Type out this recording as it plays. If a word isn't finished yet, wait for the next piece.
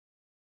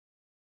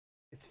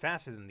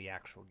faster than the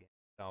actual game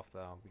itself,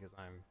 though, because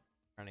I'm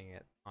running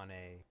it on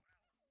a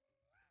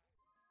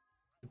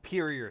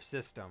superior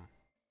system.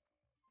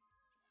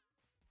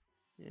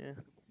 Yeah.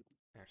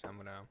 Actually, I'm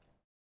gonna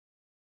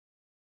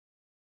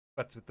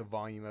futz with the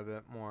volume a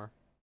bit more.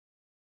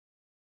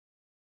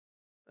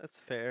 That's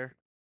fair.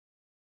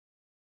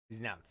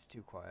 Because now it's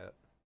too quiet.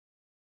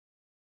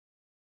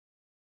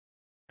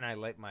 And I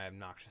like my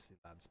obnoxiously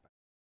loud Spyro.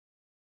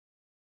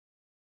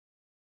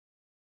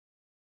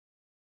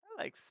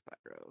 I like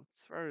Spyro.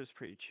 Spyro's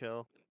pretty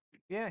chill.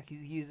 Yeah,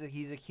 he's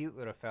a cute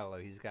little fellow.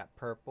 He's got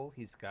purple.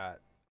 He's got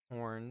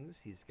horns.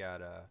 He's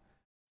got a.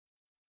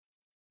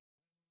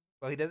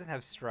 Well, he doesn't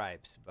have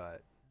stripes,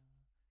 but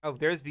oh,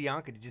 there's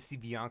Bianca. Did you see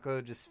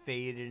Bianca just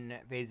phase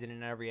in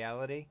and out of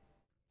reality?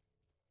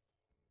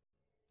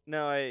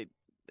 No, I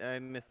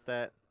missed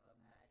that.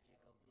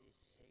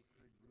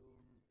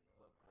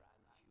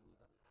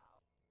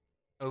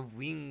 A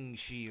wing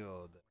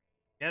shield.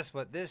 Guess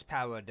what this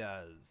power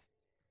does?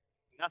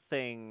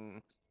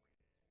 Nothing.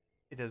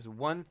 It does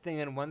one thing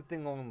and one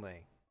thing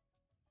only.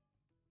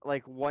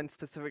 Like one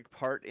specific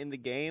part in the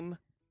game.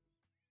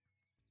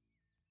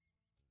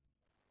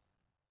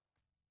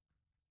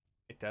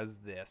 It does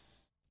this.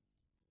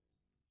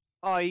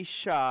 Oh, he's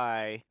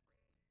shy.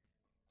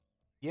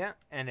 Yeah,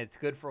 and it's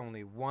good for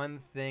only one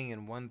thing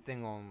and one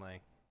thing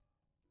only.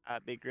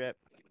 Big rip.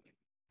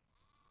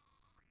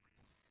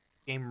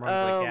 Game runs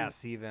like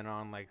ass even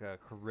on like a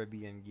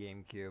Caribbean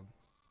GameCube.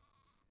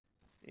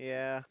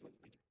 Yeah.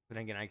 But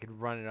again, I could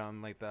run it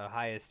on like the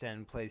highest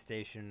end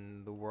PlayStation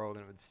in the world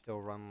and it would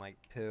still run like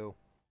poo.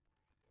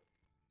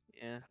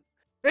 Yeah.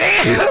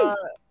 Oh,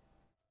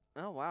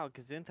 Oh wow,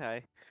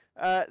 Gesundheit.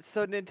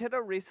 So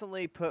Nintendo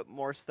recently put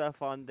more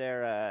stuff on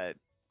their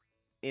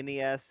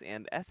NES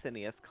and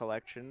SNES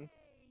collection.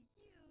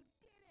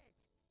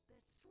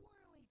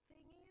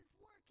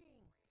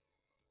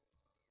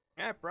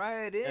 Snap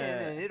right in Uh,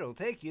 and it'll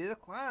take you to the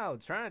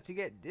clouds. Try not to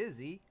get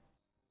dizzy.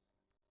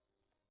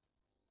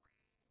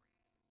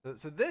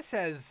 So this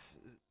has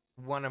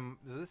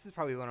this is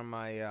probably one of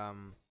my yeah,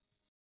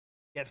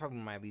 it's probably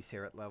one of my least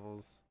favorite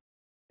levels.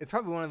 It's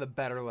probably one of the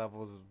better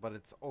levels, but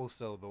it's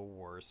also the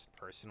worst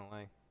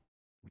personally.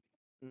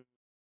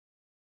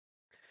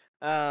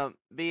 but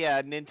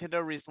yeah,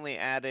 Nintendo recently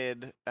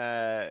added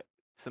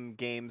some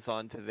games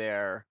onto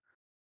their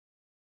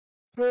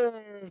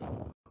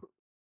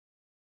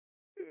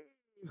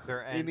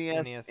Their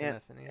NES NES and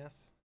and SNES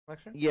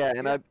collection. yeah,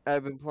 and Yeah.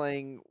 I've been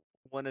playing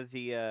one of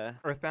the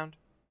Earthbound.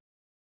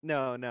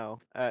 no,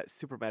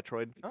 Super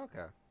Metroid.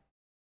 Okay.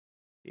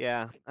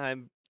 Yeah,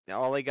 I'm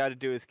all I got to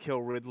do is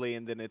kill Ridley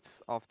and then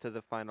it's off to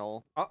the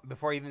final. Oh,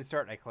 before I even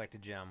start, I collect a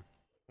gem.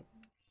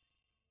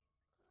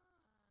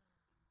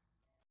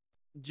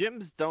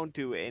 Gyms don't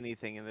do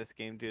anything in this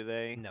game, do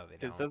they? No, they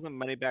Because don't. doesn't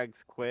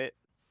Moneybags quit?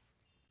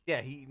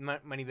 Yeah,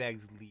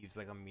 Moneybags leaves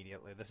like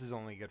immediately. This is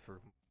only good for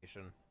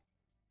completion.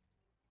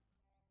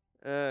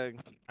 Uh,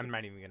 I'm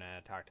not even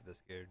gonna talk to this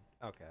dude.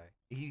 Okay,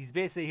 he's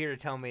basically here to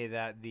tell me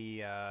that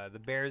the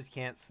bears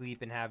can't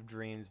sleep and have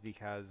dreams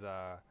because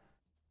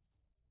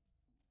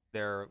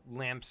their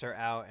lamps are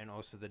out and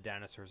also the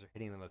dinosaurs are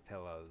hitting them with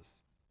pillows.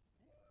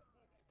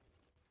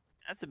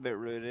 that's a bit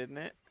rude, isn't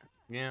it?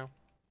 Yeah.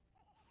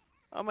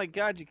 Oh my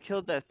god, you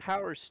killed that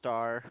power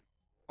star.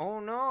 Oh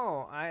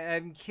no,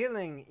 I'm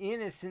killing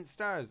innocent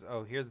stars.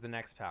 Oh, here's the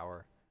next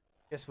power.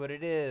 Guess what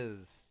it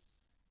is?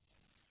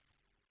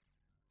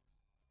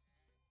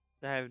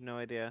 I have no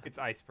idea. It's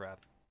ice breath.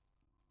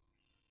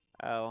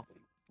 Oh.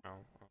 Oh.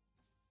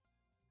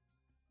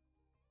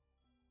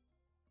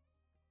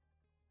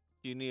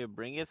 Do you need to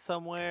bring it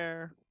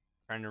somewhere?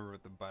 Trying to remember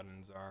what the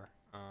buttons are.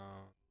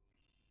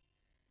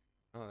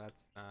 Oh,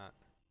 that's not.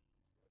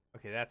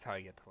 Okay, that's how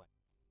I get to like.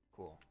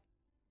 Cool.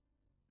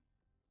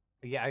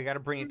 Yeah, I gotta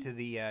bring it to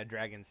the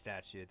dragon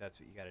statue. That's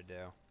what you gotta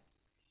do.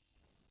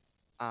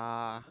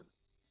 Ah.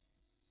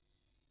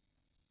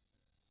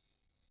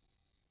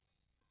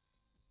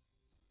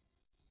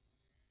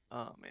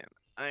 Oh man,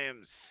 I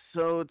am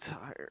so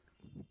tired.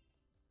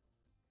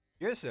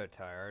 You're so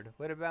tired.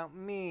 What about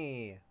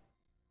me?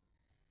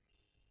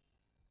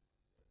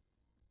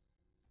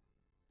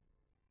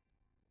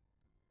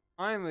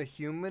 I'm a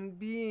human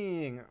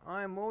being.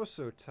 I'm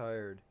also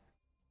tired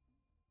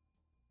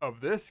of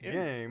this You're a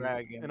game, and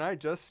dragon. I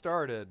just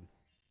started.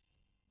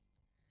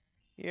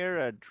 You're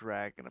a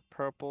dragon, a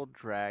purple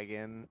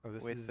dragon Oh,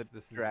 with the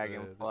this is an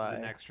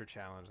dragonfly. extra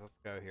challenge. Let's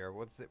go here.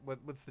 What's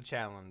the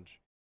challenge?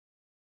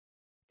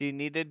 Do you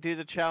need to do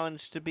the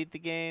challenge to beat the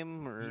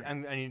game, or?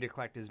 I need to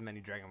collect as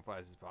many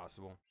dragonflies as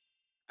possible.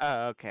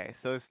 Oh, okay.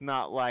 So it's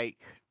not like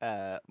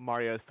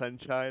Mario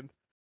Sunshine.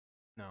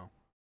 No.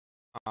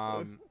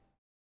 Uh,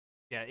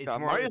 Yeah, it's God,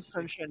 more Mario it's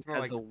Sunshine more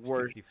has like the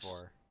worst.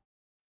 64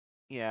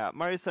 Yeah,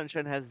 Mario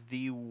Sunshine has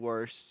the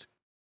worst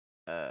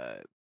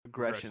progression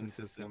progression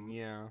system. system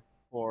Yeah.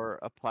 for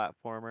a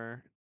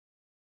platformer.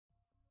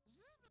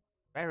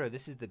 Spyro,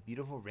 this is the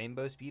beautiful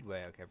Rainbow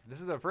Speedway. Okay, this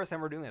is the first time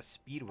we're doing a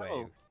speedway.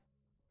 Oh,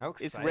 How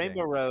it's exciting!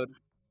 Rainbow Road.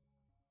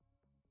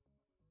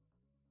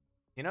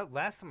 You know,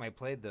 last time I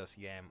played this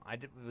game,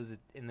 was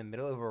in the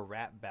middle of a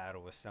rap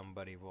battle with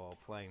somebody while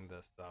playing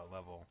this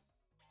level.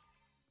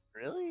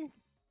 Really?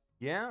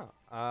 Yeah.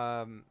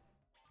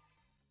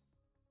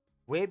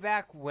 Way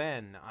back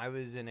when I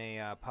was in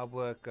a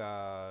public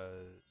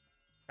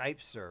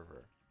Skype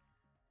server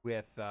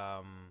with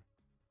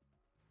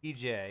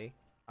PJ,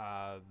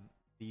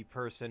 the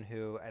person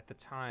who at the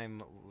time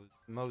was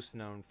most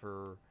known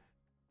for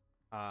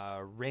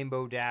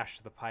Rainbow Dash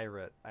the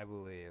Pirate, I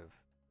believe.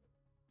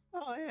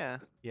 Oh yeah.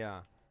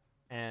 Yeah,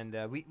 and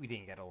we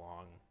didn't get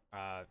along.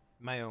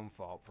 My own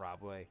fault,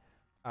 probably.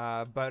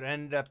 But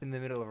ended up in the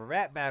middle of a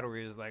rap battle where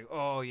he was like,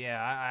 "Oh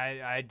yeah,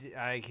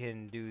 I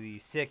can do the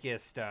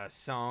sickest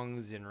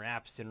songs and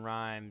raps and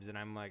rhymes," and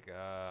I'm like,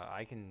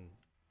 I can do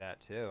that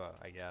too,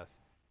 I guess.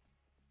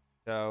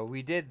 So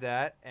we did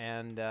that,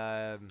 and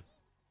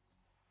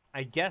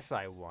I guess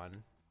I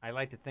won. I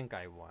like to think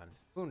I won.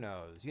 Who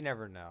knows? You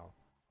never know.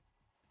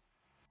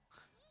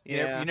 You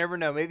Yeah. never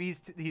know. Maybe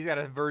he's got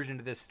a version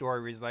to this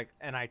story where he's like,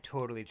 and I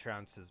totally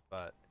trounced his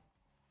butt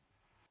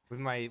with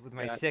my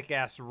Yeah. sick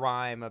ass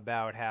rhyme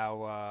about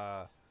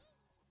how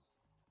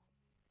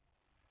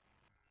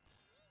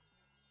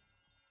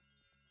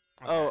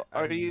okay, Oh,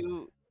 are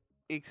you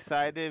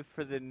excited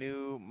for the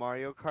new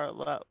Mario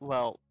Kart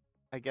well,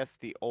 I guess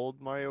the old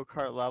Mario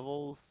Kart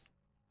levels?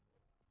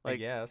 I Like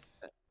guess.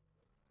 I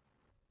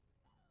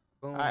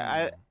Boom.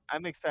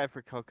 I'm excited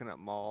for Coconut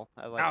Mall.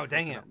 I like Oh,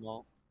 dang it. Coconut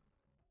Mall.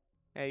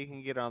 Yeah, you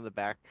can get on the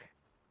back.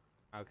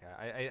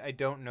 Okay. I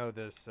don't know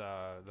this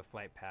the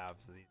flight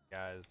paths of these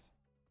guys.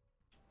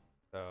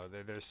 So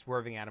they're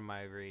swerving out of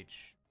my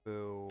reach.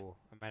 Boo.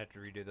 I might have to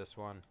redo this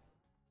one.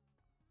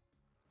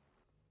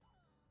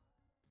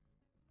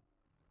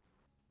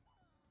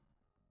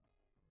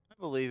 I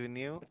believe in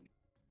you.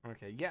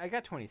 Okay. Yeah, I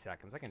got 20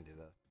 seconds. I can do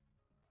this.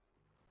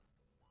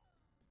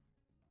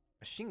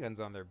 Machine guns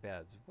on their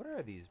beds. What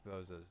are these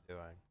bozos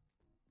doing?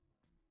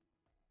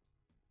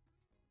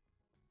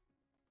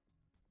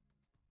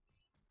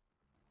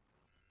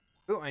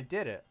 Ooh, I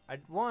did it. I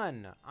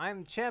won.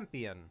 I'm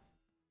champion.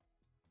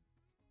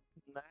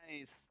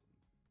 Nice.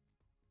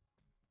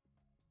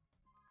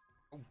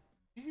 Oh,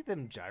 you see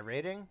them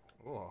gyrating?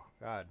 Oh,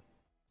 God.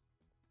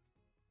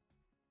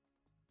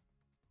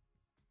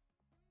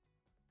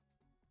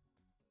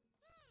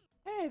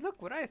 Hey,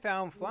 look what I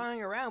found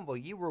flying around while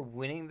you were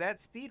winning that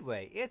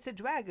speedway. It's a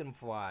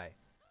dragonfly.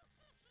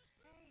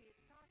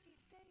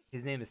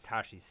 His name is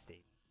Tashi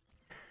State.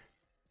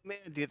 Man,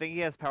 do you think he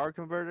has power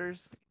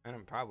converters? I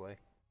don't probably.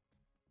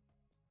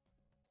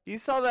 You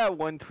saw that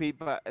one tweet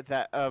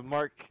that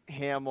Mark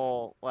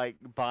Hamill like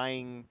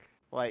buying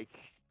like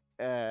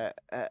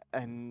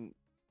an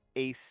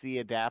AC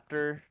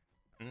adapter,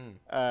 Mm.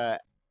 uh,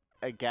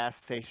 a gas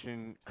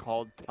station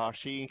called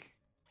Toshi,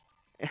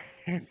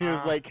 and he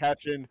was Uh, like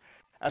caption,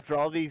 "After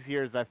all these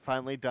years, I've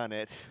finally done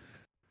it."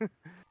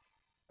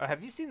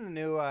 have you seen the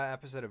new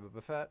episode of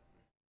Boba Fett?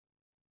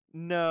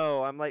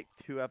 No, I'm like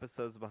 2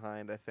 episodes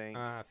behind, I think.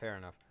 Fair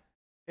enough.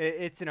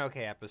 It's an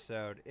okay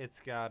episode. It's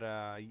got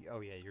oh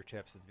yeah, your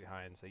tips is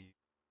behind, so you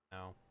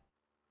know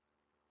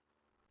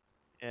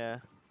Yeah.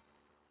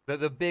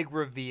 the big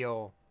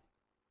reveal.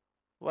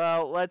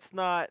 Well, let's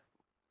not.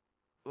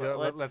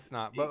 Let's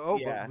not. But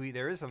Yeah. we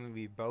there is something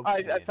we both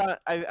I seen. found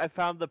I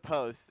found the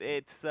post.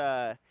 It's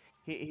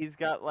he's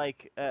got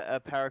like a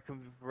power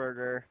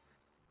converter,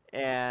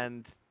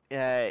 and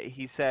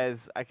he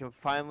says I can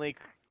finally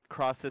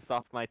cross this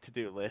off my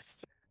to-do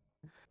list.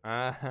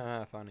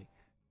 Funny.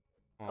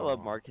 I love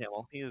Aw. Mark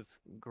Hamill. He is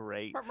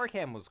great. Mark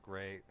Hamill's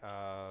great.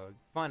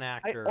 Fun I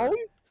actor.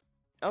 always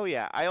Oh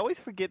yeah, I always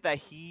forget that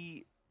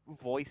he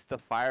voiced the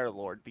Fire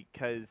Lord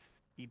because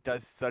he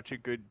does such a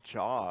good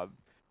job.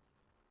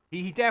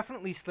 He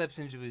definitely slips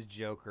into his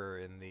Joker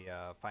in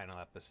the final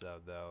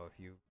episode, though. If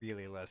you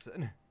really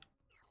listen.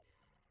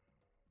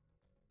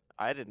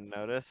 I didn't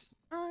notice.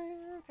 Oh,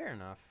 yeah, fair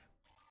enough.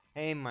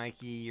 Hey,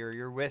 Mikey,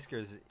 your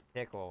whiskers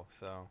tickle,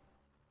 so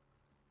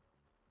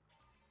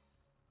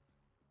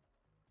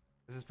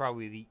this is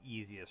probably the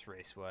easiest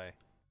raceway.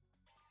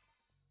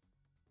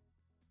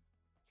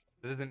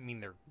 That doesn't mean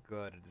they're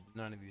good.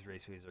 None of these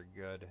raceways are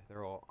good.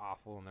 They're all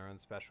awful in their own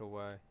special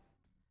way.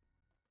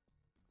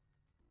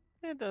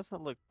 It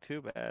doesn't look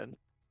too bad.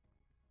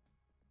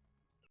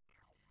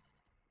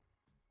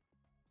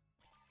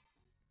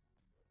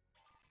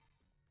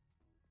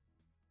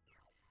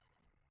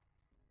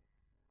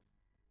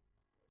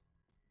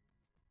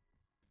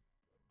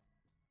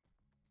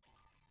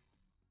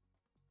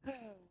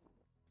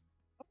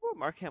 What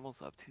Mark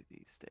Hamill's up to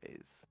these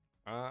days?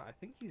 I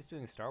think he's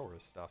doing Star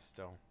Wars stuff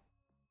still.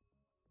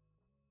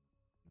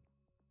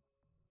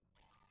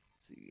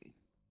 Let's see.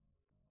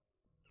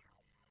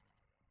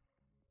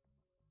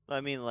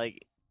 I mean,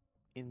 like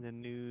in the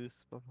news.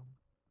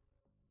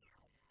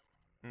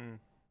 Hmm.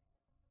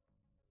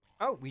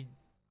 Oh, we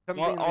Well,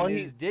 something in the all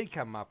news he did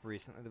come up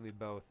recently that we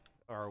both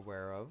are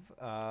aware of.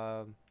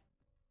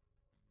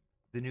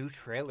 The new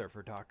trailer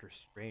for Doctor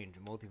Strange: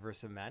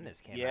 Multiverse of Madness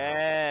came out.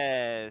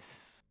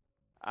 Yes.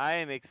 I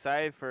am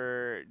excited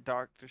for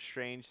Doctor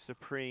Strange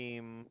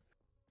Supreme.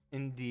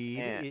 Indeed,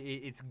 And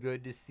it's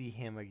good to see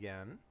him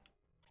again.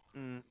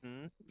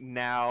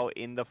 now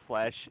in the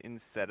flesh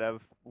instead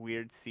of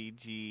weird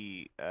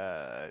CG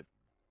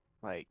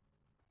like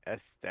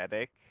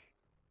aesthetic.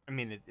 I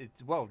mean,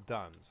 it's well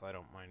done, so I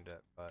don't mind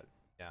it. But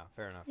yeah,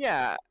 fair enough.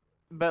 Yeah,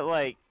 but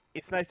like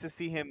it's nice to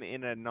see him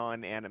in a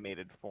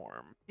non-animated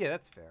form. Yeah,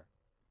 that's fair.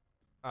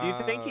 Do you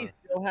think he Uh,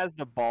 still has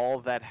the ball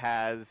that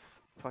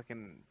has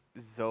fucking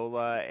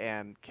Zola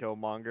and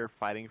Killmonger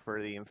fighting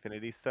for the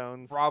Infinity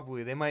Stones?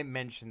 Probably they might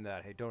mention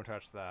that. Hey, don't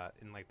touch that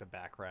in like the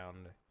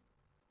background.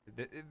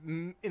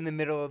 In the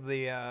middle of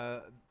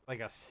the like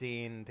a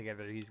scene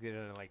together, he's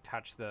gonna like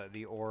touch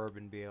the orb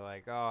and be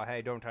like, "Oh,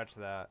 hey, don't touch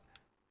that."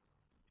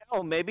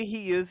 Oh, maybe he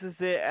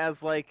uses it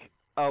as like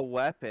a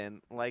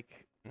weapon,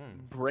 like Hmm.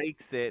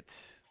 breaks it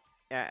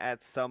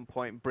at some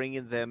point,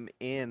 bringing them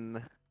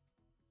in.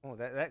 Oh,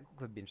 that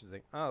could be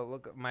interesting. Oh,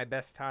 look, my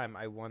best time.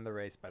 I won the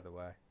race, by the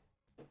way.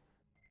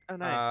 Oh,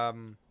 nice.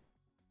 Um,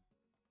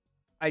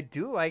 I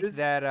do like Is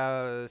that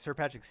Sir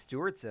Patrick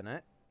Stewart's in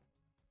it.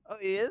 oh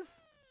he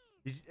is?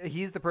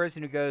 He's the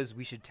person who goes,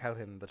 "We should tell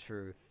him the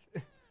truth."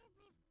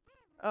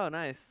 Oh,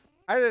 nice.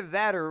 Either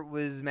that or it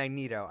was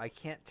Magneto. I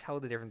can't tell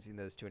the difference between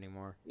those two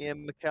anymore.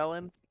 Ian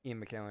McKellen.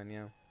 Ian McKellen,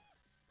 yeah.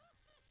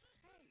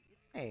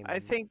 Hey, I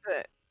man. think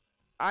that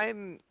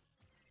I'm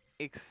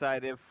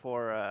excited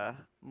for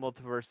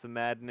Multiverse of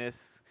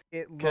Madness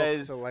It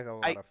looks because like a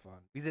lot I of fun.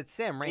 Because it's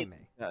Sam it Raimi.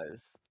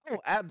 does. Oh,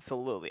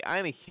 absolutely.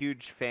 I'm a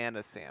huge fan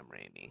of Sam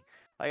Raimi.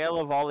 Like I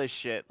love all his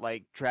shit,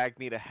 like Drag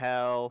Me to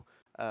Hell,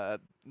 uh,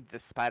 the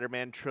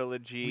Spider-Man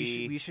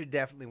trilogy, We should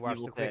definitely watch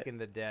Evil The Quick Dead.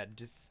 and the Dead.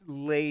 Just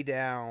lay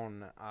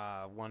down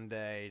one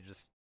day,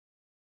 just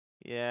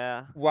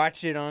Yeah.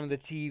 watch it on the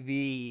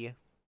TV.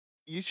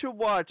 You should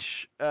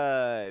watch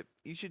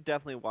you should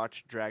definitely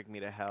watch Drag Me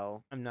to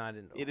Hell. I'm not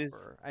into It is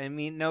horror. I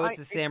mean, no, I it's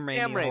a it's Sam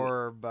Sam Raimi Raimi.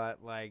 horror,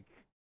 but like,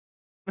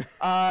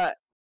 Uh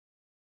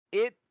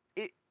it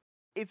it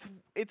it's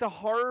it's a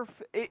horror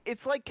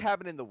it's like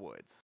Cabin in the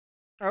Woods,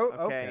 oh,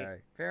 okay?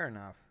 okay, fair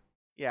enough.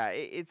 Yeah,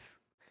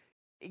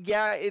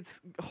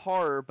 it's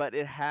horror, but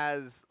it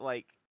has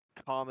like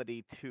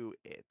comedy to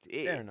it.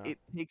 Fair It enough. it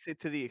takes it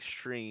to the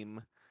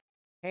extreme.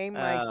 Hey,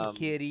 Mikey Um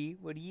Kitty,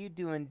 what are you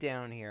doing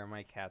down here?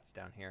 My cat's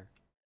down here.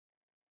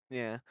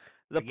 yeah.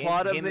 The The game,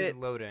 plot the of game is it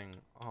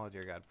loading. Oh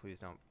dear God, please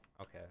don't.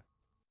 Okay,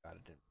 got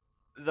it.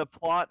 the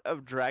plot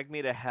of Drag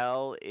Me to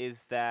Hell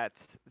is that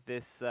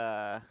this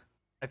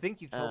I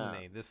think you've told uh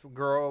me this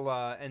girl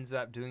ends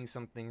up doing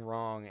something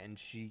wrong, and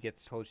she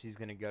gets told she's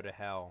gonna go to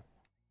hell.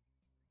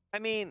 I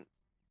mean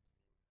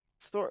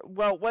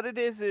well what it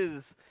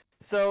is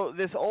so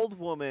this old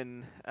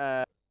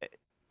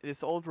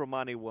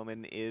Romani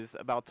woman is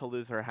about to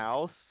lose her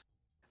house,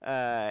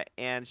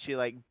 and she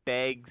like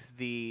begs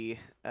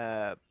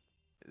uh,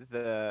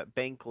 the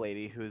bank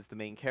lady, who's the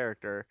main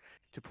character,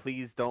 to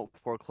please don't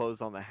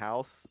foreclose on the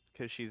house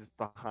because she's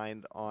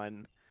behind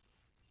on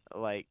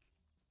like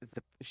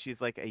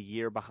she's like a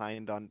year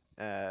behind on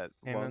loan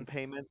Payments.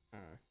 payments.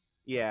 Hmm.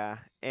 Yeah,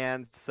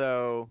 and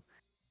so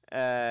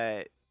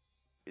uh,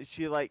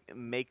 she like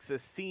makes a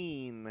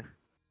scene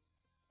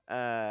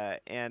uh,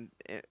 and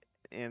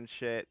and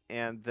shit,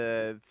 and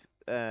the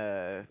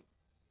uh,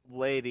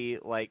 lady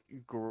like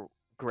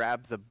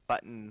grabs a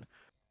button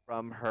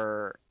from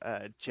her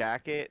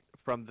jacket,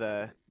 from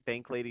the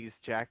bank lady's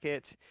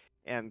jacket,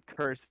 and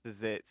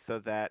curses it so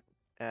that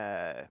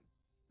uh,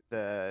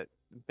 the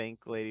bank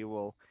lady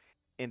will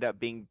end up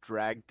being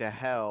dragged to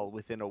hell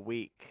within a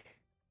week.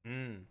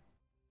 Mm.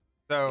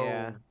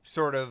 Yeah. So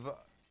sort of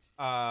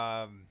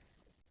um,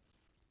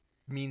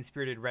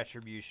 mean-spirited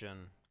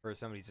retribution for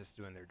somebody just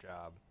doing their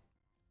job.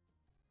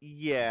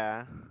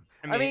 Yeah.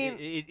 I I mean,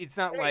 mean, it's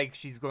not hey, like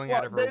she's going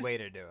out well, of her there's way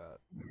to do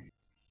it.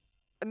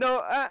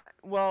 no.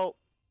 Well,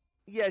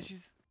 yeah.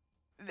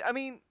 I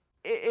mean,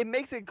 it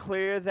makes it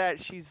clear that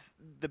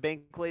the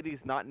bank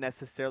lady's not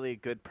necessarily a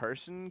good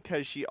person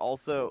because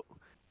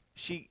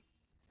she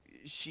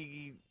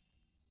she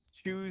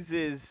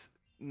chooses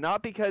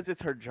not because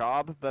it's her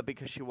job, but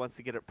because she wants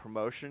to get a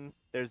promotion.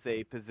 There's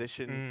a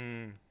position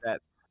Mm.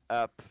 that's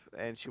up,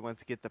 and she wants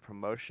to get the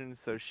promotion,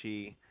 so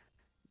she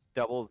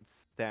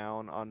doubles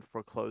down on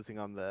foreclosing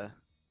on the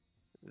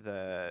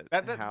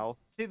That house.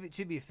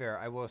 to be fair,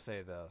 I will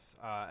say this: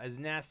 as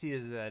nasty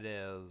as that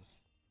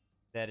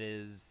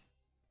is,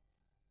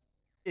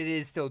 it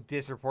is still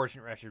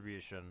disproportionate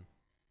retribution.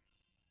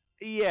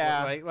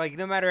 Yeah, Like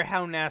no matter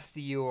how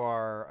nasty you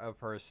are a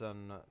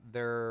person,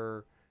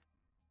 they're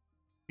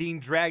being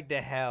dragged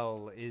to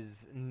hell is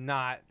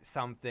not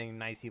something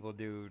nice people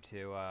do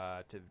to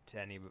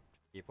any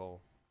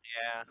people.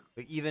 yeah.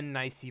 Like even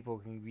nice people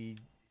can be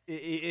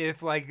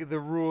if like the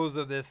rules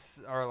of this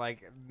are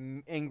like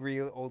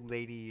angry old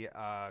lady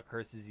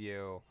curses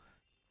you,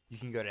 you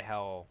can go to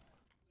hell.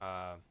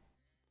 Uh,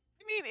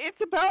 I mean,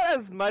 it's about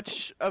as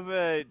much of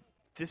a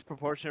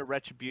disproportionate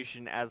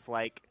retribution as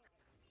like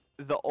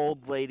the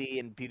old lady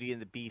in Beauty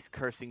and the Beast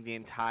cursing the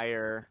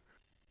entire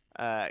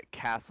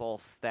castle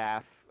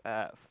staff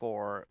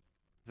for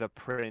the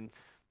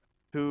prince.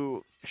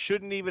 who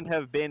shouldn't even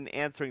have been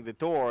answering the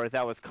door.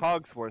 That was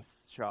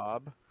Cogsworth's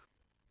job.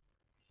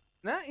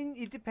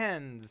 It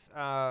depends.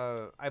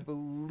 I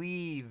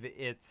believe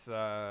it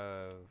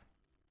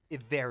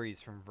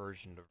varies from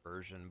version to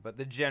version, but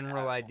the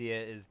general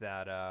idea is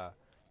that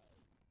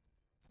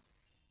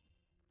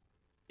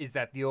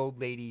the old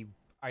lady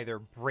either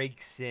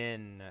breaks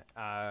in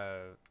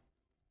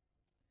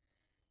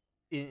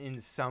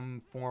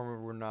some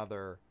form or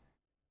another,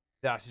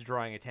 thus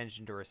drawing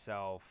attention to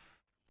herself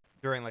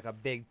during like a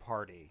big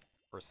party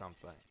or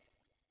something.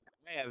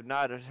 I have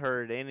not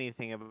heard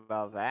anything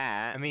about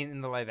that. I mean,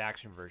 in the live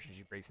action version,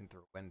 she breaks in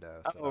through a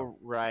window. So Oh,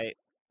 right.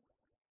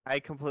 I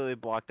completely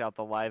blocked out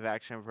the live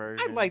action I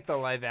version. like the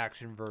live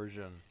action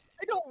version.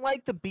 I don't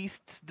like the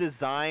Beast's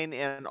design,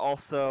 and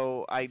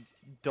also I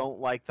don't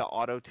like the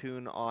auto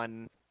tune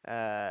on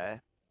eh,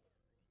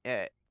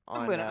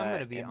 I'm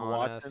gonna be Emma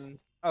honest. Watson.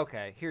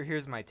 Okay,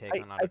 here's my take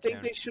on I think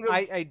autotune. they should have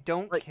I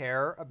don't like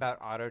care about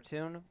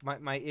autotune.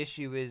 My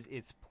issue is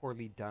it's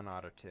poorly done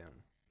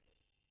autotune.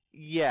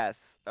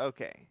 yes,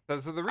 okay. So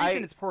the reason I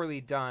it's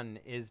poorly done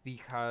is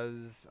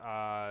because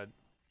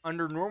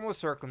under normal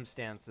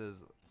circumstances,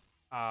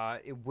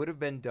 it would have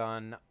been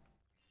done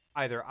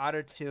either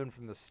autotune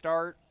from the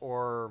start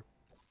or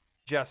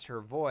just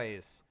her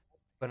voice.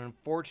 But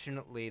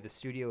unfortunately, the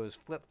studio was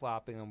flip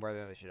flopping on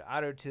whether they should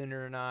autotune it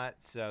or not,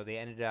 so they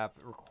ended up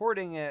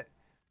recording it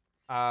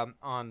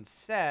on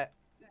set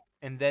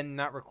and then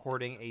not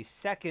recording a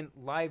second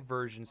live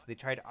version, so they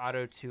tried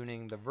auto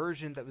tuning the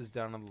version that was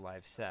done on the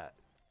live set.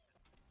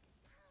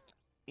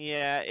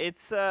 yeah,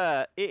 it's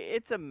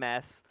a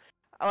mess.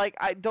 Like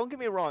I don't get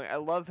me wrong, I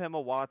love Emma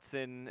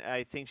Watson.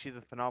 I think she's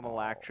a phenomenal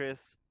Oh,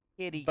 actress,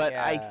 kitty but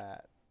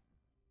cat.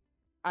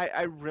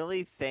 I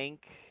really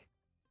think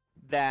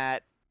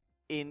that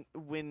in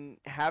when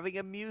having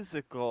a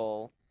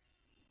musical,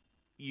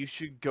 you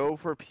should go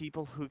for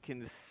people who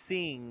can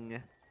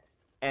sing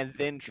and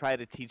then try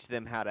to teach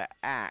them how to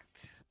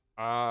act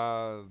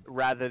Uh,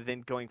 rather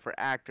than going for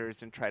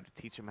actors and try to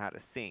teach them how to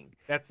sing.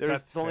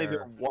 There's that's only been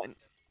fair. one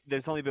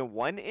there's only been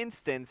one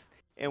instance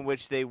in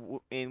which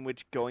in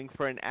which going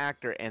for an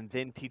actor and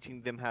then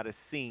teaching them how to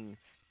sing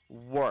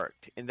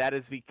worked, and that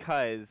is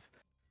because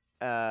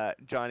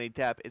Johnny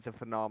Depp is a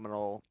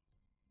phenomenal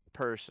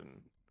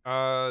person.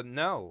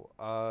 No.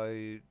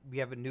 We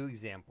have a new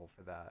example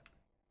for that.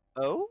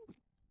 Oh,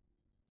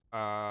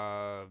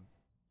 Uh,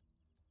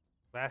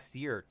 Last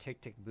year,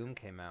 Tick Tick Boom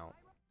came out,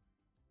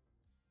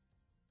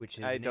 which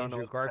is I an don't know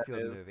Andrew what that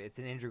Garfield is. movie. It's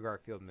an Andrew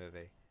Garfield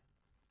movie.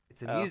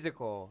 It's a Oh,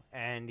 musical,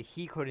 and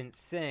he couldn't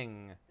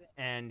sing,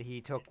 and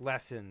he took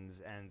lessons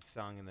and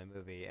sung in the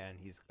movie, and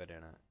he's good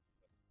in it.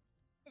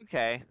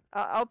 okay.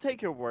 I'll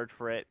take your word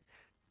for it.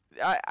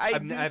 I I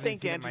do haven't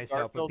think seen it Andrew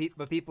myself, Garfield.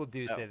 but people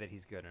do Oh, say that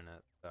he's good in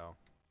it. So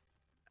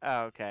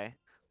oh, okay.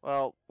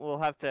 Well, we'll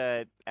have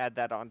to add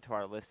that onto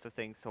our list of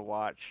things to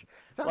watch.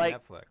 it's on Like,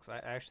 Netflix. I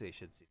actually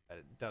should see that.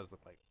 It does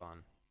look like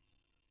fun.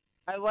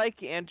 I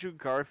like Andrew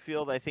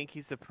Garfield. I think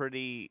he's a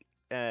pretty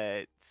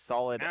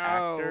solid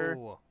actor.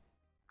 No,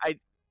 I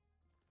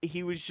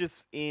He was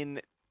just in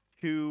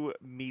two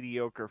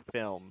mediocre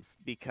films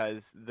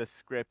because the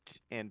script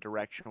and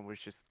direction was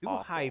just two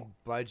high awful.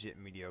 budget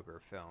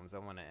mediocre films. I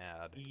want to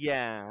add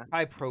Yeah.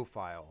 high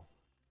profile.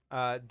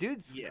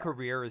 Dude's Yeah.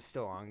 career is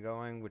still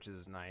ongoing, which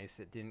is nice.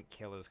 It didn't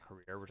kill his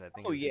career, which I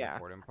think Oh is the yeah.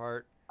 important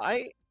part.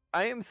 I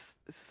I am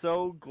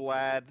so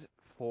glad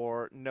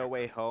for No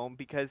Way Home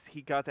because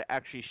he got to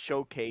actually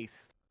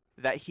showcase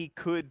that he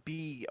could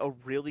be a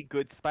really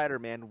good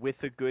Spider-Man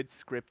with a good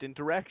script and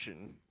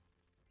direction.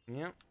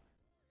 Yeah,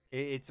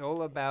 it's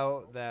all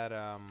about that.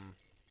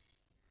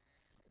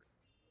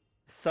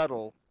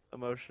 Subtle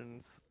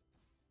emotions.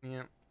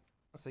 Yeah.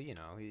 So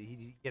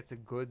he gets a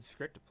good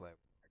script to play.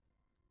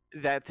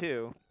 That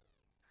too.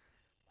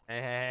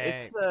 Hey, hey,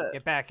 hey, It's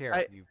get back here,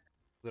 I you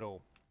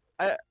little.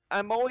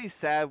 I'm always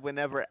sad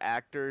whenever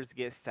actors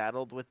get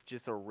saddled with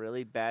just a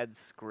really bad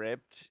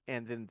script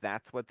and then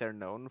that's what they're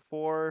known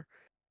for.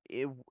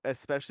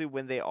 Especially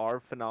when they are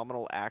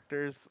phenomenal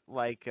actors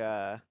like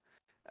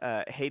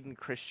Hayden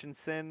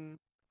Christensen.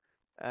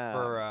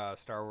 For Um,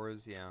 Star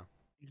Wars, yeah.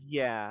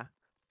 yeah.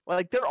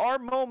 Like there are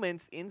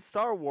moments in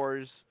Star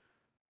Wars,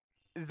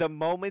 the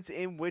moments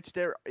in which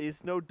there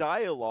is no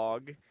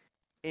dialogue,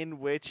 in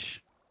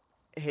which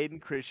Hayden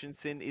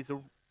Christensen it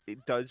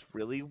does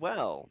really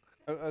well.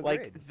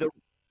 Like Agreed.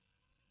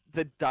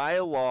 the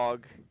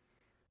dialogue,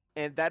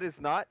 and that is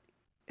not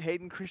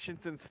Hayden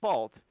Christensen's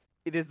fault.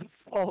 It is the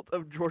fault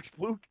of George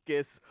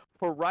Lucas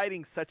for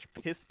writing such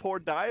piss poor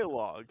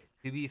dialogue.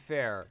 To be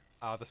fair,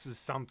 this was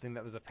something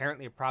that was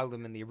apparently a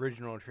problem in the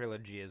original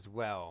trilogy as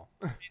well.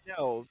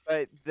 No,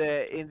 but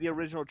the in the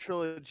original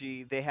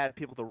trilogy they had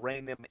people to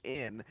rein them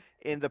in.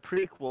 In the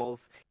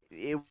prequels,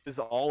 it was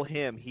all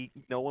him.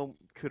 No one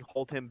could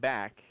hold him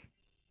back,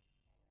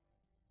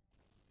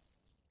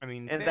 I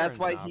mean, and fair that's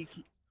why enough.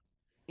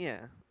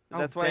 yeah, Oh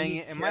that's why dang he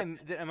it!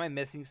 kept. Am I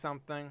missing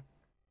something?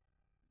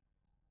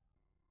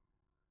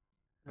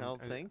 I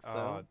don't think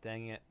Oh, so.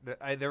 dang it!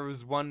 There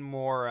was one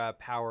more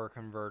power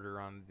converter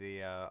on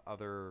the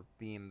other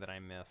beam that I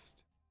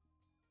missed.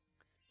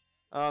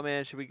 Oh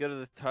man, should we go to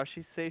the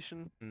Tashi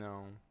station?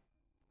 No.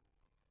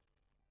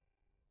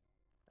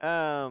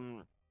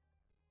 Um,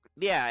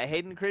 yeah,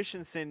 Hayden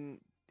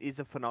Christensen is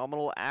a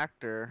phenomenal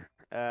actor.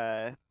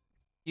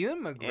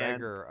 Ewan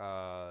And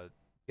McGregor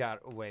got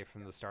away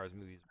from the Stars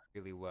movies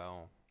really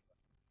well.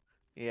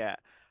 yeah,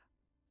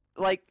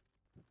 like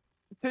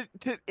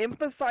to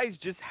emphasize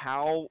just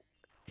how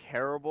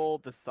terrible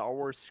the Star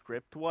Wars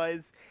script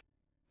was,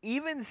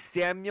 even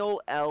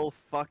Samuel L.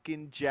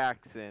 fucking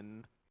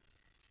Jackson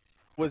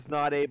was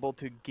not able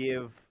to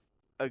give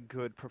a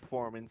good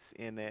performance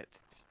in it.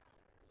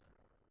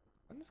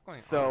 What is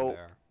going on So,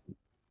 there?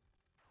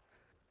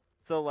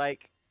 so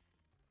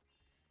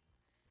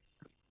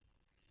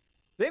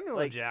Samuel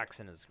L. like,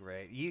 Jackson is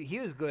great. He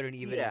was good and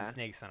even in yeah.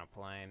 Snakes on a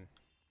Plane.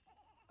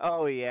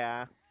 Oh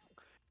yeah.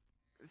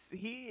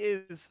 He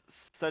is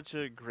such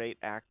a great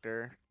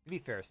actor. To be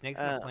fair,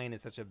 Snakes on a Uh, Plane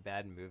is such a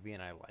bad movie,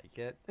 and I like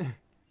it.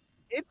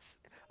 it's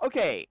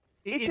okay.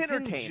 It's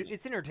entertaining.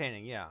 It's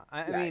entertaining, yeah.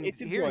 I Yeah, mean,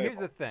 it's here's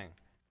the enjoyable. thing.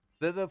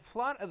 The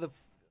plot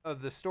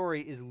of the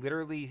story is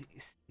literally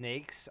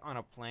snakes on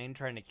a plane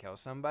trying to kill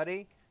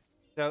somebody.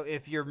 So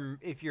if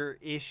your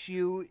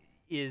issue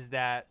is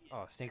that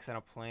snakes on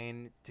a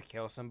plane to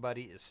kill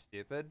somebody is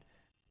stupid,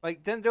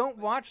 like then don't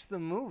watch the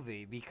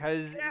movie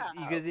Yeah,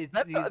 because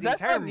the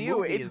that's entire on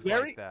you. movie It's is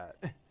like very. that.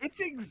 It's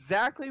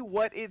exactly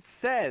what it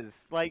says.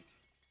 Like,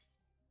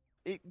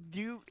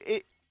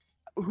 it.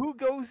 Who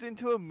goes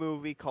into a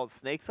movie called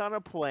Snakes on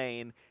a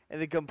Plane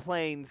and then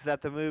complains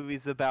that the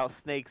movie's about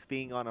snakes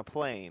being on a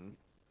plane?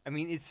 I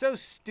mean, it's so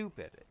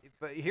stupid.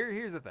 But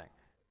here's the thing.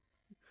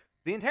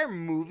 The entire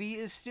movie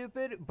is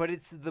stupid, but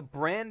it's the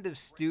brand of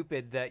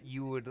stupid that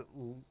you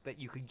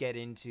could get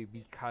into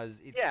because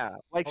it's Yeah,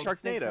 like called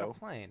Snakes on a Sharknado.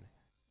 Plane.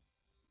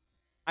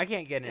 I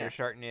can't get into Yeah.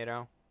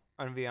 Sharknado,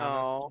 I'm gonna be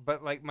honest. Oh,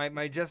 But like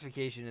my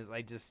justification is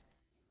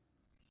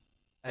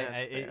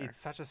that's fair. it's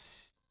such a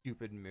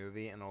stupid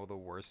movie in all the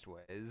worst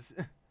ways.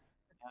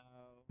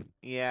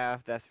 Yeah,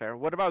 that's fair.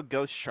 What about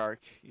Ghost Shark?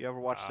 You ever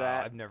watch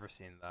that? I've never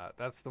seen that.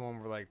 That's the one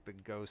where like the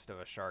ghost of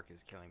a shark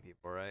is killing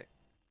people, right?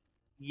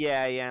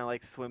 Yeah, yeah,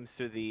 like swims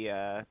through the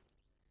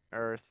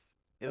earth.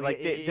 Oh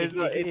yeah, There's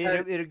a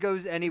it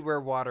goes it's, anywhere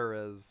water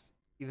is,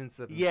 even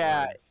slip and yeah,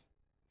 slides.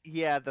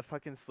 yeah, the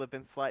fucking slip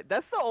and slide.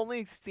 That's the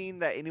only scene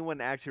that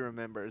anyone actually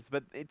remembers.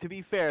 But to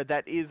be fair,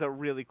 that is a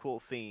really cool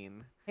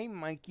scene Hey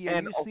Mikey, are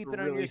and you also sleeping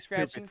on your really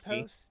stupid scratching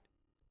scene. post?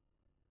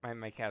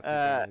 My cat's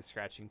sleeping on Uh, his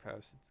scratching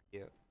post. It's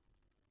cute.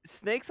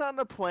 Snakes on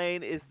the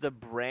Plane is the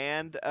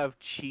brand of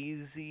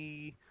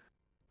cheesy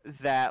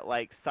that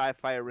like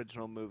sci-fi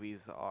original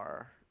movies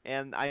are,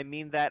 and I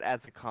mean that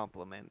as a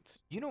compliment.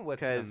 You know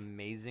what's an Cause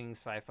amazing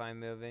sci-fi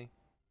movie?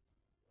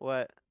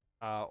 what?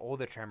 All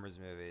the Tremors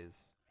movies.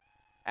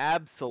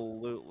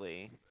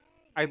 Absolutely.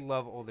 I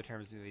love all the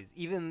Tremors movies,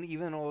 even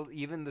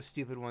the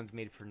stupid ones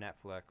made for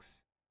Netflix.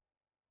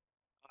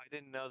 I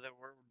didn't know there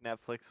were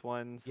Netflix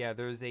ones. Yeah,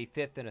 there's a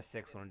fifth and a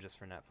sixth one just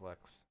for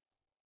Netflix.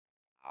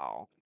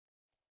 Oh.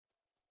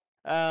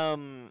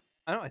 Um.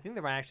 I don't. I think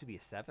there might actually be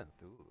a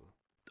seventh. Ooh.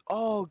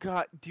 Oh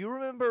God. Do you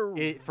remember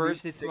It Route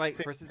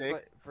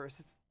 666? first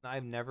it's.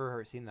 I've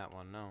never seen that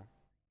one. No.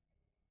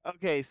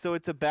 Okay, so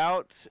it's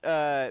about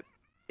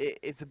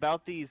it's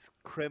about these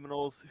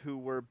criminals who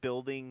were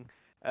building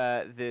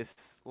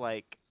this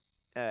like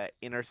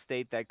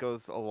interstate that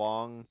goes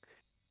along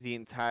the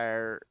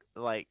entire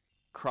like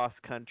cross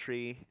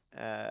country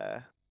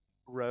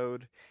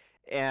road,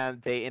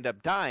 and they end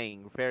up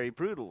dying very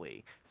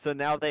brutally. So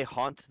now they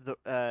haunt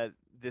the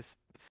this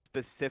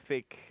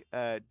specific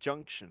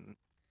junction,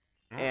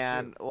 Oh, and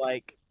cute.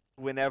 like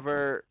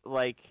whenever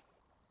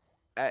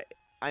I,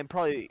 I'm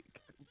probably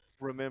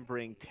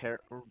remembering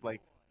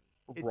like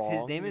It's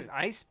his name wrong. is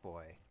Ice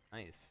Boy.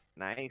 Nice.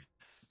 Nice,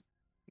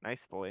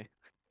 nice boy.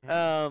 Yeah.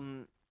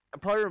 I'm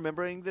probably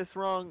remembering this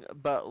wrong,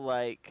 but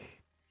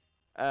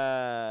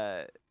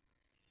uh,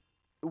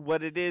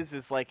 what it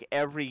is like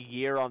every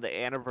year on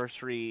the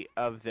anniversary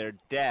of their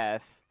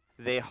death,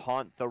 they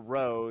haunt the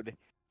road.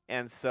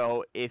 And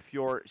so if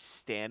you're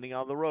standing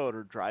on the road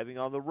or driving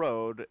on the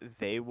road,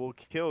 they will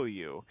kill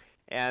you.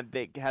 And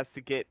it has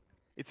to get,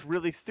 it's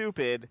really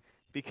stupid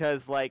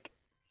because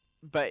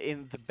but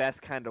in the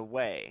best kind of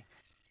way.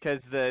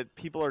 Because the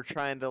people are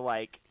trying to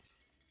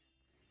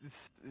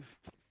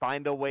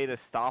find a way to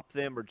stop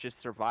them or just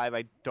survive.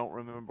 I don't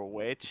remember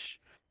which.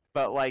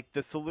 But like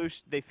the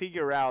solution, they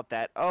figure out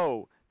that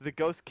the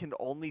ghost can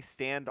only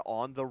stand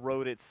on the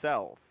road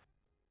itself,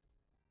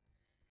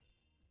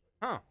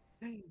 Huh.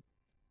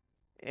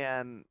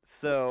 and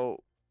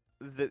so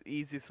the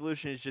easy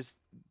solution is just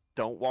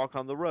don't walk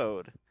on the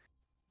road.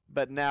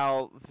 But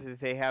now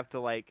they have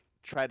to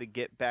try to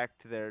get back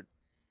to their.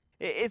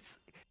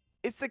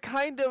 It's the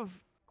kind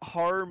of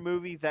horror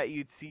movie that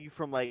you'd see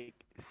from like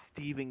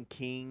Stephen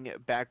King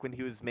back when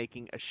he was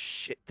making a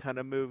shit ton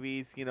of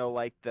movies. You know,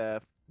 like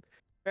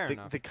Fair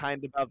enough. the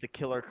kind about the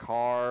killer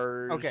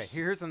Okay, cars.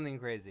 here's something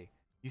crazy.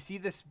 You see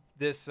this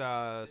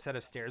set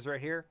of stairs right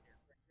here?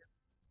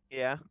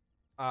 Yeah.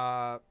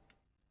 Uh,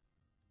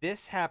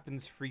 this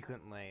happens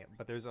frequently,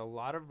 but there's a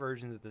lot of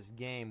versions of this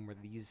game where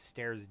these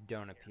stairs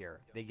don't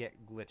appear. They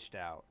get glitched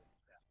out,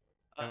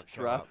 don't That's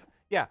show rough. up.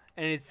 Yeah,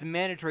 and it's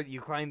mandatory that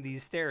you climb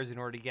these stairs in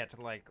order to get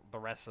to like the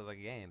rest of the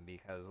game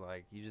because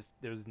like you just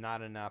there's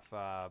not enough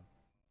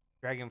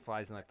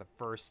dragonflies in like the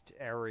first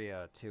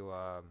area to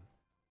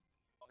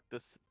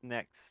This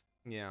next.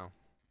 you know.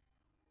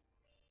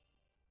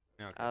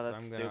 Okay, Oh, so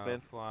that's I'm gonna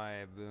stupid.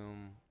 fly,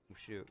 boom,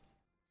 shoot.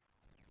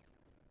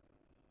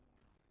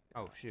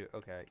 Oh shoot,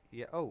 okay.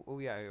 Yeah, oh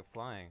yeah, you're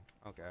flying.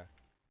 Okay.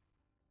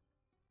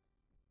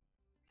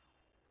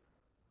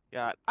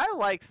 God, I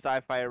like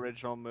sci-fi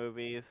original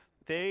movies.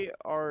 They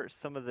are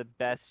some of the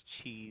best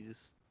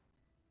cheese.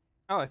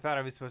 Oh, I thought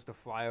I was supposed to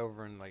fly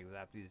over and like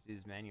zap these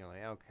dudes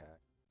manually. Okay.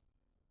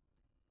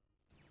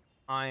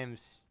 I am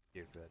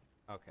stupid.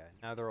 Okay,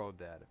 now they're all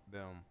dead.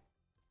 Boom.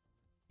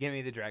 Give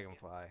me the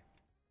dragonfly.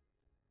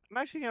 I'm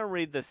actually gonna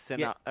read the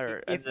Yeah,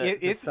 or if the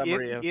if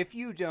summary of. if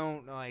you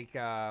don't like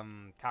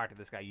talk to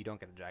this guy, you don't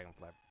get the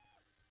dragonfly.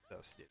 So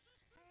stupid.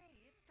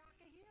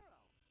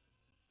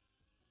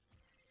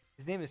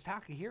 His name is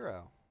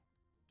Takahiro.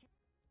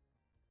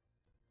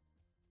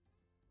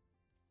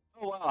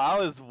 Oh wow, I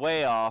was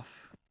way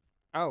off.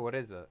 Oh, what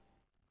is it?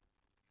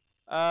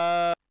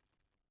 Uh,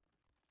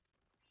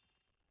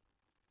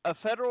 a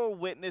federal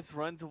witness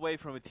runs away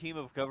from a team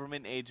of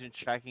government agents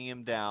tracking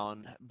him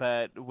down,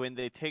 but when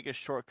they take a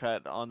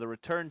shortcut on the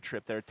return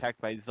trip, they're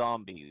attacked by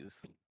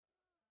zombies.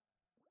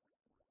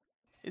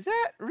 Is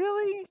that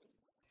really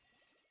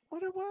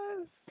what it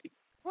was?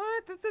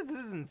 What? That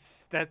doesn't.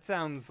 That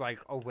sounds like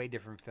a way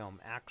different film.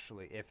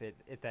 Actually,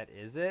 if that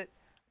is it,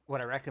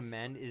 what I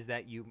recommend is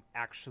that you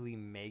actually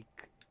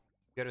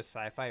go to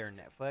Sci-Fi or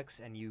Netflix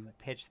and you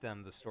pitch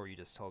them the story you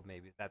just told.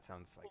 Maybe that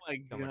sounds Oh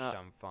like my so much god.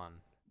 dumb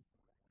fun.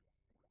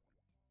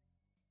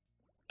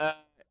 Uh,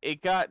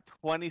 it got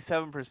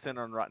 27%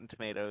 on Rotten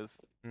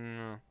Tomatoes.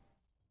 Mm.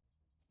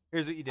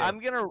 Here's what you do. I'm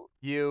gonna.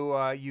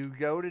 You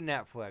go to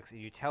Netflix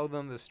and you tell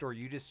them the story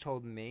you just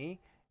told me,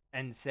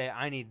 and say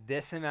I need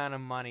this amount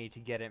of money to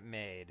get it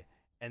made,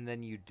 and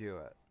then you do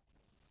it.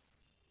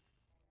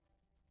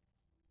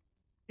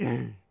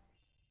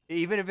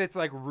 Even if it's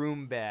like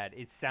room bad,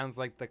 it sounds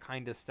like the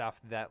kind of stuff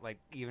that like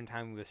even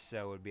Time with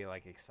So would be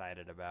like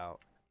excited about.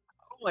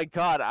 Oh my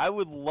god, I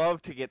would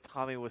love to get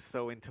Tommy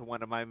Wiseau into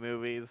one of my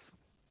movies.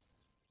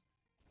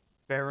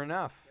 Fair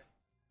enough.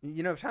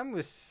 You know, if Time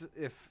was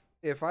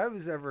if I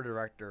was ever a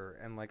director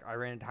and like I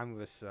ran Time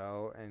with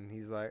So and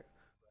he's like,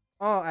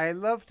 "Oh, I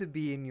love to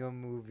be in your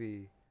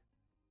movie,"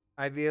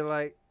 I'd be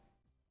like,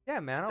 "Yeah,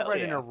 man, I'll Hell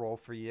write in a yeah. role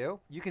for you.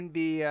 You can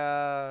be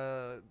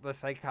the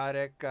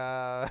psychotic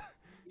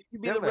You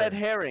can be the red killer.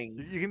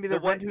 herring. You can be The the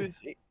one red. who's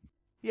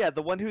yeah,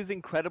 the one who's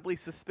incredibly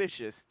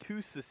suspicious,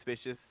 too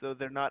suspicious so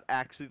they're not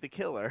actually the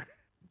killer.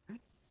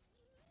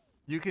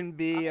 You can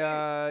be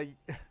I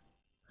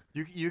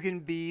you can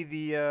be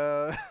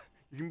the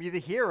you can be the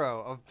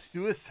hero of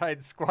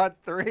Suicide Squad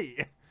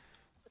 3.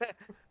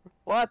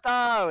 What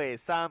are we?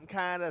 Some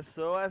kind of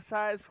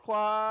Suicide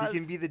He Squad?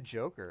 can be the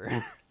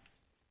Joker.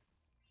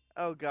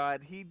 Oh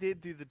god, he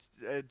did do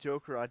the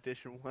Joker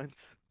audition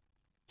once.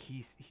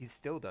 He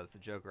still does the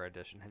Joker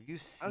audition. Have you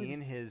Oh,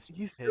 seen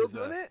he's still his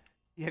doing it?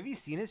 have you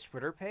seen his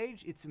Twitter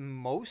page? It's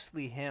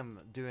mostly him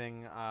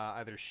doing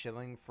either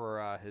shilling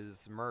for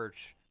his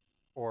merch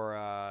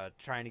or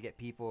trying to get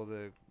people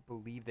to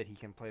believe that he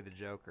can play the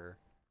Joker.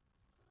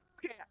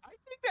 Okay, I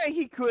think that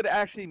he could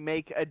actually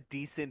make a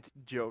decent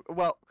joke.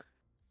 Well,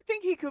 I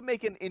think he could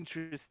make an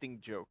interesting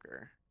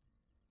Joker.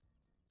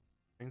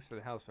 Thanks for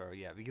the house power.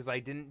 Yeah, because I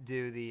didn't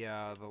do the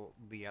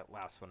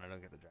last one. I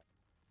don't get the dragon.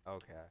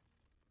 Okay.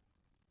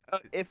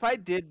 If I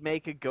did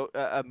make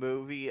a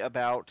movie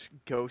about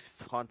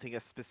ghosts haunting a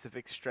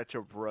specific stretch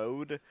of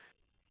road,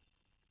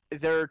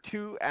 there are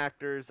two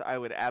actors I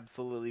would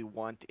absolutely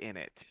want in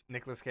it.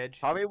 Nicolas Cage.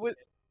 Probably with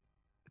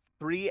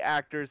three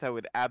actors I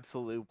would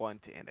absolutely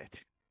want in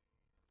it.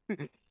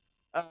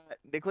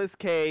 Nicolas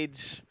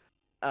Cage,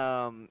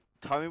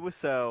 Tommy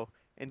Wiseau,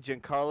 and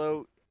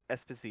Giancarlo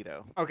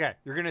Esposito. Okay,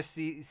 you're gonna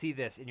see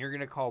this, and you're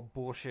gonna call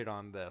bullshit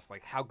on this.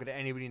 Like, how could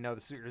anybody know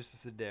this is what you're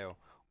supposed to do?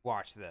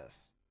 Watch this.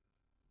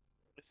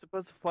 It's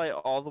supposed to fly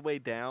all the way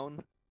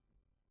down.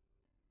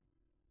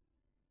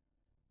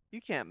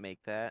 You can't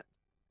make that.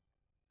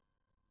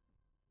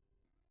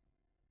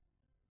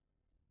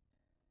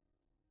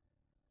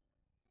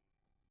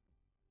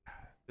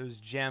 There's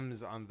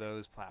gems on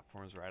those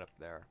platforms right up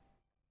there.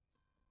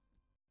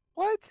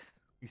 What?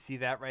 You see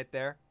that right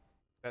there?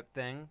 That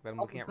thing that I'm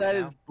All looking of at right that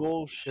now? is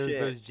bullshit.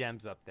 There's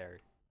gems up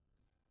there.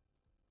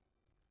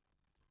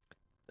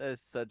 That is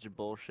such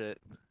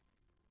bullshit.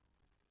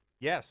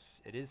 Yes,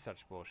 it is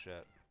such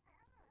bullshit.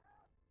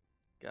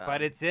 God.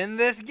 But it's in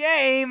this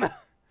game!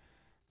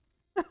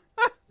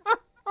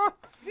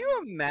 Can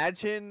you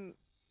imagine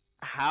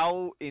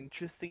how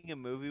interesting a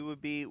movie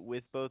would be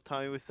with both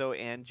Tommy Wiseau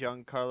and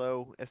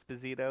Giancarlo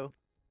Esposito?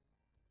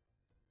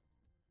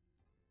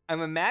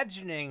 I'm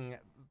imagining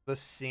the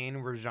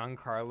scene where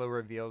Giancarlo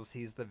reveals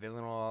he's the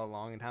villain all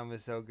along, and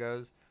Hamaso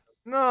goes,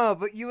 "No,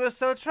 but you were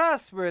so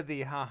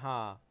trustworthy,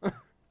 haha."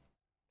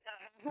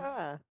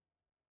 Huh.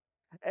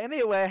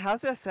 Anyway,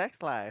 how's your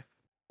sex life?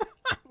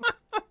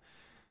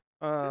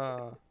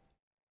 uh,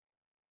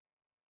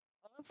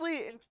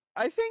 Honestly,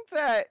 I think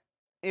that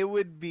it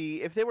would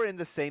be if they were in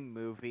the same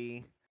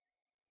movie.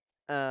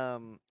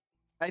 Um,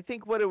 I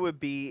think what it would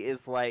be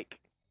is like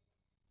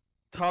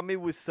Tommy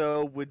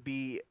Wiseau would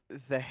be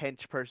the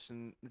hench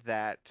person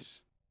that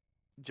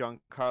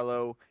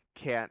Giancarlo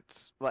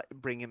can't like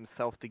bring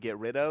himself to get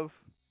rid of.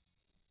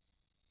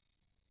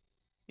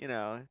 You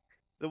know,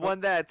 the oh,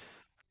 one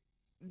that's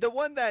the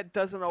one that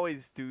doesn't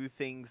always do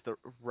things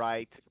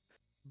right,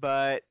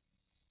 but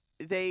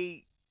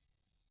they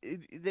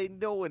they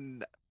know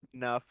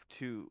enough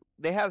to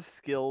they have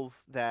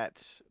skills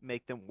that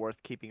make them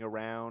worth keeping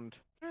around.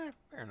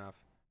 fair enough.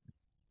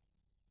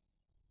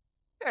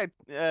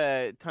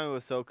 Yeah, Tommy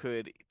Wiseau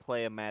could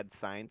play a mad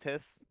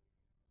scientist,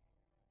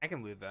 I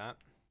can believe that.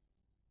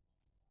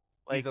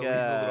 like He's a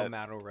little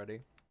mad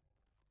already.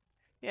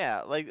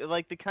 yeah,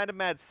 like the kind of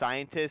mad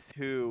scientist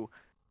who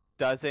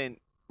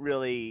doesn't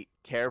really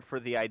care for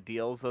the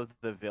ideals of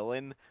the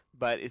villain,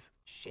 but is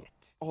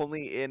Shit.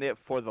 only in it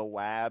for the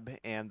lab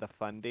and the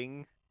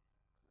funding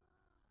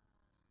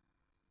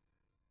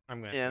I'm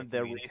gonna have to go and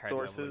through the the entire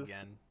level resources.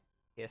 again.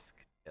 Tisk,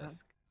 Huh?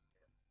 tisk.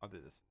 I'll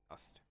do this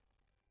fast.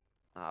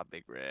 Ah,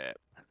 big rip.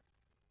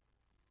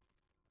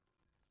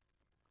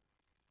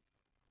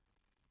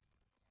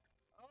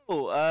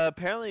 Oh,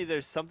 apparently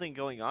there's something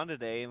going on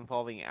today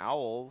involving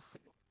owls.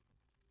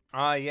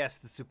 Ah, yes,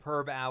 the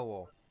superb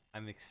owl.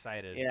 I'm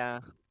excited.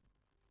 Yeah,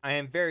 I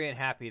am very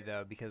unhappy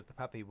though because the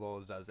Puppy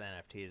Wolves does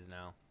NFTs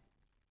now.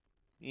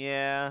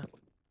 yeah.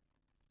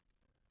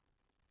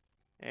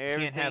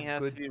 Everything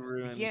has to be You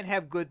ruined. can't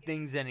have good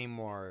things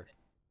anymore.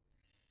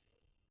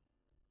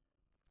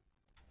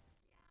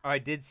 Oh, I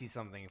did see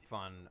something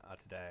fun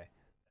today.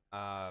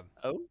 Uh,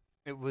 Oh,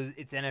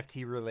 it's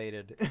NFT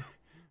related.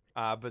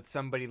 But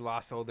somebody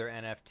lost all their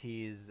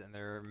NFTs and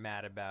they're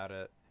mad about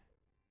it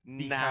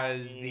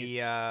nice.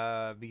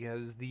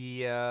 because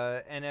the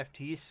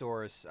NFT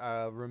source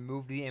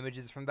removed the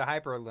images from the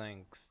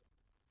hyperlinks.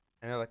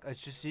 And they're like, it's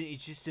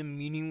just a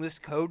meaningless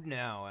code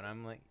now. And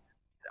I'm like,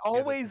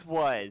 yeah, that Always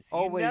was. You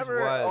always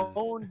never was.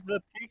 owned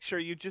the picture.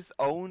 You just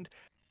owned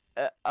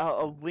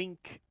a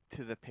link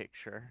to the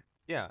picture.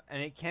 Yeah,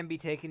 and it can be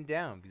taken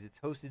down because it's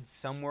hosted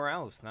somewhere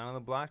else, not on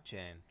the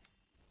blockchain.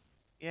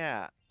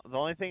 Yeah. The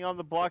only thing on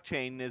the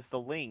blockchain is the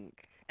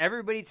link.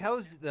 Everybody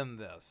tells them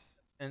this,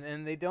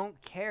 and they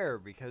don't care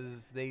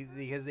because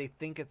they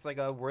think it's like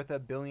a worth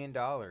 $1 billion.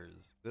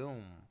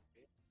 Boom.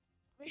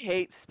 I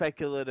hate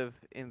speculative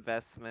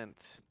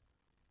investment.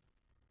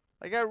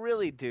 Like I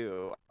really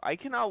do. I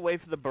cannot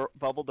wait for the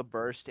bubble to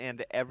burst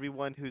and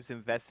everyone who's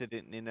invested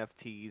in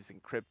NFTs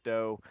and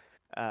crypto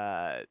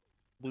uh,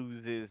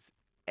 loses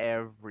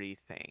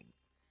everything.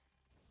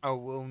 Oh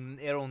well,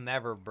 it'll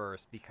never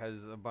burst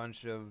because a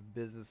bunch of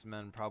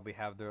businessmen probably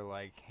have their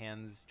like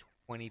hands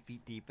 20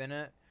 feet deep in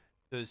it.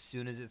 So as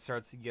soon as it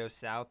starts to go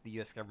south, the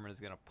U.S. government is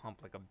gonna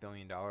pump like $1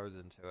 billion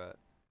into it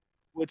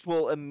Which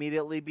will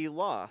immediately be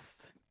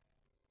lost.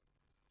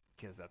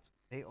 because that's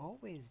what they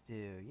always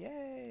do.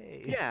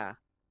 Yay! Yeah.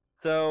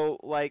 So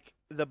like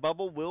the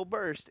bubble will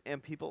burst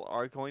and people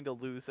are going to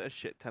lose a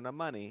shit ton of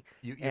money.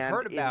 You've And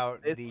heard in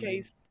about this the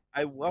case,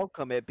 I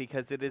welcome it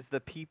because it is the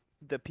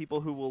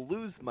people who will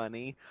lose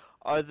money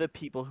are the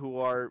people who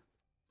are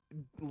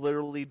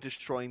literally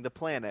destroying the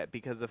planet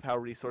because of how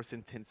resource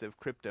intensive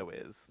crypto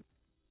is.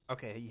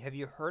 okay? Have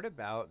you heard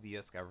about the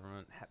U.S.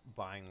 government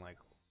buying like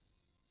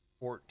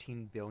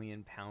 14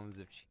 billion pounds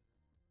of cheese?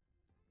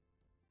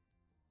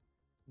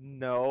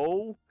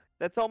 No,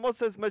 that's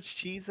almost as much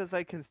cheese as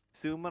I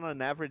consume on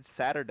an average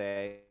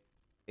Saturday.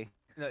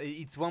 No,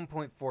 it's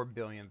 1.4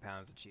 billion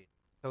pounds of cheese.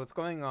 So what's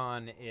going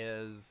on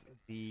is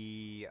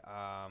the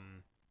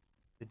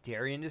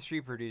dairy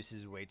industry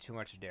produces way too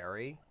much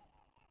dairy,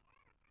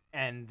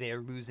 and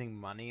they're losing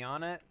money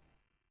on it.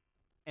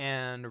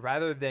 And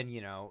rather than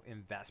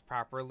invest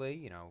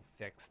properly,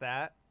 fix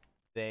that,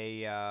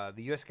 the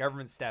U.S.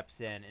 government steps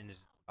in and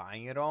is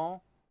buying it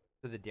all,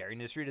 so the dairy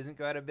industry doesn't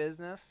go out of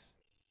business.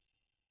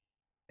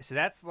 So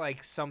that's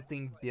like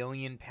something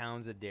billion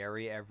pounds of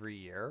dairy every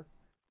year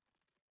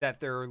that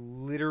they're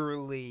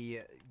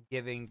literally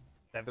giving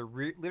that they're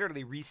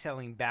literally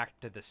reselling back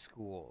to the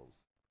schools.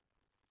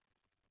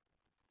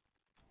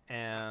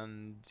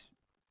 And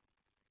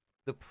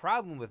the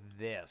problem with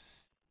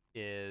this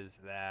is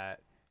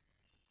that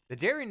the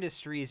dairy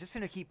industry is just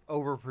going to keep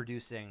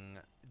overproducing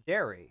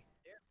dairy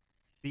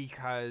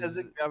because As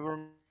a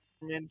government,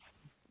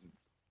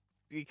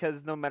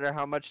 because no matter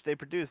how much they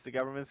produce, the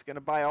government's going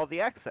to buy all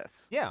the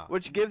excess, yeah,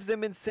 which gives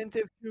them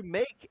incentive to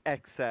make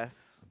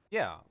excess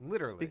yeah,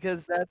 literally.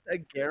 because that's a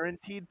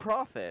guaranteed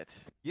profit.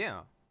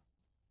 Yeah.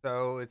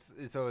 So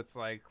it's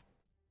like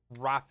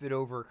profit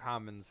over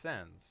common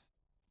sense.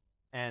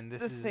 And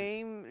It's this the is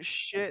same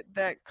shit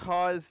that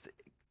caused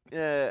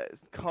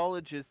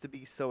colleges to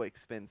be so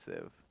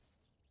expensive.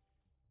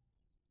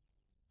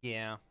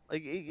 Yeah.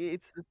 Like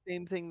it's the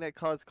same thing that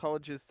caused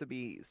colleges to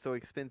be so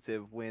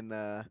expensive when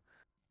uh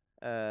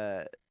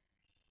the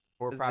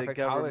For-profit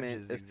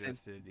government colleges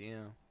existed,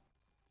 yeah.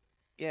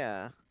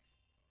 yeah.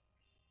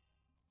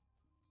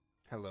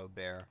 Hello,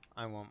 bear.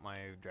 I want my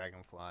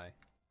dragonfly.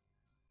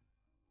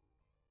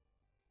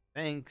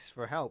 Thanks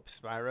for help,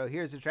 Spyro.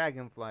 Here's a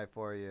dragonfly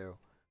for you.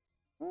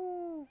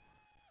 Woo.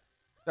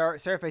 Sorry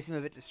if I seem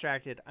a bit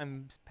distracted.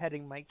 I'm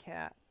petting my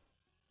cat.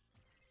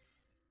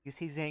 Because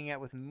he's hanging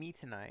out with me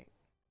tonight.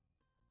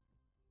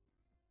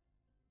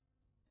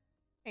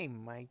 Hey,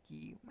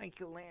 Mikey.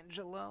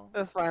 Michelangelo.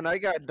 That's fine. I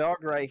got a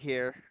dog right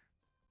here.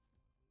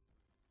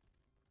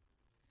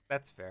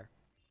 That's fair.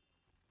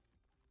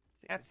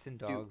 Seems Cats and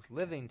Duke. dogs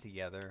living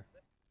together.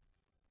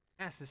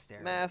 Mass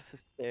hysteria. Mass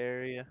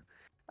hysteria.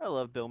 I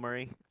love Bill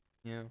Murray.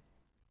 Yeah.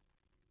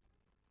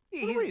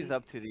 What he's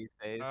up to these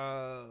days.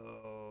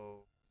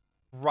 Oh.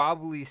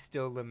 Probably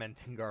still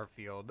lamenting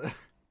Garfield.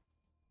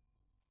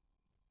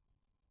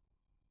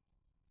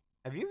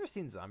 Have you ever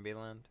seen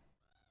Zombieland?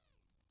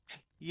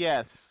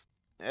 Yes.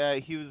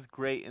 He was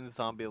great in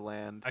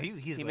Zombieland.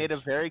 He's He like, made a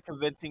very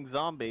convincing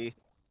zombie.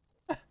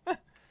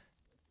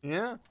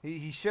 yeah,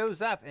 he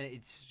shows up, and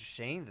it's a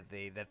shame that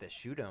they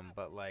shoot him.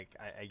 But like,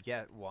 I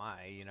get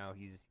why. You know,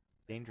 he's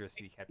dangerous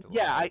to be kept alive.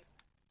 Yeah,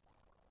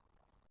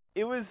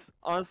 it was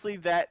honestly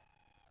that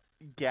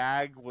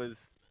gag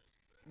was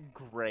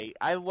great.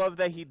 I love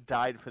that he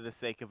died for the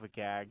sake of a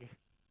gag.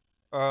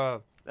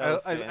 That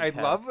was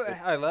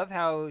fantastic. I love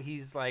how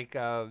he's like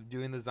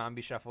doing the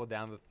zombie shuffle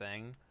down the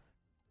thing,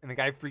 and the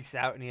guy freaks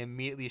out and he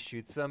immediately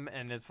shoots him,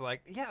 and it's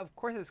like, yeah, of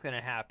course it's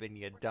gonna happen,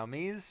 you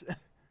dummies.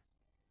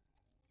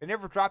 They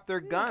never drop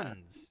their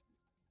guns.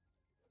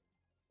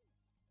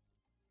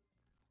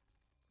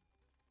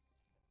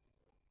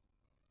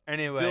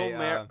 Anyway,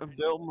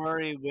 Bill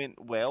Murray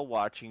went whale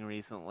watching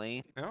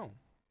recently. oh,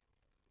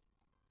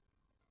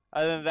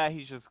 Other than that,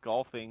 he's just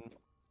golfing.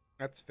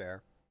 that's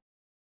fair.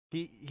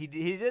 He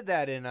did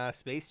that in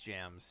Space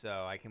Jam,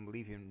 so I can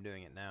believe him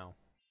doing it now.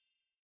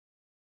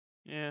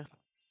 Yeah.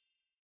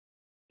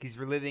 He's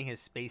reliving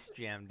his Space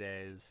Jam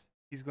days.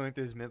 He's going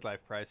through his midlife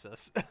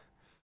crisis.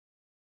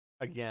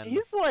 Again.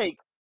 He's like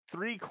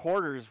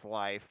 3/4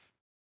 life.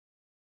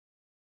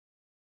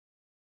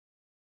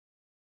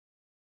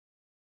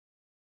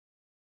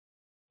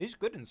 He's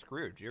good in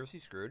Scrooge. You ever see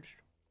Scrooge?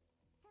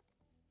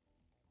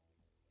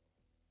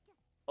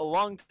 A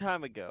long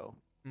time ago.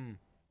 Hmm.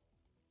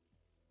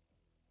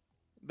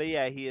 But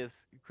yeah, he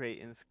is great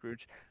in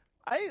Scrooge.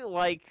 I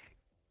like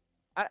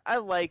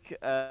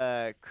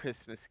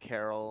Christmas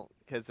Carol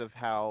because of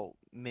how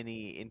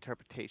many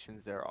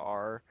interpretations there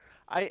are.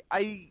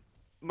 I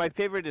my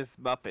favorite is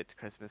Muppets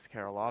Christmas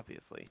Carol,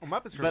 obviously. Well,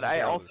 Muppets But Christmas I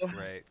Carol also is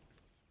great.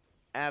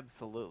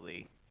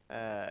 Absolutely.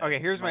 Okay,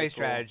 here's my Michael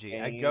strategy.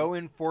 I Caine. go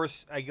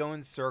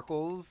in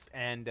circles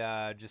and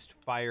just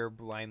fire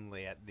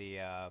blindly at the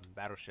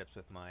battleships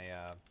with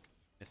my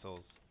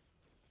missiles.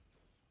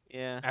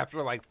 Yeah.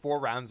 After like 4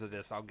 rounds of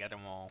this, I'll get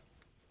them all.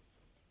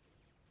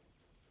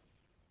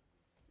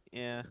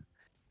 Yeah.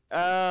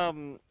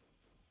 I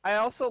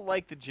also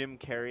like the Jim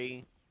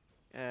Carrey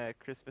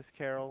Christmas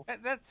Carol.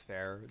 That's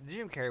fair. The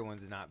Jim Carrey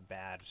one's not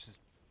bad. It's just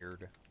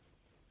weird.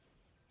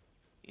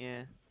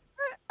 Yeah.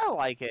 I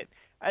like it.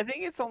 I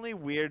think it's only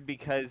weird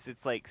because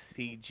it's like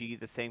CG,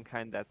 the same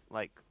kind that's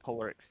like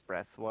Polar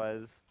Express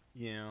was.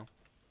 Yeah.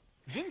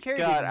 Jim Carrey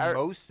God, did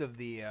most of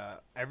the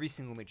every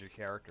single major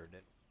character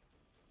did.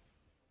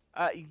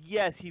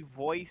 Yes, he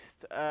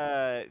voiced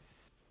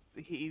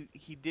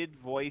he did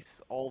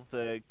voice all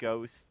the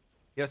ghosts.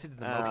 He also did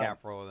the mocap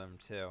for all of them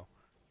too.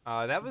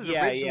 That was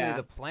Yeah, originally yeah.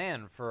 the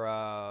plan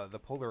for the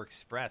Polar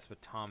Express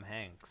with Tom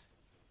Hanks.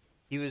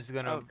 He was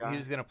Oh,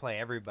 God. gonna play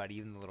everybody,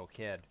 even the little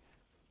kid.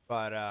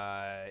 But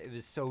it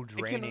was so I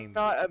draining.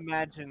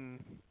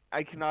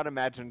 I cannot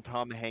imagine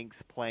Tom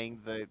Hanks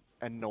playing the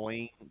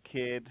annoying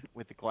kid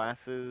with the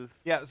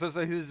glasses. Yeah,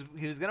 so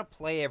he was gonna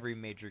play every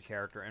major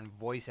character and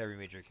voice every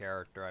major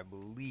character, I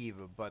believe,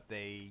 but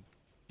they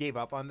gave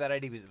up on that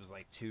idea because it was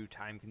like too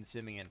time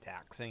consuming and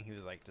taxing. He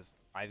was like just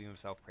driving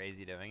himself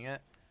crazy doing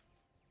it.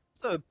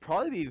 So it'd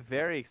probably be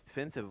very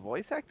expensive.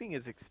 Voice acting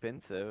is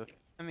expensive.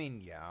 I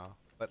mean, yeah,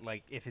 but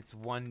like if it's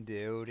one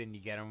dude and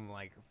you get him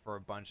like for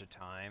a bunch of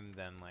time,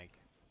 then like,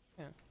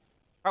 yeah,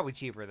 probably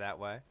cheaper that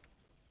way.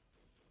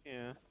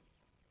 Yeah.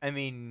 I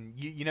mean,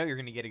 you know you're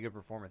gonna get a good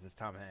performance as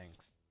Tom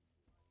Hanks.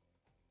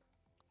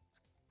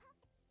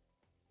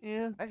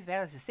 Yeah. My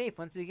Valis is safe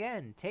once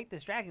again. Take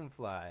this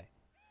dragonfly.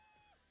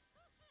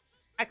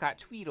 I caught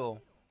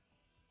Tweedle.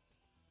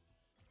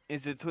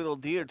 Is it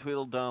Tweedledee or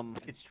Tweedledum?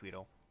 It's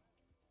Tweedle.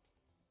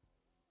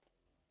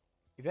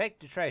 If you'd like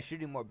to try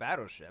shooting more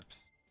battleships,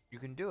 you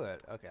can do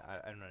it. Okay,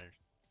 I'm not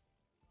interested.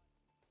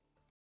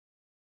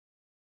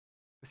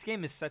 This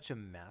game is such a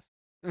mess.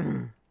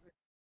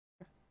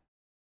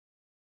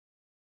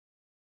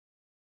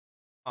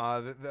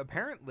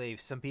 Apparently,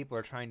 some people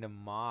are trying to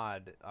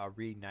mod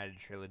Reignited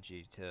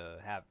Trilogy to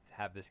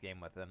have this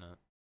game within it.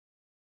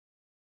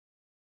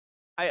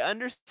 I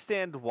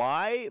understand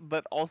why,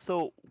 but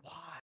also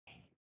why?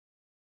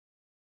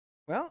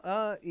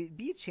 Well, it'd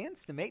be a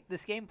chance to make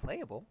this game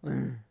playable.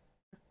 You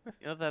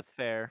know, that's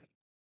fair.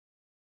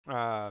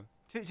 uh,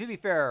 to be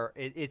fair,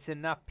 it's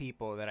enough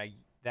people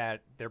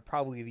that they're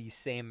probably the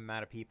same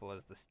amount of people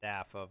as the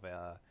staff of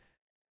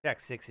Deck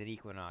 6 at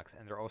Equinox,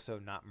 and they're also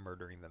not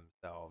murdering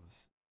themselves.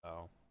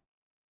 So,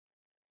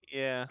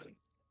 Yeah.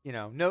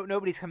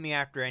 nobody's coming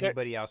after There-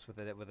 anybody else with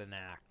an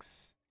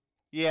axe.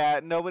 Yeah,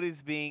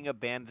 nobody's being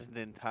abandoned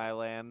in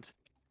Thailand.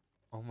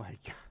 Oh my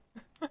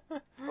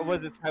god. Or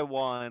was it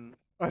Taiwan?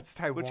 That's Which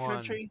Taiwan.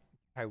 country?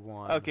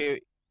 Taiwan.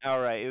 Okay,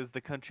 alright, it was the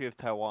country of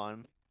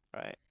Taiwan.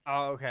 Right.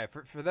 Oh, okay.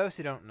 For those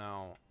who don't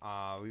know,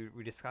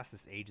 we discussed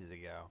this ages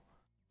ago.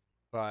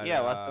 But Yeah,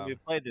 last time we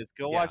played this.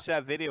 Go yeah. watch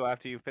that video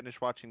after you finish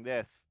watching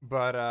this.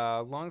 But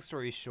long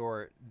story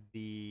short,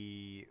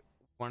 the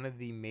one of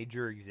the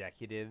major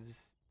executives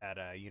at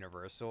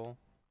Universal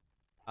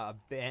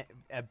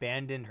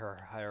abandoned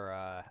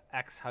her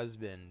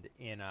ex-husband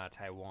in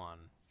Taiwan.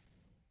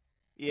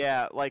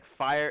 Yeah, like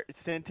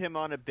sent him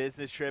on a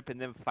business trip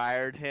and then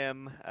fired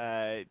him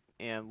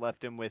and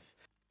left him with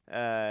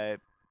uh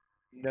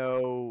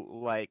no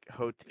like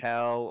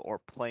hotel or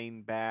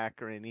plane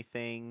back or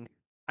anything.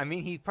 I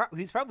mean, he's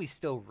probably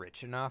still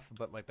rich enough,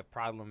 but like the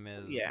problem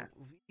is, Yeah.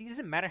 it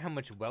doesn't matter how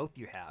much wealth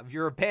you have.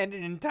 You're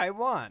abandoned in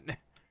Taiwan.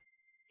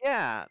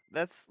 Yeah,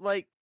 that's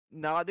like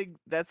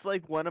that's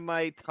like one of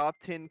my top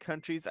 10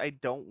 countries I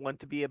don't want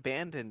to be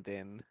abandoned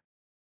in.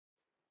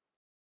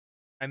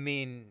 I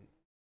mean,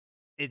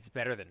 it's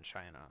better than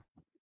China.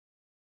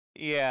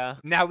 Yeah.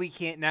 Now we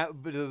can't now,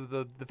 but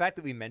the fact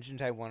that we mentioned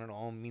Taiwan at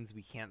all means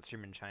we can't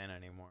stream in China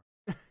anymore.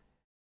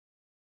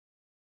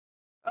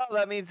 Oh,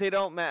 that means they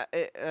don't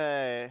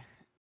and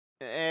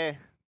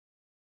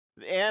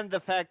the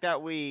fact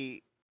that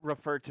we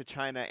refer to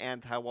China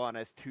and Taiwan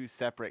as two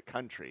separate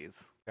countries.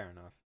 Fair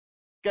enough.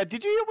 God,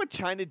 did you hear what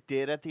China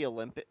did at the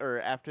Olympic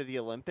or after the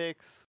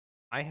Olympics?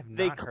 I have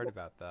They not heard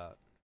about that.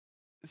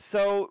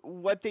 So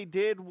what they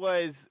did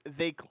was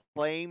they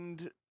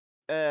claimed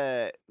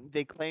to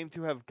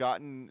have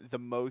gotten the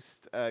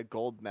most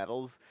gold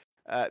medals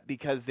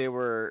because they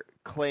were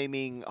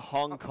claiming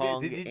Hong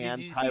Kong Did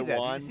and you see that? Did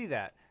Taiwan. you see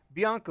that?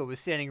 Bianca was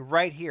standing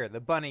right here, the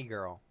bunny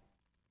girl.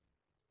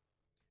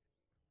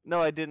 No,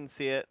 I didn't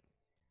see it.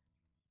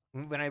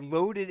 When I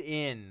loaded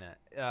in,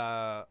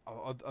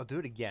 I'll do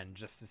it again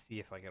just to see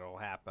if like it'll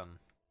happen.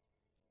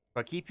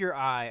 But keep your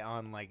eye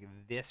on like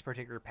this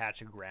particular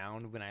patch of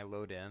ground when I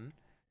load in,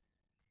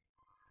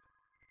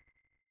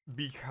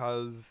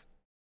 because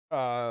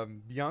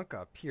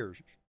Bianca appears.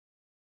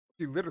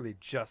 She literally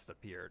just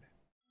appeared.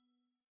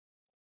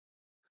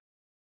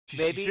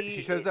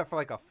 She shows up for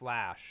like a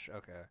flash.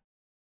 Okay,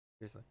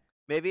 seriously,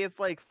 Maybe it's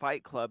like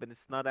Fight Club and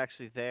it's not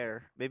actually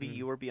there. Maybe Hmm.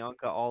 you were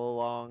Bianca all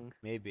along.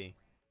 Maybe.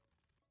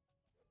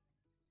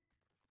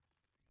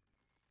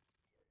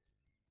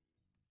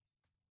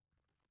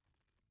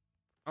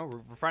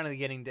 Oh, we're finally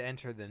getting to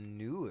enter the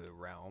new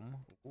realm.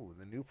 Ooh,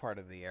 the new part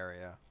of the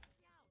area.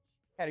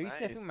 Cat, are you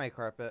sniffing Nice. my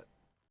carpet?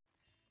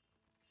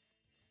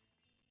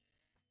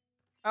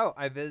 Oh,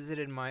 I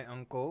visited my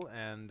uncle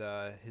and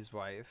his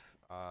wife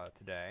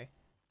today.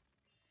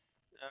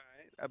 All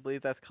right. I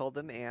believe that's called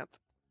an ant.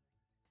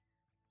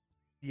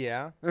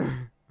 Yeah.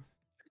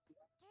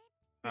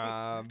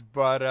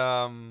 But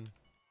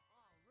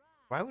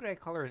why would I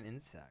call her an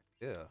insect?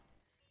 Ew.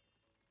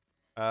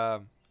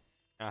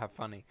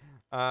 Funny.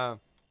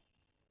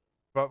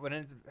 But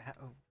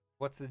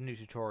what's the new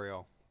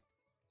tutorial?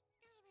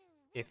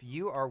 If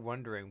you are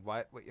wondering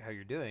how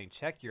you're doing,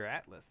 check your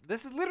atlas.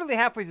 This is literally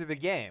halfway through the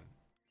game.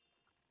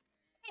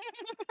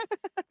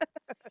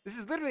 This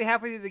is literally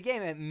halfway through the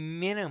game at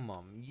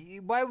minimum.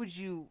 Why would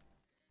you?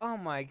 Oh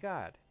my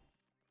god.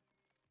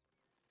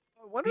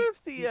 I wonder if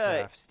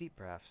Steep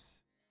breaths.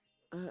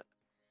 uh,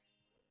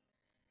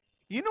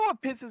 you know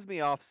what pisses me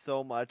off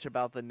so much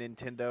about the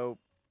Nintendo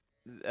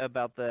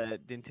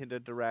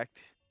Direct?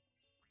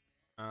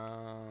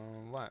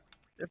 What?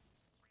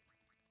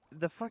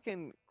 The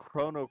fucking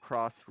Chrono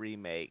Cross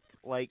remake.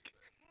 Like,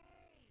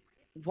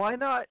 why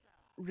not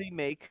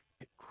remake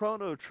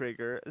Chrono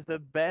Trigger, the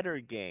better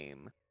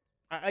game?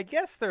 I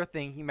guess they're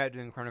thinking about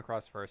doing Chrono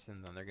Cross first,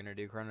 and then they're gonna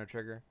do Chrono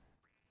Trigger.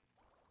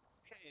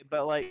 Okay,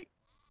 but like,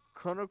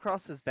 Chrono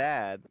Cross is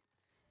bad.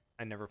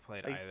 I never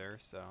played Like, either,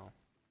 so.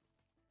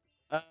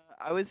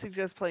 I would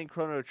suggest playing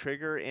Chrono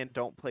Trigger and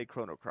don't play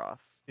Chrono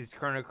Cross. Is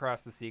Chrono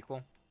Cross the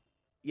sequel?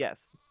 Yes.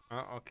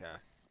 Oh, okay.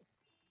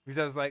 Because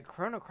I was like,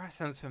 Chrono Cross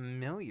sounds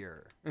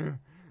familiar.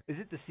 Is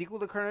it the sequel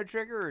to Chrono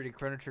Trigger, or did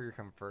Chrono Trigger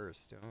come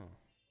first? Oh.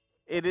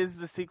 It is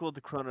the sequel to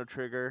Chrono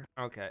Trigger.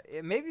 Okay,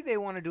 maybe they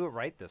want to do it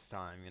right this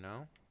time, you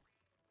know?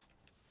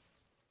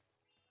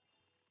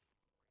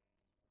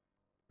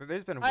 But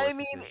there's been worse I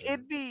mean,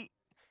 decisions.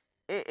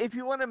 if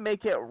you want to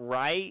make it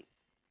right,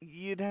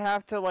 you'd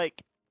have to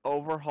like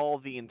overhaul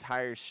the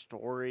entire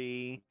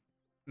story.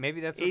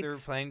 Maybe that's what they were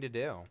It's planning to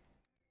do.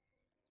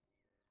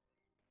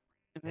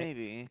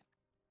 maybe.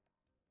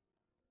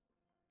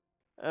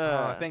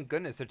 Oh, thank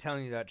goodness they're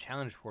telling you about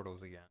challenge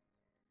portals again.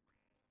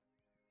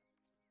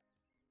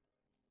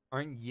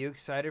 Aren't you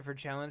excited for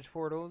challenge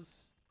portals?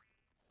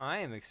 I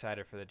am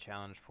excited for the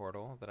challenge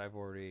portal that I've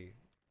already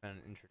been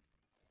introduced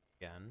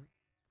again,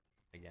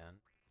 again,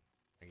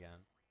 again.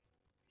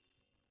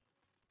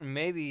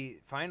 Maybe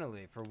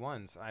finally, for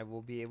once, I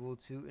will be able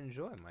to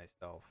enjoy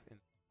myself in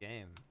the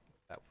game.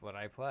 That's what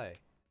I play.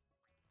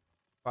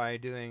 By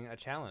doing a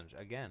challenge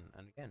again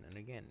and again and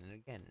again and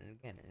again and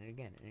again and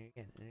again and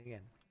again and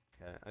again.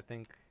 Okay, I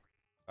think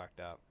fucked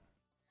up.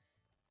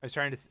 I was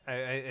trying to.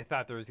 I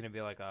thought there was gonna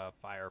be like a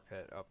fire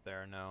pit up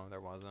there. No, there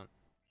wasn't.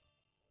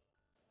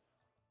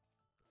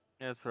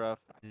 Yeah, it's rough.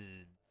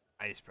 Zzz,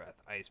 ice breath,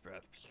 ice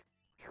breath.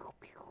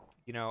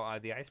 You know,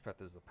 the ice breath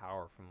is the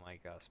power from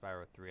like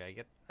Spyro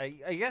 3.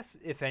 I guess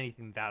if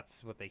anything,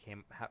 that's what they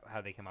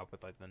how they came up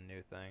with like the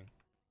new thing.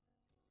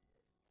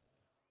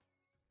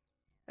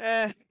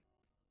 Eh, Like they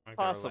were like,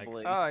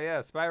 possibly. oh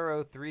yeah,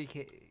 Spyro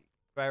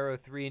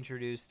 3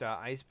 introduced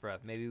ice breath.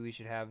 Maybe we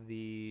should have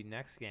the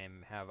next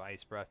game have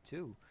ice breath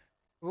too.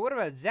 But what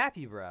about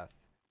Zappy breath?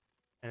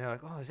 And they're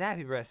like, oh,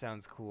 Zappy breath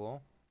sounds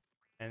cool.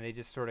 And they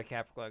just sort of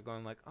kept like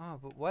going like, oh,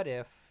 but what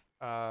if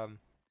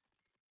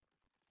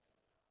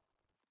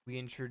we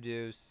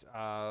introduce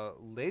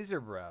laser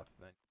breath?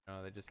 And you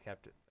know, they just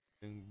kept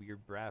doing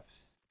weird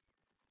breaths.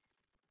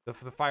 The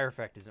fire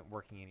effect isn't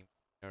working anymore.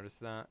 Notice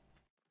that?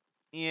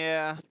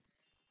 Yeah.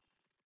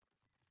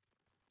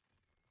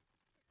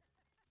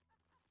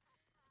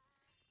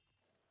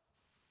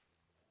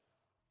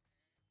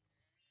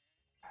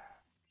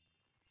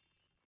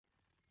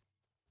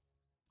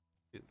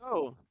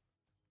 Oh.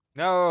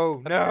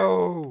 No, Appar-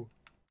 no.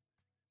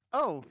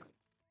 oh.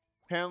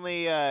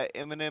 Apparently,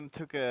 Eminem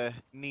took a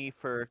knee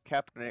for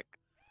Kaepernick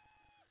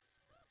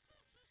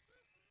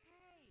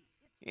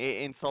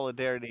in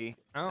solidarity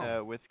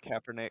Oh, with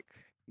Kaepernick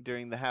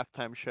during the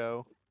halftime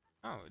show.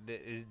 oh.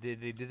 Did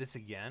they do this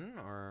again,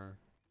 or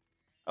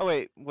Oh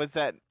wait, did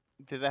that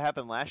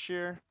happen last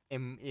year?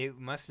 it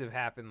must have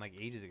happened like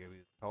ages ago?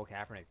 Because the whole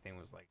Kaepernick thing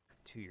was like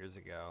 2 years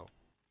ago,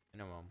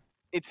 minimum.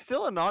 It's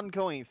still an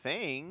ongoing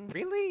thing.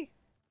 Really?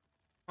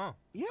 Oh,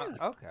 Yeah.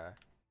 okay.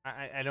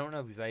 I don't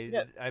know because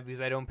Yeah. because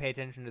I don't pay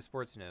attention to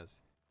sports news.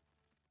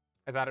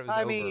 I thought it was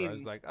I over. I was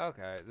mean, like,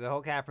 okay, the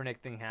whole Kaepernick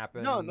thing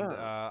happened. no, no.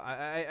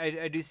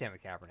 I do stand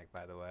with Kaepernick,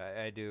 by the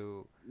way. I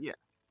do. Yeah.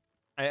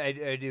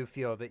 I do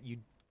feel that you.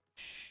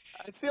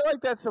 I feel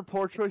like that's a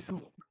poor choice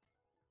of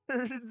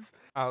words.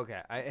 Oh,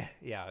 okay.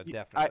 Yeah, You,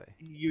 definitely.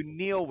 you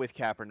kneel with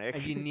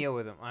Kaepernick. You kneel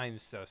with him. I'm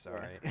so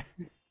sorry.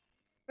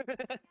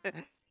 Yeah.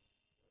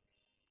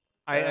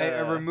 I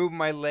remove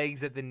my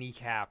legs at the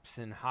kneecaps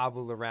and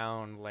hobble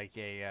around like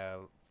a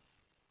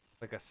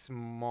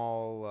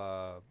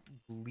small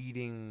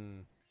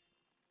bleeding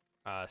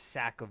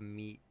sack of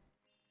meat,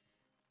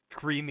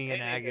 screaming in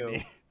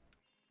Anywho,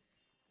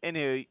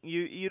 agony.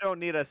 you don't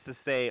need us to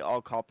say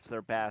all cops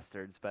are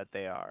bastards, but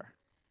they are.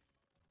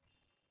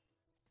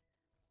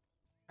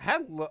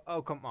 Hello.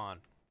 Oh, come on.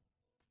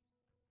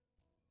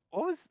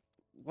 What was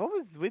what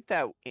was with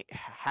that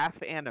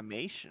half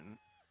animation?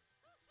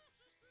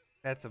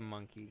 That's a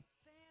monkey.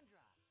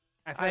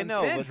 I I found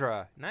know, but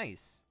Sandra.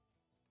 Nice.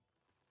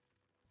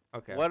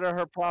 Okay. what are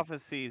her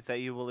prophecies that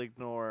you will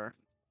ignore?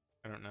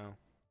 I don't know.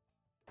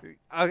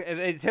 Okay,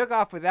 they took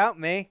off without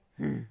me.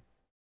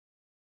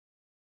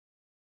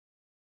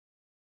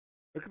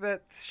 Look at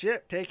that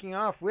ship taking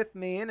off with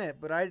me in it,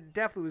 but I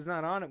definitely was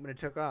not on it when it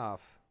took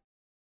off.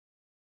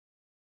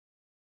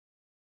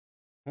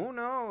 Who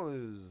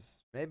knows?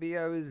 Maybe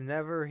I was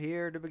never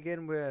here to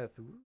begin with.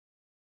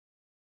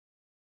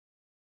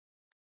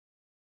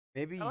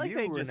 Maybe I like you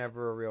they were just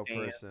never a real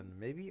stand. person.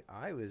 Maybe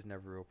I was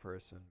never a real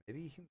person.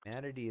 Maybe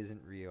humanity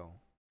isn't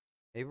real.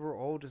 Maybe we're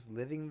all just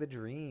living the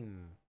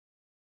dream.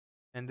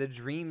 And the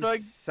dream So I,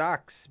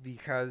 sucks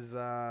because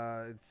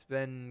it's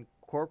been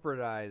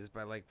corporatized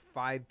by like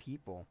 5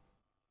 people.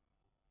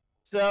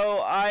 so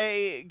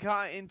I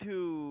got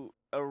into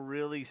a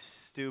really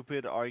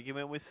stupid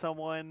argument with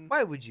someone.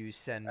 Why would you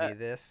send Uh, me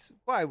this?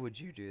 Why would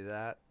you do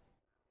that?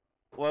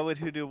 what would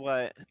who do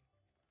what?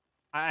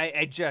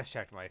 I just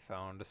checked my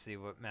phone to see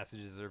what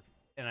messages are,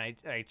 and I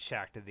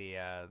checked the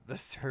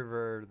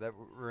server that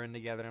we're in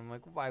together. And I'm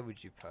like, why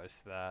would you post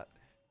that?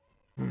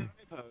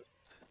 Post.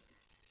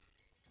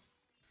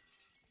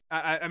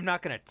 I'm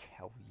not gonna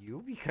tell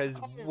you because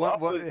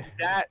Oh,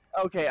 that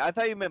okay? I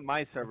thought you meant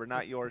my server,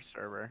 not your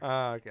server.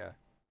 Oh, okay.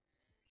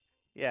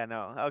 Yeah,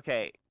 no.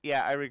 Okay.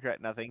 Yeah, I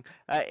regret nothing.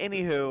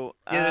 Anywho,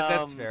 Yeah,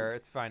 that's fair.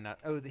 It's fine. Not.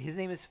 Oh, his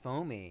name is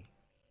Foamy.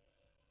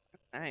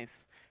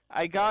 nice.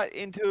 I got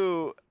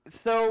into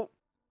so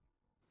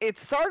it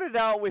started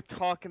out with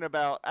talking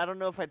about I don't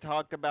know if I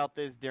talked about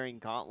this during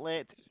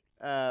Gauntlet.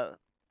 I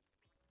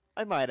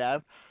might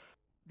have,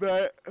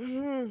 but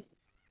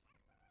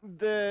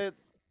the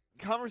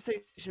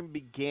conversation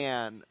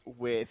began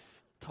with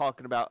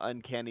talking about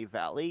Uncanny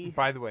Valley.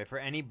 By the way, for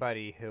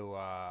anybody who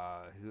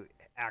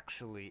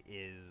actually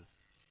is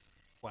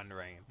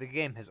wondering, the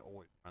game has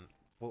always run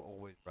will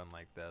always run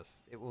like this.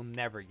 It will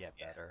never get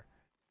better.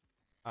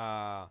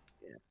 Uh,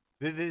 Yeah.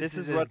 this is This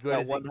is as running good at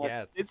as it 100.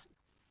 gets.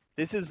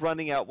 This is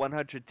running at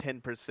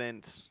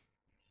 110%.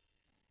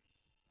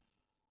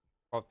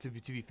 Well, to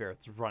be fair,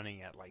 it's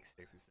running at like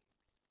 66.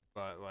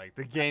 But like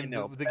the I game,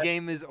 know, the but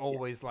game is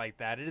always like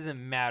that. It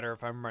doesn't matter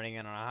if I'm running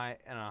on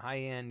a high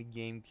end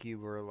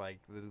GameCube or like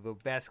the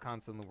best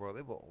console in the world.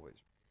 It will always.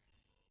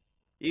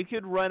 you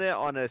could run it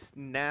on a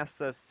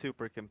NASA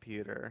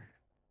supercomputer.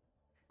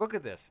 Look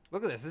at this.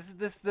 Look at this.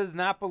 This does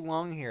not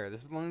belong here.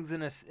 This belongs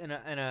in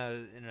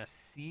a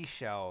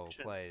seashell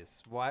place.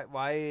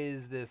 Why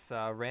is this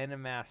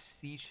random ass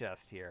sea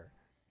chest here?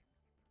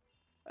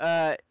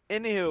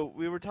 Anywho,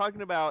 we were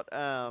talking about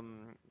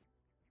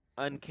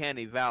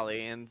Uncanny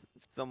Valley, and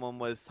someone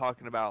was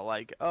talking about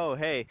like, oh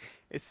hey,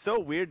 it's so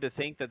weird to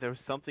think that there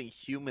was something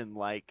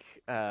human-like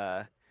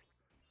that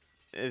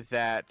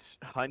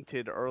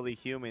hunted early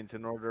humans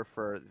in order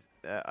for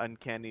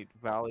Uncanny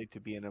Valley to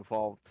be an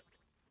evolved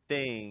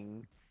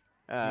thing.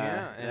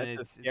 Yeah, and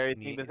That's a scary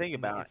thing to think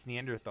about. it's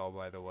Neanderthal,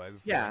 by the way,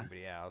 before Yeah,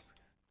 anybody asks.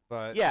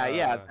 But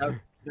yeah.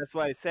 That's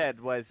what I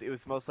said. Was it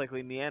was most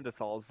likely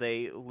Neanderthals.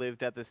 They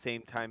lived at the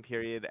same time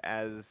period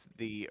as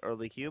the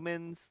early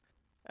humans,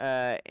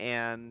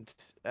 and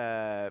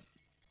we're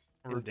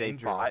they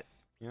dangerous. fought.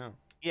 Yeah.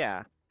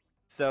 Yeah,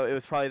 so it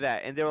was probably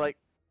that. And they were like,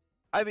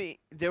 I mean,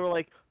 they were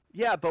like,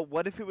 yeah, but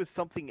what if it was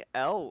something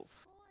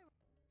else?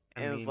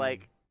 I And it was mean,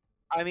 like,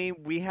 I mean,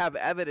 we have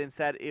evidence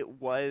that it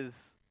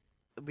was.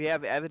 We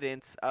have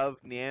evidence of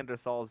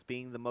Neanderthals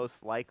being the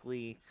most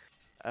likely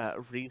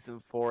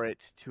reason for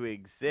it to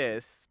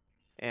exist,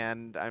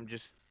 and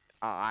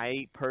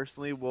I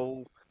personally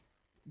will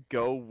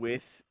go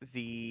with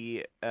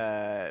the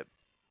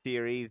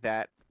theory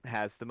that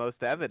has the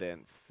most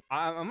evidence.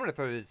 I'm gonna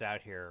throw this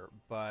out here,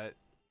 but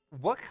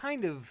what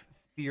kind of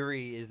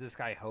theory is this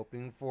guy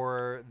hoping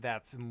for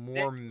that's They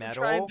more were trying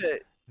metal to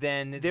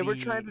than they were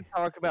trying the to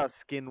talk about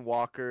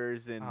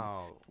skinwalkers and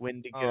oh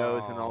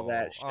wendigos and all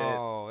that shit.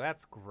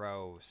 that's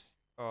gross.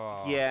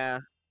 Oh. Yeah,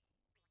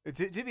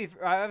 To be,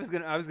 I was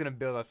gonna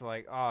build up to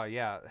like, oh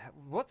yeah,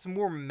 what's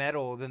more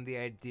metal than the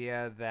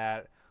idea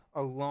that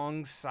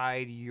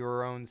alongside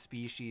your own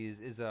species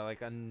is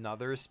like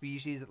another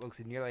species that looks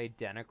nearly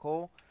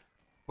identical,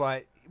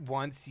 but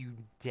wants you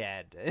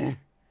dead.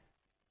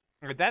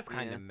 Like, that's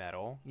kind yeah, of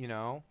metal, you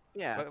know.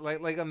 yeah.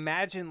 Like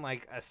imagine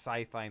like a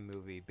sci-fi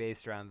movie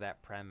based around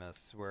that premise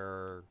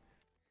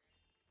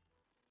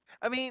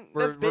I mean,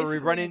 that's where we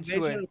run basically into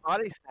Invasion an of the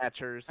Body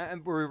Snatchers.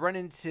 and where we run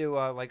into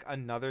like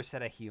another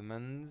set of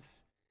humans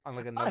on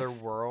like another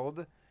Us,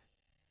 world.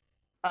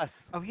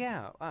 us. Oh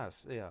yeah, us.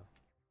 Yeah,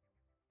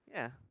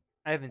 Yeah,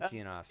 I haven't uh,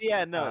 seen us.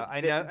 yeah. No,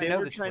 I they know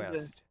were the trying to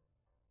twist.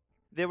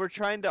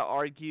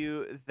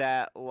 argue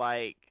that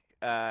like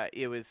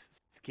it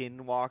was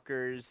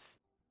skinwalkers,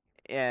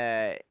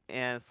 and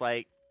it's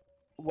like,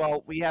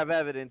 well, we have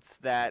evidence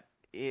that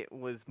it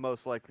was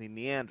most likely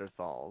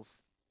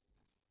Neanderthals.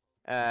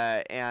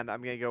 And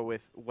I'm gonna go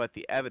with what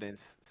the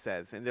evidence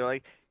says. And they're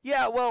like,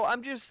 yeah, well,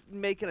 I'm just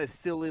making a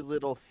silly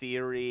little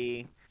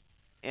theory.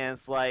 And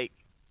it's like,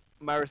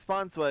 my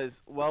response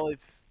was, well,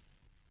 it's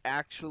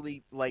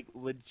actually like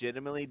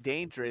legitimately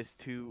dangerous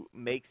to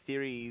make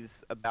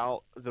theories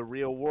about the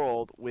real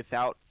world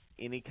without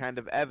any kind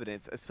of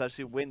evidence,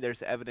 especially when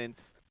there's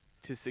evidence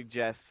to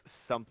suggest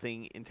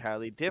something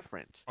entirely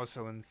different.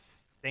 Also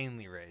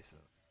insanely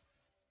racist,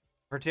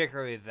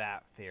 particularly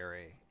that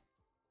theory.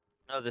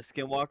 Oh, the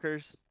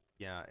skinwalkers?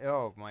 Yeah.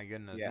 Oh my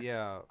goodness. Yeah.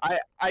 Yeah.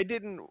 I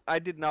did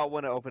not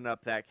want to open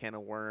up that can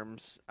of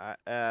worms,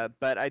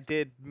 but I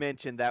did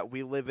mention that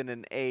we live in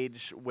an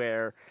age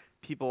where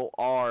people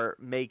are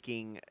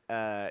making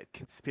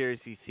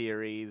conspiracy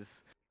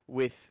theories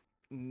with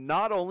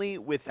not only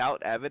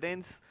without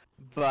evidence,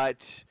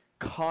 but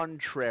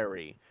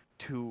contrary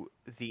to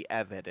the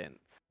evidence.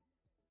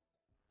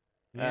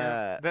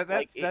 Yeah.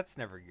 Like it, That's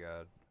never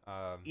good.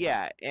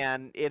 yeah,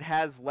 and it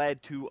has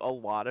led to a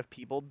lot of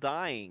people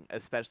dying,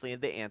 especially in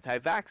the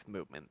anti-vax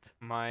movement.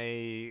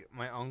 My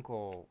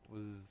uncle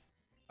was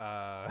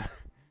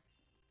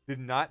did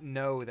not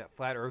know that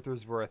flat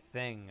earthers were a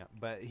thing,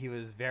 but he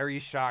was very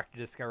shocked to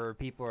discover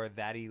people are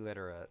that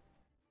illiterate.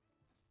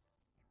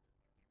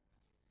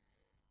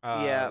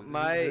 Yeah,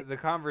 The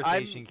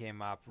conversation I'm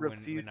came up when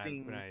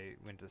refusing I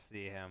went to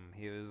see him.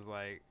 He was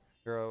like,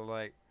 "Girl,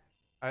 like,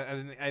 I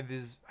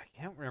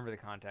can't remember the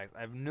context.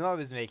 I knew I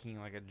was making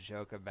like a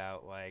joke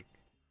about like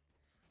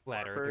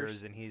flat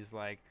earthers, morphers. and he's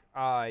like,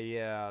 ah,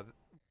 yeah,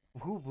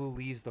 who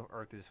believes the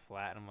Earth is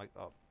flat?" And I'm like,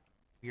 oh,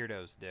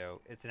 weirdos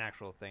do. It's an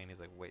actual thing. And he's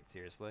like, wait,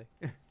 seriously?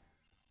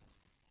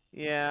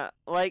 Yeah,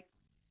 like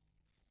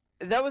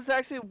that was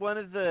actually one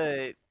of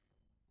the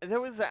there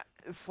was a,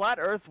 flat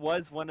Earth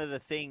was one of the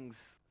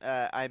things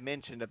I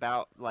mentioned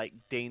about like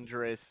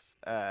dangerous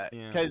Yeah.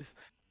 because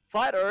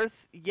flat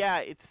Earth, yeah,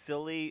 it's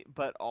silly,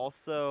 but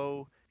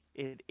also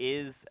it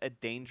is a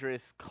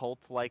dangerous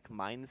cult-like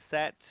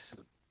mindset.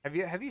 Have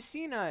you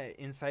seen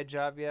Inside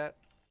Job yet?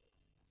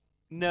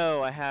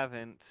 No, I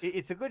haven't.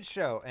 It's a good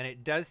show, and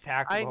it does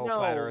tackle I the whole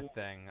flat know. Earth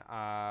thing.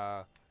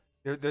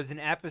 There's an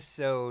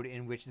episode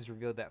in which it's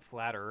revealed that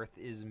flat Earth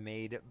is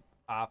made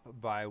up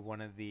by one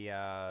of the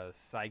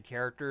side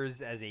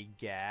characters as a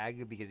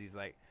gag because he's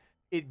like,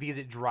 it because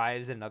it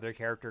drives another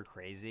character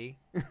crazy.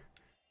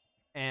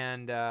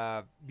 and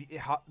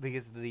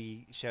because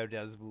the show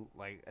does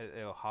like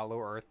Hollow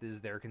Earth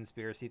is their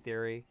conspiracy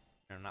theory,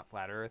 not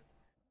flat Earth.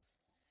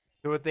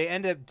 So what they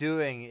end up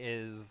doing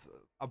is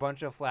a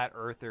bunch of flat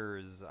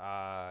earthers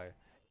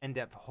end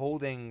up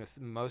holding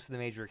most of the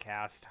major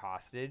cast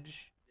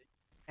hostage,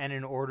 and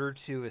in order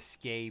to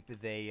escape,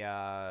 they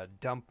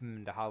dump them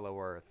into Hollow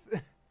Earth.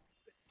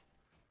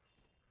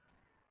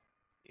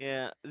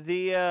 Yeah.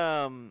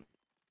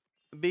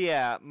 But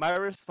yeah, my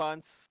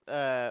response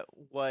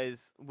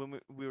was when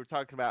we were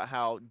talking about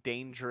how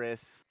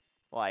dangerous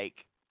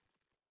like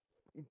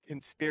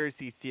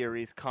conspiracy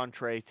theories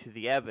contrary to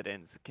the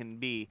evidence can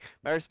be.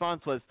 My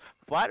response was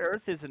flat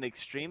earth is an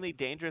extremely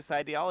dangerous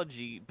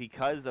ideology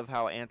because of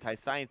how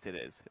anti-science it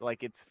is.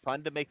 Like it's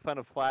fun to make fun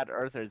of flat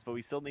earthers, but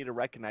we still need to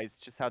recognize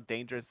just how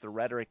dangerous the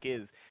rhetoric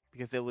is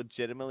because they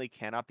legitimately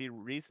cannot be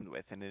reasoned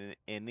with, and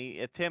any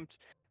attempt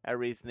at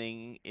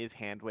reasoning is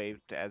hand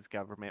waved as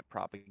government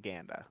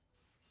propaganda.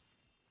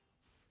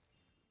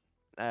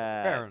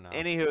 Fair enough.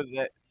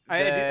 Anywho, I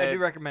do the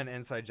recommend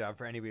Inside Job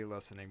for anybody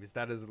listening because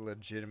that is a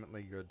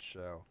legitimately good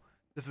show.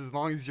 Just as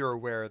long as you're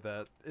aware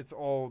that it's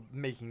all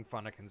making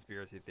fun of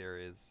conspiracy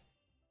theories.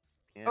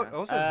 Oh, it yeah,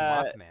 also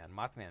has Mothman.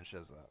 Mothman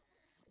shows up.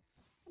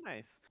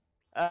 nice.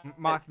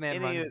 Mothman Any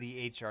runs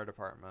the HR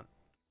department.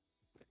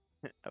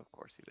 Of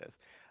course he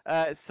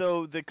does.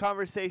 So the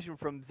conversation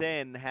from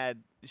then had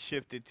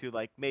shifted to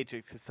like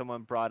Matrix because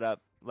someone brought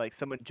up, like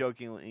someone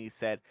jokingly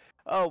said,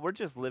 "Oh, we're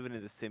just living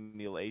in a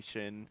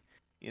simulation,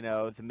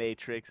 the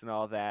Matrix and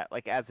all that,"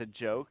 like as a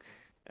joke.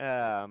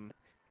 Um,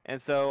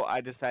 and so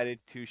I decided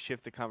to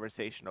shift the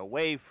conversation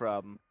away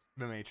from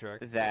The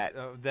Matrix. that.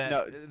 That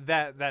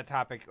No, that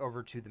topic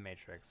over to the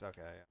Matrix.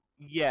 Okay.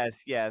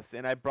 yes, yes,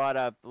 and I brought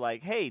up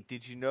like, "Hey,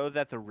 did you know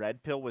that the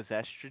red pill was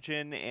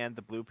estrogen and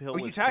the blue pill Oh,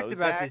 you was talked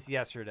about Prozac?" this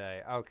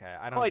yesterday. Okay,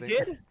 I Oh, don't I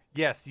think. did.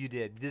 Yes, you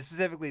did.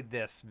 Specifically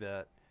this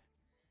bit.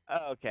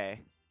 Oh,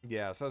 okay.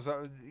 Yeah.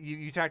 So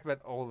you talked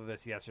about all of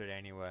this yesterday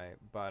anyway,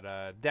 but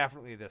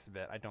definitely this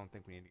bit. I don't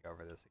think we need to go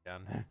over this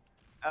again.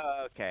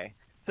 Oh, okay.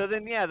 So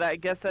then, yeah, I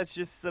guess that's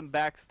just some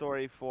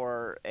backstory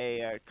for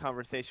a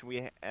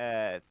conversation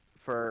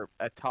for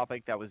a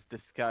topic that was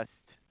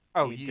discussed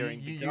Oh, you during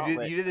the you you did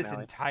Gauntlet you did this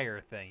finale. entire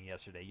thing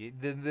yesterday.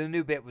 The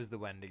new bit was the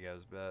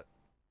Wendigos bit.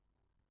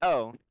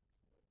 Oh,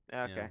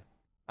 Yeah. okay.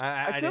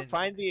 I I could didn't.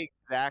 find the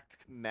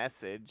exact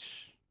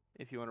message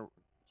if you want to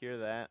hear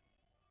that.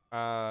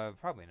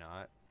 Probably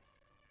not.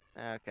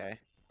 Okay.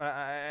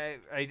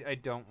 I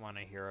don't want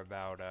to hear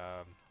about.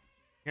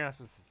 You're not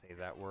supposed to say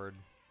that word.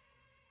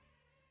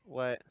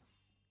 What?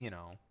 You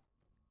know,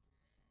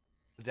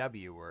 the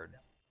W word.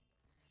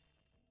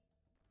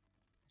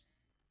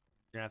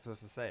 You're not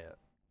supposed to say it.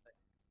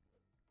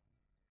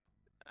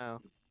 Oh,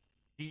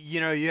 You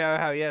know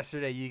how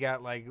yesterday you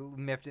got like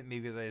miffed at me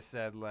because I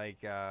said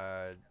like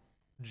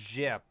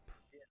jip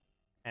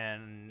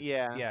and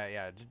yeah.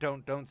 yeah.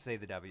 Don't say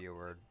the W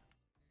word.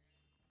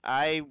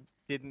 I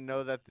didn't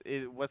know that.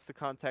 What's the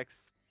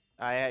context?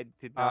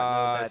 Did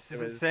not know that there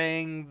was.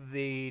 Saying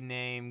the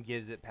name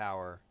gives it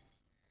power.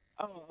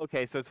 Oh,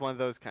 okay. So it's one of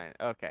those kind.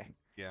 Okay.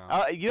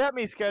 Yeah. You had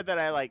me scared that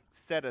I like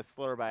said a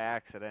slur by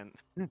accident.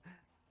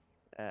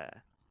 Uh,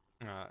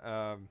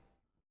 Um.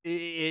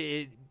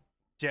 It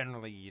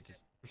generally you just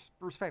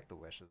respect the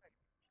wishes.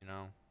 You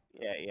know.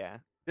 yeah,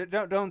 yeah,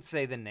 Don't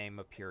say the name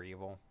of pure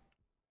evil.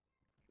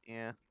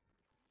 yeah.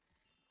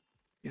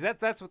 Because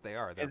that's what they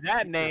are. And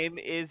that name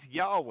is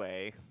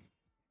Yahweh.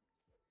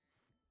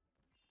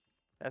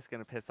 That's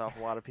gonna piss off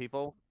a lot of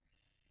people.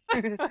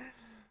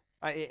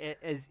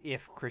 As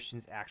if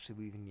Christians actually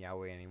believe in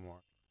Yahweh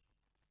anymore.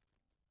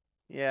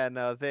 Yeah,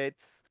 no, they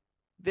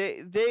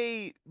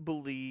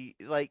believe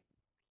like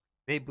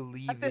They at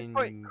believe this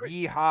point, in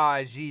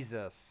Yeehaw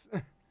Jesus.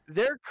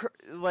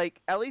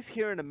 like at least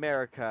here in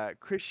America,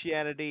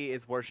 Christianity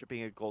is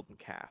worshiping a golden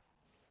calf.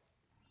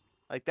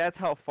 Like that's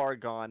how far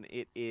gone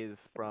it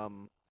is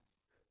from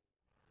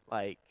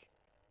like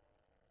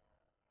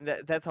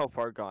that's how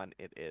far gone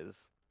it is.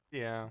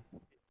 Yeah.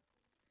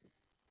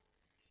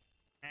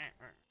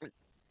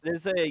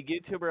 There's a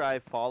YouTuber I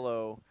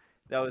follow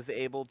that was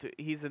able to.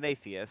 He's an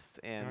atheist,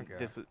 and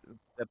Okay.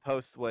 the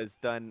post was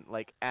done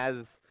like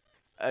as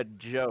a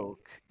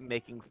joke,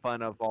 making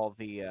fun of all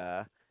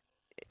the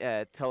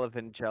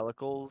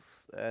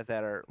televangelicals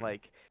that are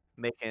like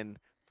making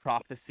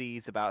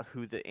prophecies about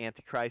who the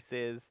Antichrist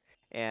is,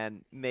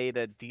 and made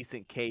a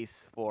decent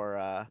case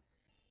for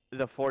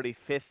the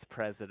 45th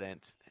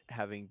president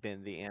having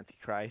been the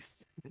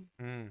Antichrist.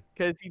 Mm.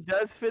 Because he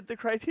does fit the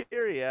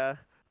criteria,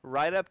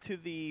 right up to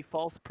the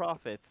false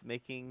prophets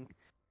making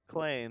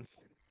claims.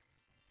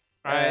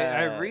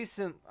 I Uh,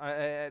 recent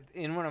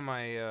in one of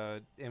my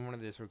in one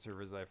of the Discord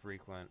servers I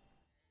frequent,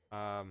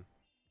 um,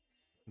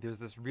 there's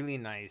this really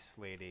nice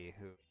lady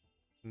who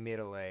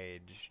middle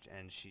aged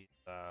and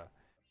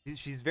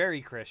she's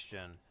very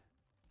Christian,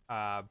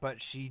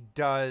 but she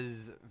does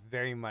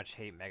very much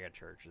hate mega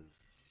churches.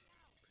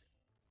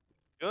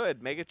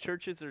 Good. Mega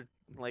churches are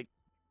like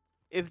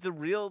if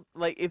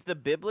the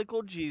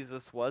biblical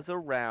Jesus was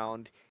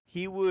around,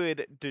 he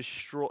would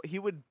destroy. He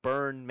would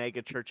burn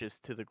mega churches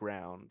to the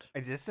ground. I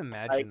just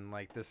Like, imagine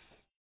like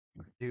this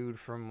dude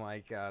from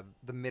like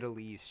the Middle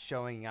East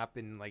showing up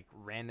in like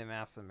random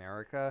ass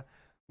America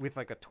with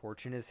like a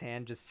torch in his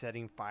hand, just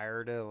setting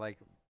fire to like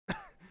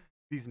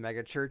these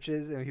mega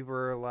churches, and people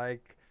are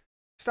like,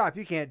 "Stop!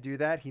 You can't do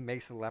that." He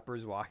makes the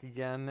lepers walk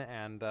again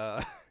and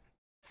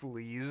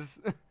flees.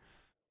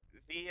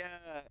 the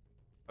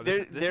Oh,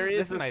 there there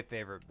this is is a my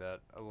favorite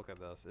bit. Oh, look at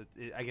this.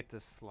 I get to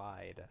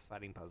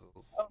sliding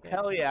puzzles. Oh, Yeah.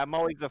 hell yeah, I'm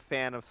always a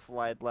fan of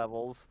slide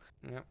levels.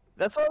 Yep.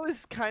 That's why I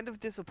was kind of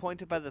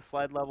disappointed by the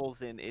slide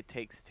levels in It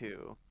Takes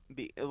Two.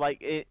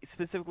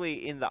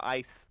 Specifically in the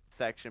ice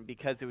section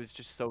because it was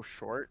just so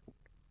short.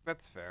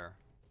 That's fair.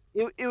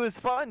 It was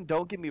fun,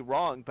 don't get me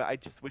wrong, but I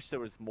just wish there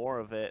was more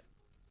of it.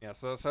 Yeah.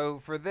 So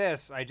for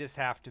this, I just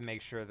have to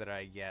make sure that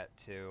I get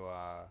to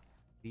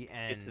the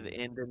Get to the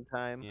end. end in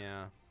time.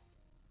 Yeah.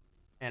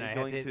 And And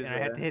going through I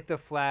had to the hit the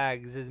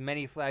flags, as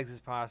many flags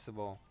as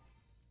possible.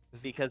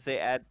 because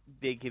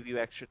they give you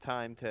extra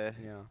time to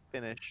Yeah.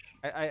 finish.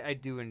 I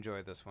do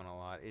enjoy this one a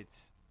lot.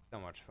 It's so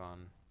much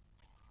fun.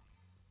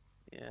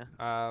 Yeah.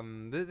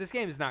 This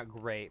game is not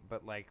great,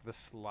 but like the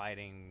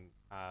sliding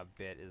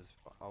bit is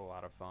a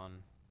lot of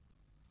fun.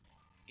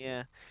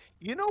 Yeah.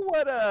 You know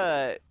what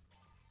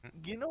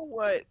Mm. you know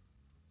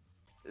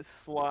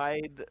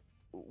slide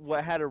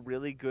what had a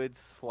really good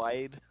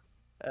slide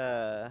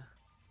uh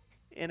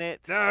in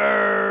it?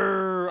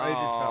 No! I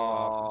just fell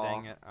off. Oh,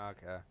 Dang it.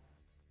 Okay.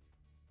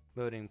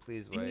 Loading,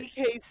 please wait.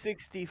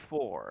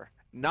 DK64.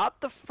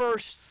 Not the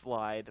first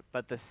slide,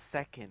 but the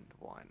second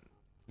one.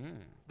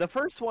 Hmm. The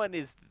first one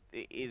is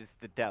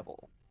the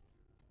devil.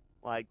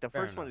 Like the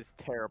Fair first one enough. is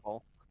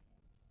terrible.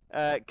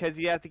 Cuz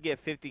you have to get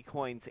 50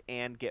 coins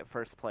and get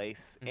first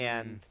place Hmm.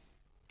 and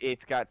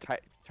it's got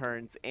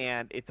turns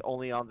and it's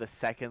only on the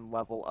second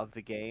level of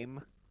the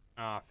game.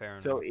 Ah, fair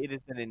So enough. it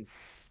is an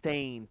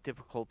insane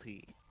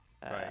difficulty.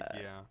 Right, Uh,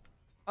 yeah.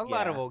 A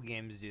lot of yeah, old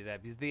games do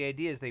that because the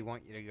idea is they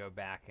want you to go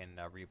back and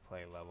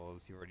replay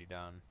levels you've already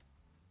done.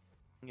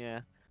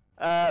 yeah.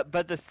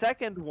 But the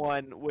second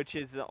one, which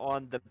is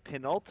on the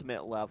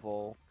penultimate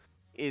level,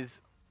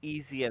 is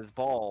easy as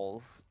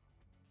balls.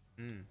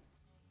 Hmm.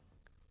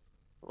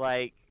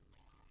 Like,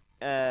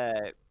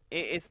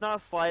 it's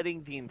not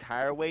sliding the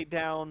entire way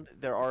down.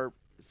 There are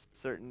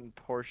certain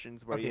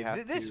portions where you Okay,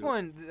 have this to.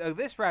 one,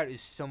 this route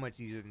is so much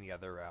easier than the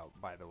other route,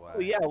 by the Oh way.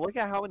 yeah, look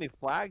at how many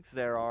flags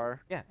there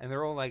are. Yeah, and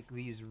they're all like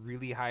these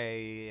really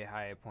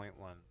high point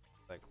ones.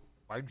 Like,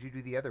 why would you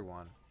do the other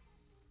one?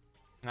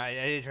 I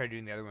did try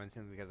doing the other one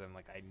simply because I'm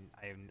like I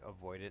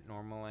avoid it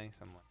normally,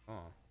 so I'm like,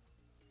 oh,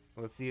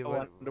 I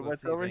wonder let's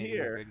what's see if over anything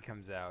here. good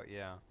comes out.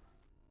 Yeah,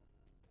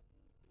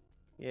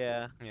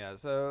 Yeah. yeah.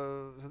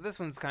 So this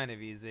one's kind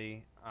of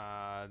easy.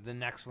 The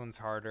next one's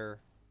harder.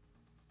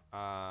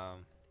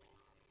 Um,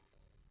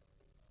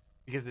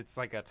 because it's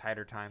like a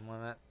tighter time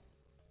limit.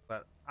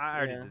 But I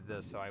already Yeah. did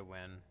this, so I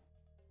win.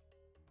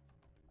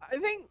 I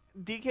think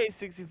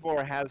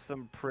DK64 has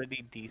some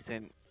pretty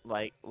decent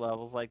like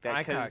levels like that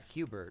I caught because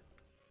Qbert,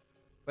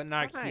 but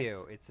oh not nice.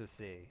 Q. It's a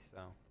C.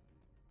 So.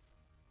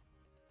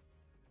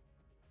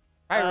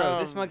 Spyro,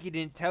 this Um monkey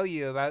didn't tell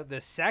you about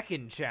the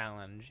second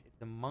challenge.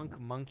 The monk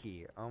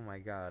monkey. Oh my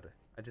god.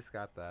 I just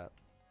got that.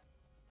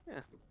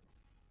 yeah.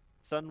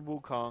 Sun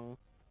Wukong.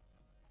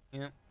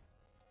 Yeah.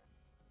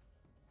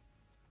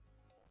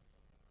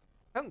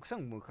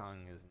 Sung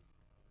Wukong is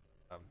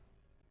um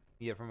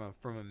yeah from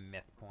a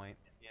myth point.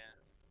 Yeah.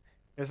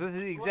 Yeah, so this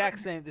is the exact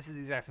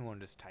same one,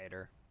 just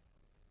tighter.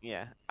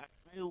 Yeah. I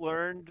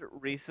learned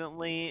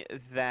recently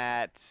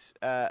that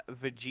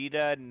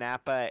Vegeta,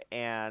 Nappa,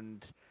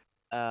 and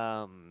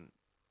um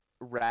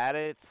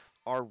Raditz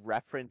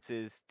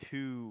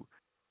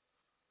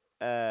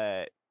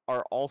uh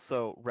are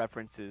also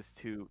references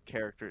to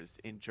characters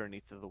in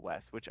Journey to the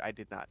West, which I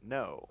did not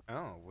know.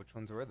 Oh, which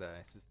ones were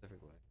they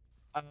specifically?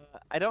 Uh,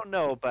 I don't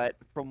know, but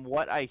from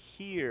what I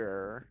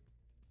hear,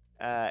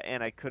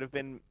 and I could have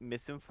been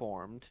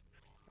misinformed,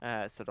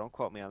 so don't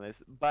quote me on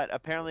this. But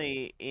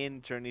apparently,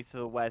 in Journey to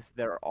the West,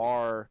 there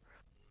are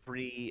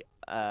three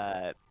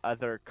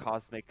other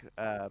cosmic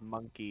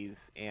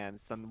monkeys, and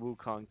Sun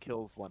Wukong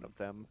kills one of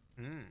them.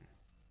 Hmm.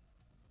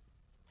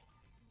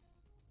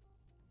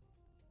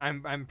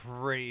 I'm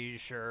pretty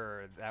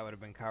sure that would have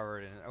been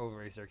covered in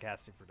overly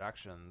sarcastic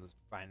productions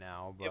by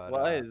now, It but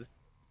was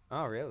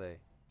oh really?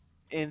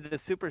 in the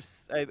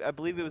I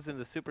believe it was in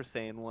the Super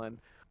Saiyan one.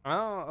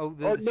 Oh,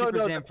 Oh the no, Super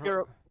no, the Saiyan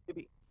pure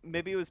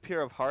maybe it was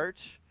Pure of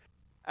Heart.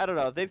 I don't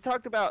know. They've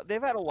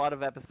had a lot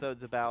of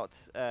episodes about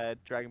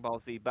Dragon Ball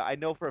Z, but I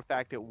know for a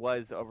fact it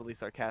was overly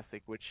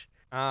sarcastic, which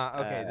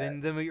Okay, uh,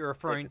 then what you're it,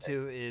 referring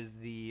to is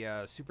the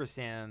Super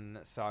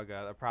Saiyan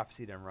saga, A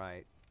Prophecy Done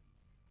Right,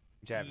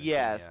 which I haven't seen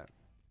yes. yet.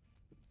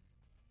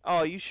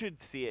 Oh, you should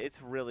see it.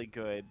 It's really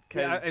good.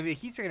 Yeah, Cause I mean,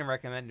 he's gonna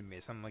recommend to me,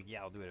 so I'm like,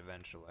 yeah, I'll do it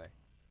eventually.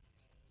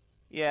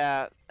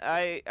 yeah,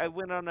 I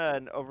went on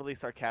an overly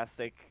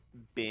sarcastic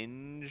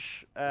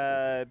binge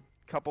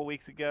couple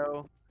weeks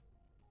ago,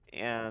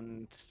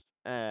 and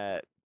uh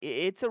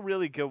it's a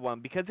really good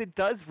one because it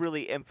does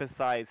really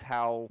emphasize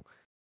how,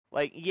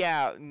 like,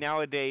 yeah,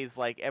 nowadays,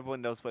 like,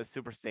 everyone knows what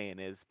Super Saiyan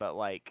is, but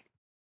like,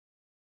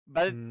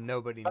 but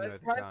Nobody by knew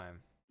at the the time,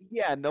 time.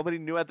 yeah, nobody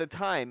knew at the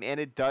time, and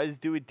it does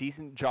do a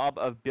decent job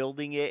of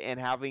building it and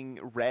having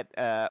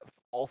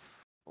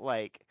false,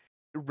 like,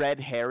 red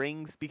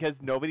herrings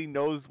because nobody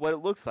knows what it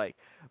looks like.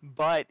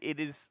 But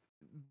it's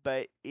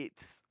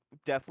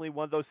definitely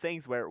one of those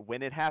things where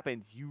when it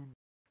happens, you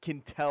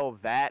can tell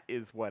that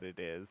is what it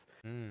is.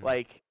 Mm.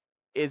 Like,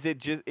 is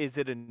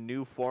it a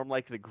new form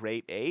like the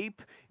great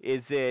ape?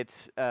 Is it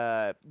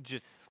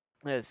just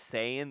a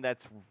Saiyan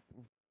that's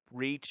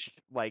reached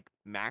like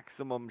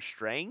maximum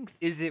strength?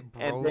 Is it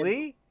and then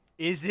Broly?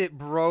 Is it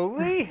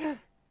Broly?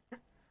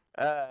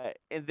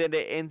 and then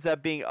it ends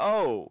up being,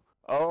 oh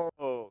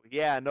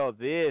yeah, no,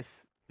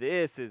 this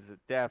is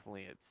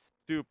definitely a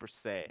Super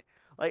Saiyan.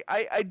 Like,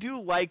 I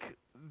do like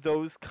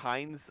those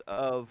kinds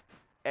of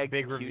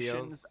Big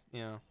reveals. executions.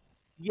 Yeah.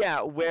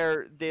 Yeah,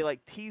 where they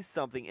like tease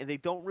something and they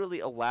don't really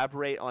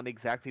elaborate on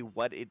exactly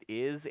what it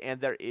is, and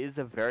there is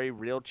a very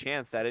real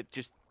chance that it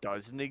just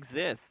doesn't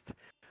exist.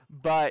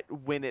 But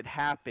when it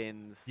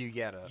happens, You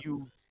get it.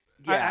 you,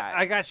 I, I yeah.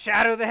 I got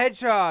Shadow the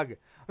Hedgehog.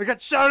 I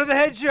got Shadow the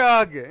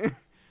Hedgehog.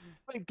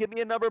 Wait, give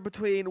me a number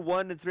between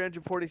 1 and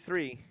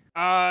 343.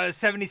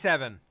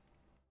 77.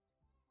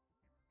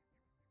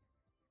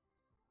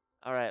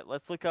 All right,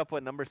 let's look up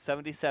what number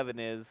 77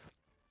 is.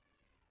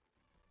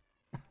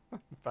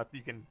 But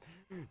you can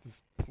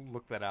just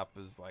look that up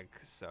as like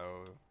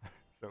so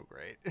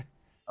great.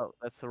 Oh,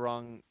 that's the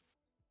wrong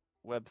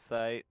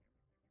website.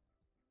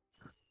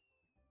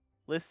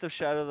 List of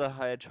Shadow the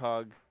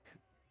Hedgehog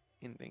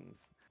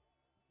endings.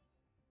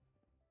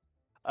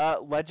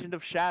 Legend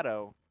of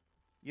Shadow.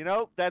 You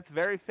know, that's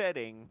very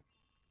fitting.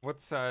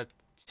 What's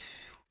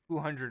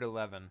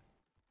 211?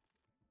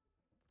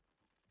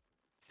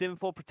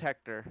 Sinful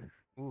Protector.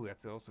 Ooh,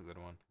 that's also a good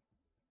one.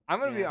 I'm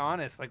gonna be Yeah.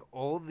 honest. Like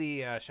all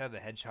the Shadow the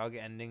Hedgehog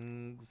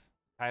endings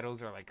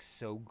titles are like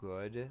so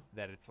good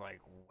that it's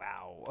like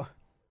wow.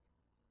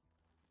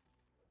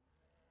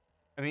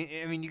 I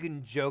mean, you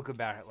can joke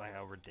about it like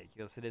how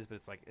ridiculous it is, but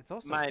it's like it's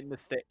also My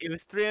mistake. It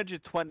was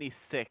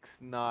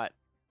 326, not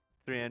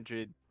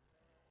 300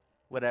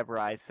 whatever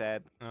I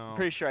said. I'm oh,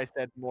 pretty sure I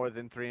said more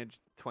than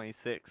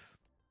 326.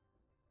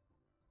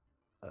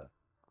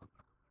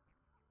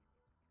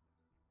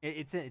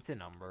 it's a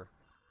number.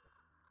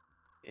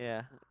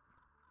 Yeah.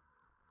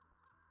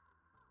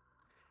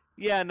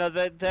 Yeah, no,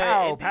 the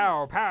Pow ending.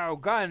 pow pow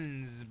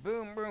guns,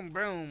 boom boom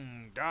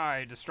boom,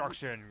 die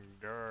destruction.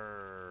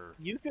 Grr.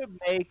 You could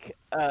make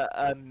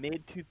a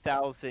mid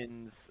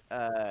 2000s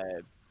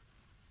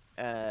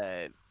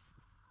uh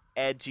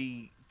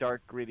edgy,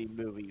 dark, gritty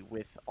movie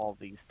with all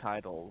these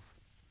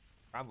titles.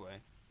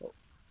 Probably.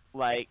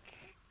 Like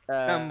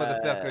Some uh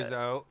motherfuckers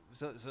are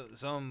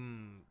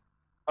some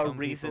A some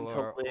Reason people to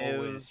are Live.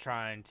 always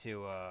trying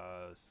to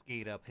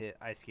skate up hit.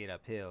 I skate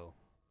uphill.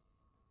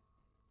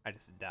 I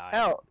just died.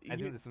 Hell, I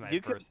think you this is my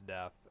you could first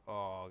death.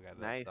 Oh god, that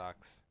nice.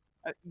 sucks.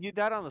 You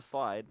died on the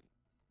slide.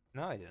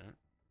 No, I didn't.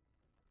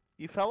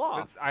 You fell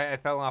But off. I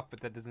fell off, but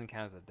that doesn't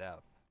count as a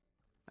death.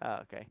 Oh,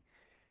 okay.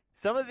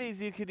 Some of these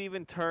you could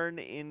even turn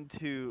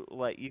into,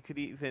 like, you could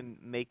even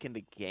make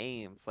into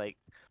games. Like,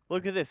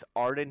 look at this: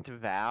 Ardent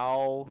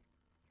Vow,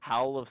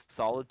 Howl of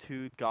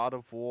Solitude, God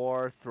of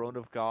War, Throne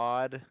of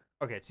God.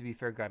 Okay, to be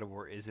fair, God of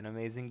War is an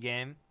amazing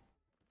game.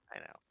 I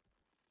know.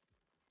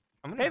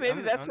 I'm gonna Hey, be.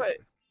 maybe that's what.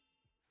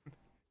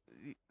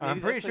 I'm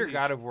Maybe pretty that's what sure you.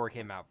 God of War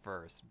came out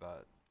first,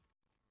 but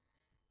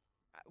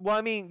Well,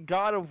 I mean,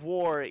 God of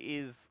War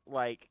is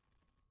like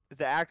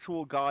the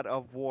actual God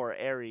of War.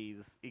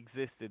 Ares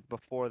existed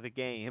before the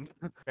game.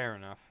 fair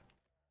enough.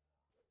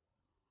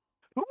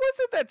 Who was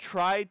it that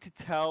tried to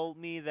tell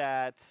me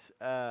that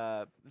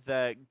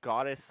the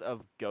goddess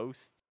of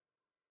ghosts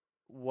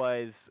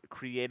was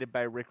created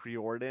by Rick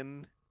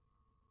Riordan?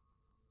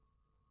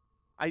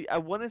 I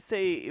want to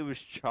say it was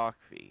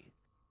Chalkfee,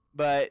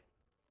 but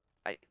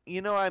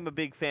I'm a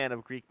big fan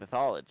of Greek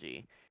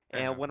mythology,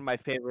 Fair and enough. one of my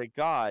favorite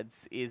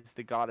gods is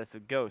the goddess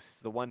of ghosts,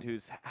 the one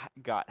who's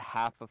got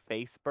half a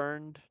face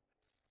burned.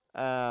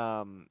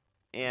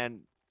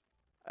 And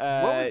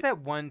What was uh, that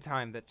one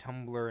time that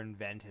Tumblr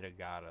invented a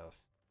goddess?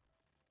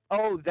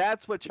 oh,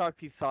 that's what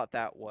Chalkfee thought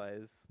that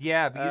was.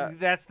 Yeah, Uh, because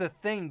that's the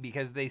thing,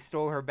 because they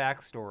stole her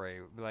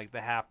backstory, like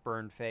the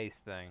half-burned face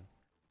thing,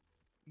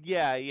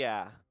 yeah,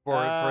 yeah.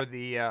 for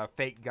the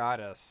fake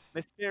goddess.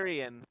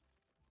 Mysperian.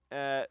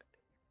 Uh,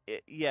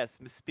 yes,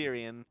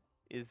 Mysperian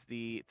is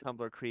the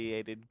Tumblr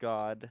created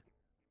god.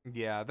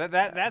 Yeah, that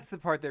Uh, that that's the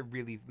part that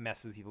really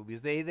messes people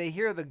because they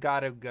hear the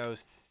god of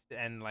ghosts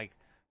and like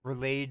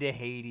related to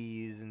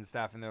Hades and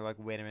stuff, and they're like,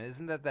 wait a minute,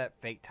 isn't that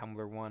fake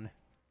Tumblr one?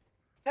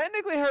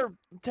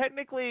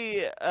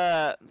 technically,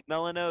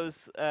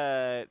 Melano's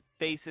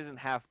face isn't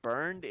half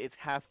burned; it's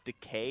half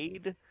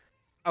decayed.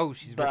 Oh,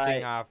 she's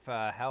ripping But off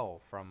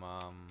Hel from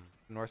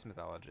Norse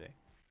mythology.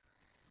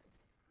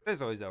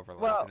 There's always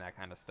overlap in well, that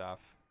kind of stuff.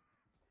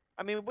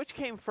 I mean, which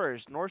came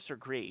first, Norse or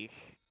Greek?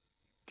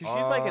 Because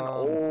she's like an Um,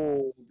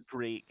 old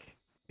Greek.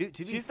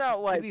 She's not to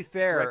like be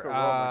fair,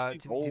 Greco-Roman.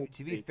 She's old.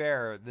 to be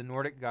fair, the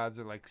Nordic gods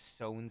are like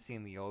so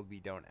insanely old. We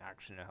don't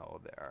actually know how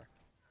old they are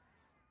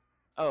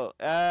Oh,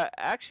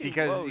 actually,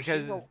 because whoa,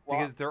 she's a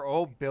lot. they're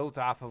all built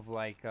off of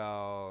like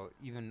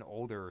even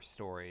older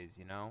stories.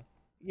 You know.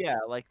 Yeah,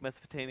 like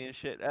Mesopotamian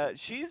shit.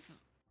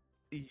 She's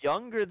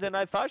younger than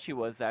I thought she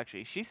was.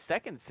 Actually, she's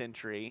 2nd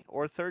century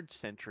or 3rd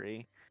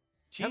century.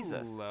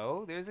 Jesus.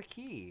 Hello, there's a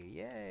key.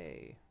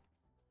 Yay.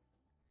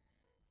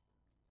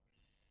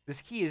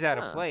 This key is out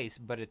of Huh. place,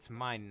 but it's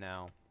mine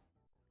now.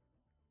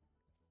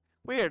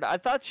 Weird. I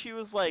thought she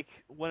was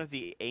like one of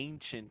the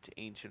ancient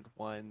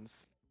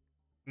ones.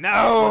 Like one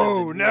of the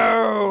No, newer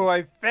no,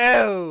 ones. I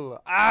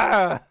fell.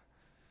 Ah,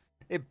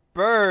 it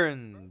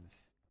burns.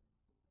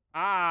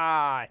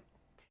 Ah,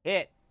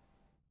 tit.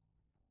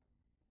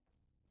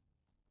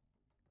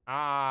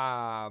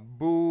 Ah,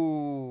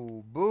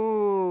 boo,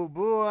 boo,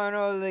 boo on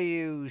all of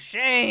you.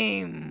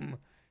 Shame,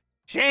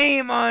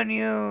 shame on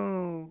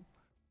you.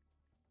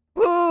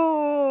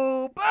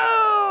 Boo, boo.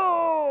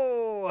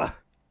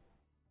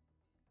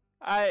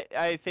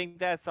 I think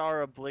that's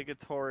our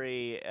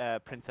obligatory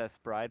Princess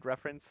Bride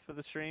reference for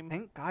the stream.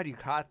 Thank God you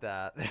caught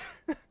that.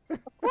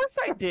 Of course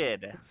I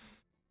did.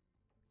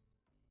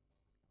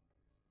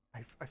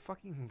 I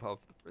fucking love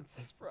the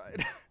Princess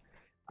Bride.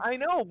 I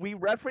know we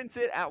reference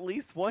it at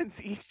least once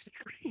each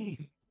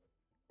stream.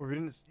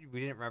 We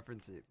didn't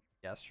reference it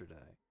yesterday.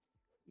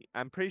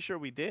 I'm pretty sure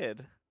we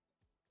did.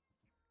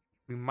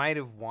 We might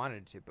have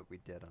wanted to, but we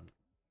didn't.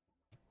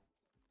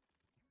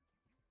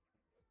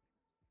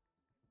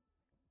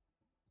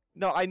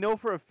 No, I know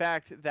for a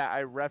fact that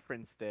I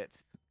referenced it.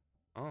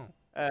 Oh,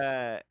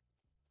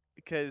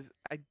 Because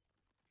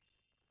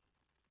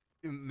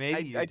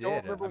maybe you I did.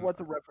 don't remember what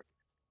the reference.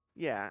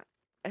 Yeah.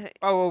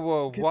 Oh, whoa,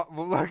 whoa! 'Cause- What?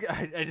 Well, look,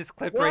 I just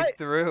clipped right What?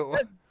 through.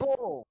 That's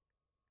bull.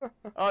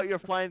 Oh, you're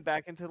flying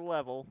back into the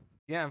level.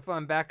 Yeah, I'm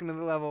flying back into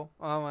the level.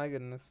 Oh my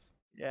goodness.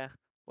 Yeah.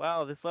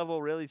 Wow, this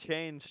level really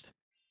changed.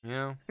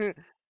 Yeah.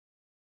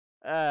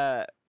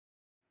 Uh,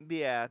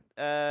 yeah.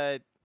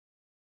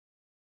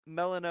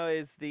 Melano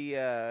is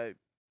the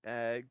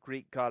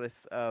Greek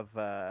goddess of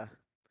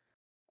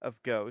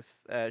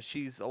ghosts.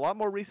 She's a lot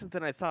more recent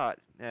than I thought.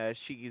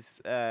 She's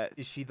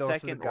Is she also the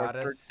 2nd or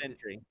goddess? 3rd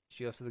century. Is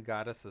she also the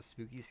goddess of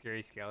spooky,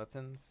 scary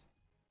skeletons?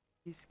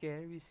 Spooky,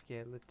 scary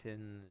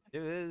skeleton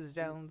shivers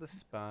down the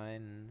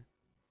spine.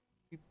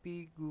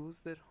 Creepy ghouls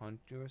that haunt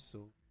your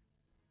soul.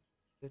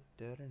 Da,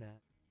 da, da, da.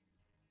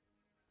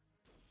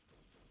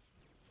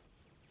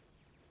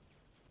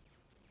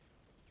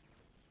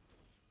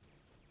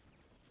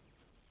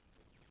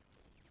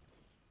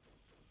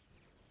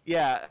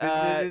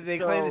 Yeah. They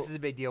claim this is a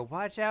big deal.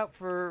 Watch out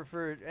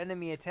for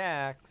enemy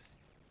attacks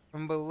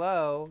from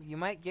below. You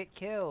might get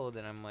killed.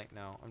 And I'm like,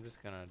 no, I'm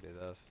just gonna do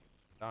this.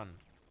 Done.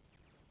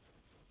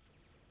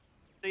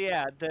 So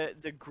yeah,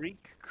 the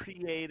Greek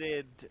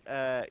created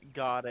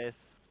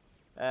goddess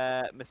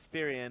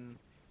Mesperian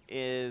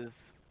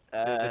is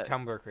The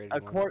Tumblr a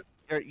created one. court.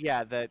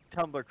 Yeah, the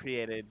Tumblr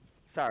created.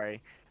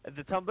 Sorry,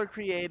 the Tumblr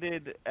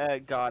created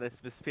goddess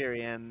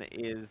Vesperian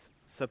is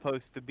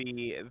supposed to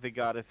be the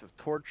goddess of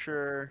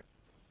torture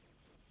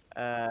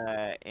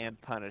and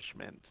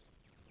punishment.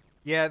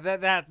 Yeah,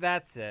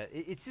 that's it.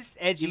 It's just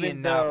edgy Even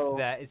enough though,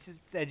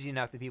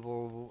 that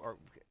people are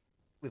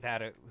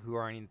without it who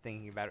aren't even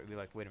thinking about it would be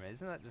like, wait a minute,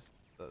 isn't that just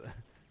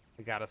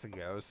the goddess of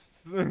ghosts?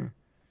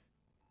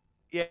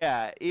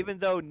 yeah, even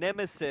though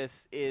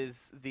Nemesis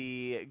is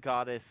the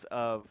goddess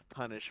of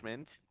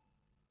punishment.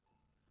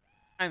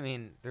 I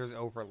mean, there's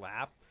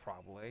overlap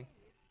probably.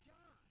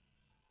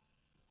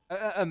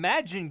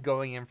 Imagine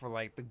going in for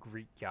like the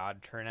Greek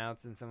god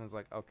turnouts and someone's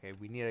like, okay,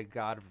 we need a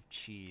god of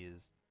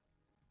cheese.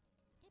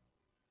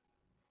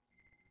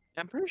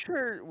 I'm pretty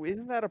sure,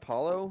 isn't that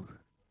Apollo?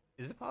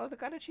 Is Apollo the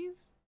god of cheese?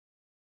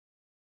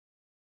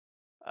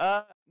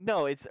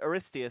 No, it's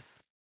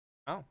Aristeus.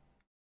 Oh.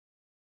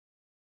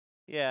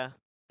 Yeah.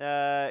 He is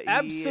the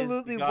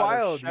Absolutely god of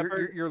wild.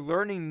 shepherd. You're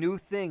learning new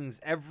things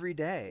every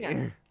day.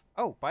 Yeah.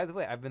 Oh, by the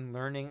way, I've been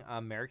learning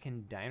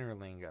American diner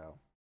lingo.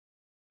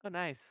 Oh,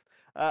 nice.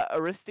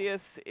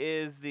 Aristeus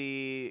is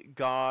the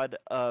god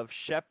of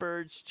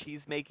shepherds,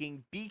 cheese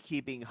making,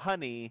 beekeeping,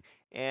 honey,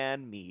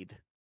 and mead.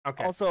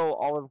 Okay. Also,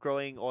 olive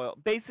growing, oil.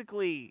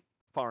 Basically,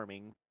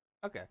 farming.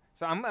 Okay.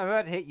 So I'm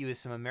about to hit you with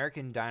some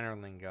American diner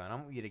lingo, and I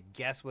want you to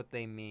guess what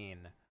they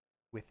mean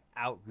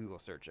without Google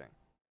searching.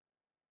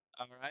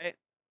 All right.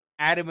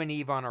 Adam and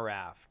Eve on a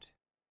raft.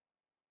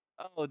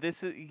 Oh,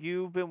 this is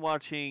you've been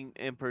watching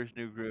Emperor's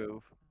New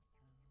Groove.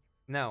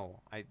 No,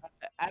 I.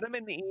 Adam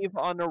and Eve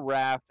on a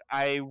raft.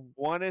 I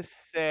want to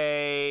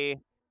say.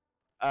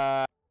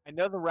 I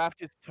know the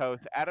raft is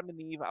toast. Adam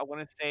and Eve. I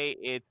want to say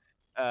it's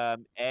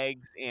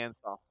eggs and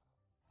sauce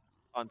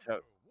on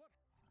toast.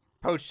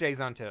 Poached eggs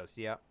on toast.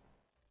 Yep.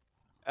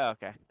 Oh,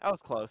 okay, I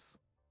was close.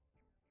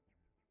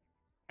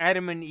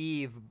 Adam and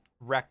Eve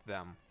wrecked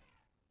them.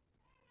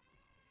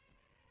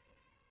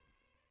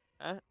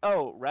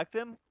 Oh, wreck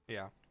them.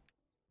 Yeah.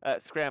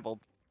 Scrambled.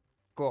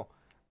 Cool.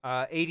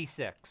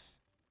 86.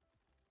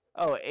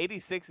 Oh,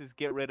 86 is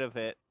get rid of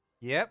it.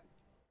 Yep.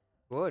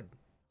 Good.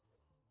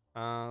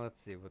 Let's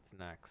see what's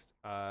next.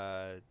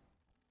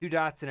 Two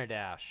dots and a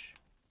dash.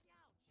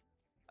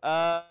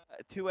 Uh,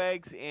 2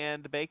 eggs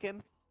and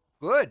bacon.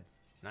 Good.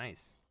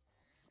 Nice.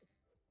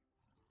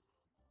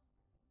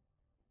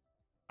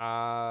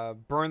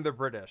 Burn the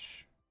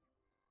British.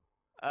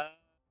 Uh,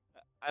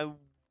 I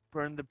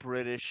burned the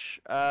British.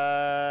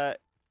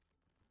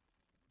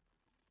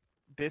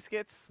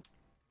 Biscuits.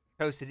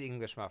 Toasted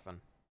English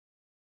muffin.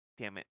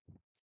 Damn it.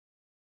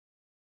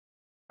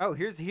 Oh,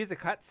 here's a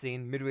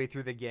cutscene midway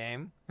through the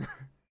game.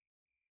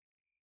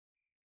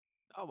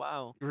 Oh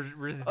wow. We're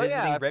just Oh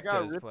yeah, visiting I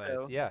forgot Ripto's place.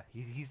 Ripto. Yeah,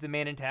 he's the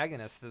main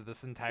antagonist of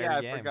this entire Yeah,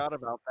 I game. forgot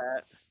about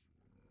that.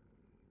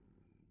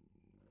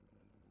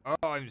 Oh,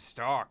 I'm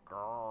stuck.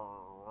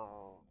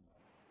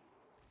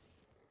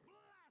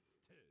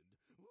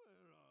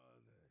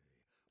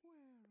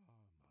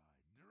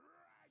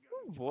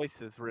 Who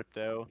voices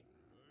Ripto?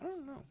 I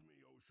don't know.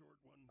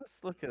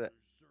 Let's look at it.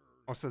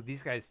 Also,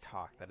 these guys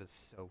talk. That is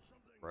so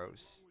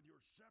gross.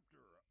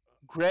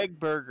 Greg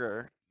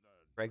Berger.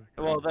 Greg.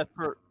 Well,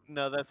 Berger.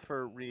 that's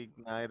for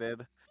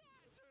Reignited.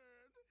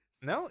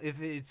 No,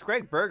 if it's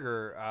Greg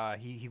Berger,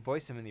 he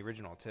voiced him in the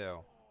original too.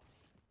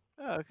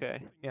 Oh,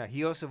 okay. Yeah,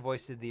 he also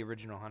voiced the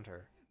original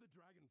Hunter.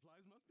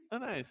 Oh,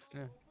 nice.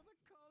 Yeah.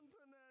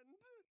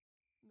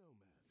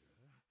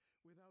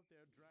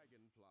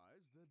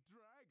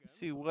 Let's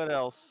see what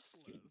else.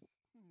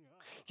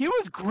 He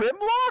was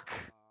Grimlock?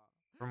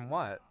 From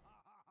what?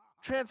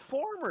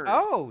 Transformers.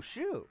 Oh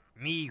shoot,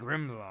 me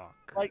Grimlock.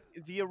 Like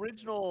the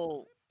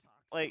original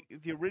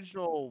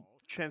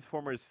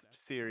Transformers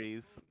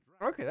series.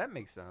 Okay, that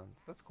makes sense.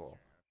 That's cool.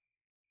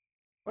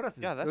 What else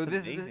is? Yeah, that's oh,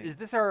 amazing. Is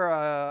this our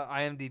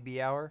IMDb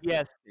hour?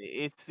 Yes,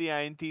 it's the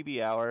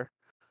IMDb hour.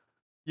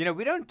 You know,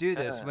 we don't do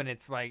this Uh, when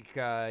it's like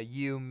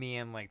you, me,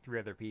 and like three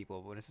other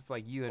people. When it's just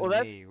like you and Well,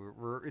 that's me,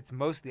 it's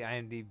mostly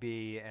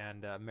IMDb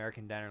and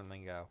American Diner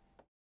lingo.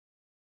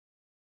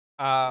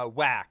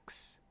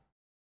 Wax.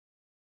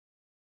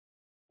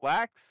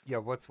 Wax. Yeah,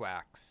 what's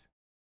wax?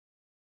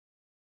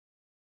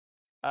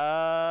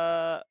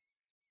 Uh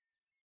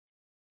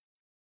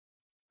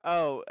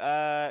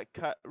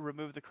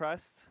remove the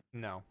crust.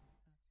 No.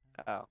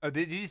 Oh Oh,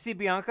 did you see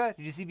Bianca?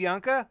 Did you see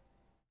Bianca?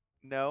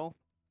 no,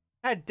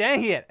 God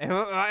dang it!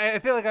 I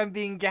feel like I'm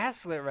being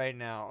gaslit right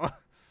now.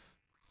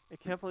 I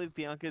can't believe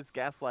Bianca's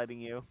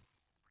gaslighting you.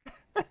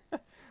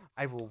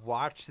 I will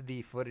watch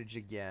the footage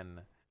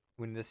again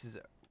when this is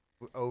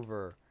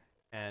over,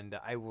 and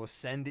I will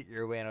send it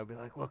your way, and I'll be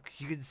like, "Look,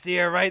 you can see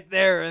her right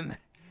there, and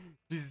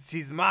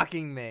she's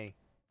mocking me."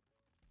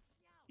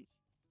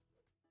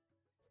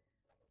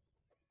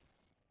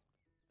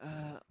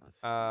 Let's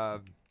see. Uh,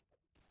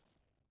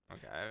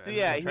 okay, So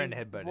yeah, I'm trying he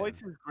to headbutt in.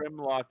 voices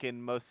Grimlock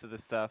in most of the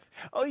stuff.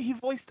 Oh, he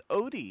voiced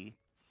Odie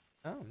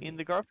Oh, in neat.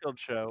 the Garfield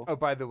show. Oh,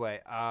 by the way,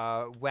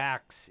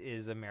 wax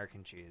is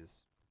American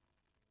cheese.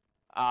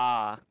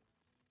 Ah,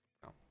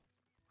 Oh,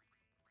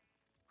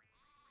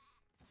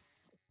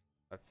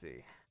 let's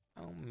see.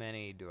 How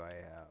many do I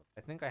have?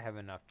 I think I have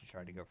enough to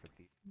try to go for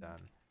thieves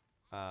done.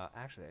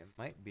 Actually, it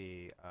might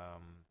be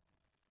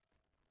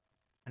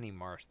Honey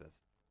Marsh. That's.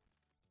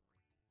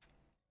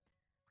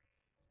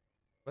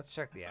 Let's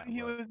check the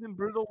he atlas. was in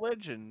Brutal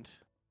Legend.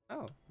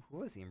 Oh, who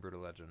was he in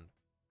Brutal Legend?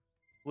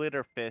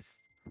 Glitter Fists.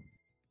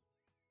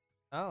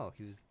 Oh,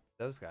 he was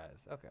those guys.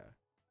 Okay.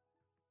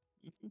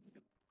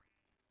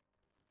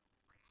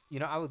 You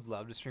know, I would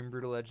love to stream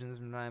Brutal Legends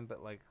sometime,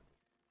 but like,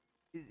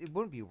 it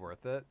wouldn't be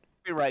worth it.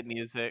 We write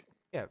music.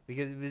 Yeah,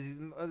 because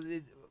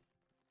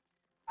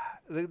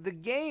the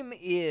game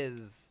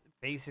is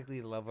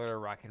basically level to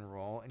rock and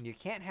roll, and you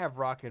can't have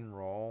rock and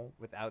roll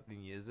without the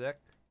music.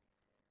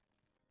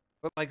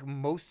 But like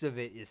most of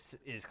it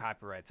is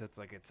copyright, so it's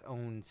like its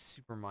own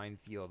super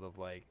minefield of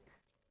like.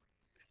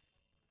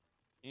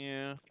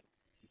 Yeah.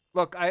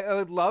 Look, I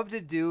would love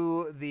to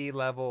do the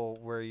level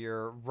where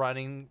you're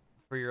running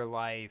for your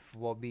life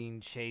while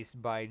being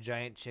chased by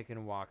giant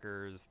chicken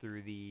walkers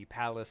through the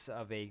palace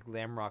of a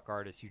glam rock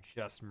artist you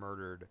just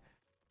murdered.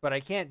 But I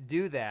can't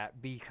do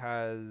that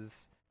because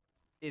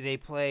they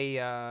play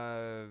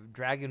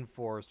Dragon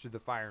Force through the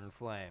Fire and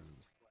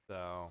Flames.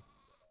 So.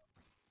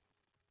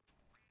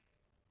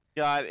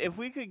 God, if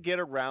we could get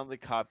around the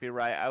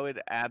copyright, I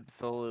would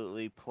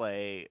absolutely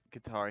play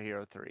Guitar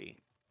Hero 3.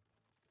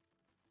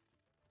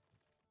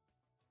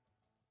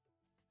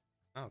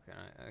 Oh, can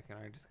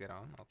I just get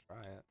on? I'll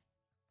try it.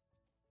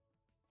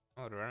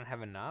 Oh, do I not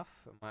have enough?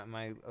 Am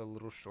I a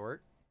little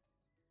short?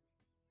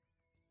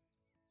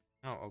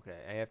 Oh, okay.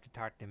 I have to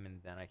talk to him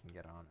and then I can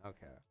get on.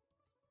 Okay.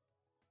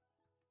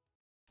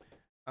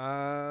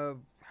 How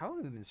long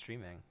have we been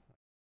streaming?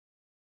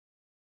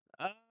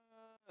 Uh,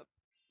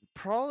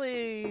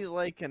 Probably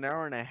like an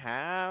hour and a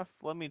half.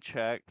 Let me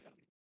check.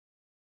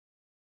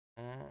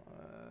 Uh,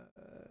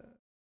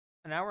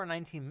 an hour and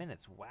 19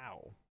 minutes.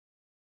 Wow.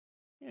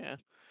 Yeah.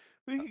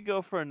 We could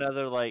go for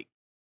another like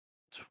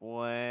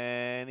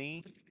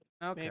 20,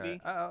 Okay.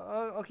 maybe.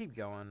 I'll keep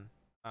going.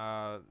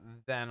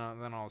 Then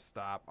I'll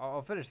stop.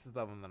 I'll finish this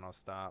level and then I'll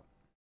stop.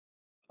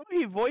 Oh,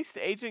 he voiced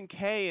Agent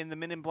K in the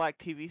Men in Black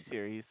TV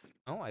series.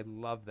 Oh, I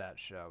love that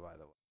show, by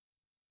the way.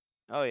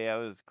 Oh yeah,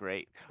 it was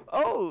great.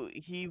 Oh,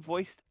 he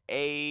voiced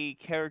a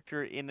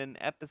character in an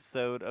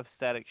episode of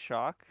Static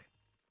Shock.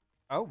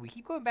 Oh, we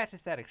keep going back to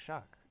Static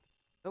Shock.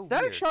 So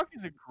Static weird. Shock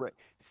is a great.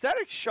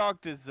 Static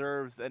Shock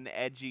deserves an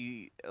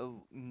edgy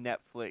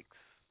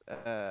Netflix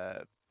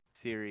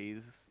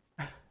series.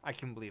 I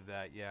can believe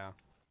that. Yeah.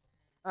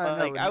 No,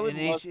 Like I would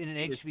love in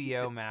an to see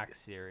a HBO Max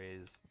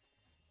series.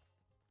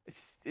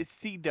 It's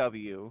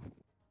CW.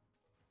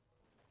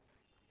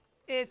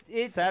 It's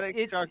Static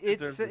it's Shock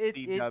it's deserves a it,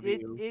 it, it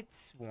CW.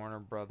 it's Warner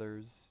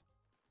Brothers,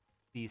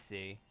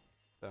 DC.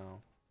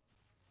 So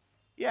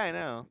Yeah, I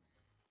know.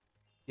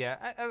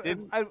 yeah,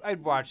 Didn't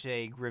I'd watch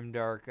a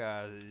grimdark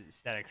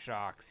Static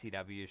Shock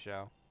CW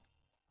show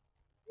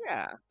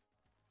yeah.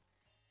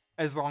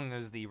 as long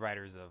as the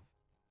writers of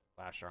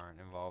Flash aren't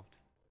involved.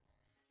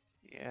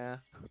 Yeah.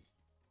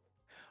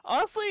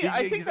 Honestly,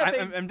 I think that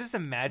I'm just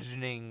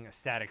imagining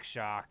Static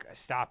Shock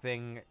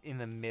stopping in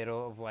the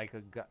middle of like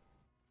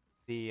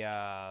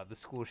the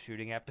school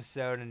shooting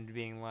episode and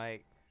being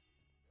like,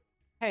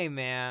 "Hey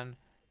man,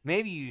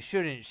 maybe you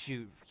shouldn't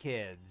shoot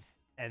kids,"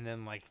 and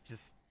then like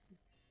just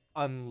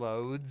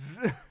unloads.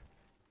 oh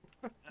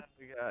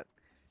my god.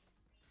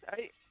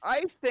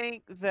 I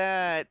think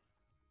that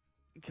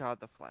God,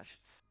 the Flash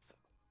is so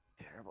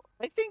terrible.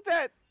 I think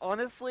that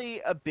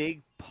honestly, a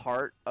big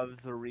part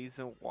of the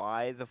reason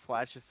why the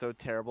Flash is so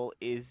terrible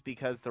is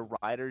because the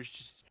writers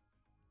just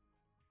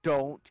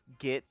don't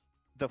get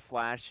the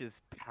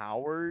Flash's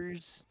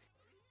powers,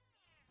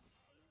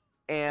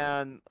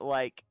 and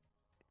like,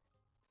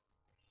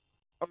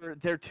 or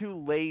they're too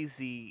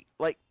lazy.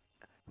 Like,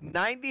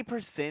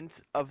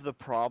 90% of the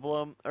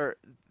problem or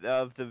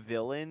of the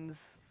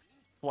villains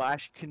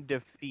Flash can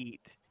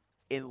defeat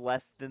in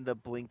less than the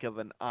blink of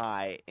an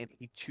eye, and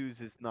he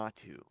chooses not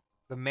to.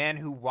 The man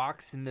who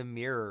walks into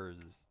mirrors.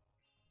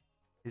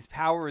 His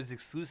power is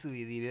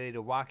exclusively the ability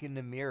to walk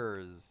into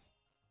mirrors.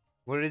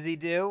 What does he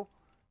do?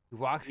 He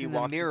walks He into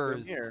walks into a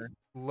mirrors mirror.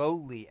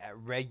 slowly at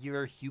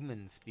regular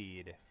human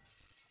speed.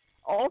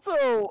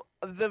 Also,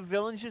 the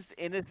villains just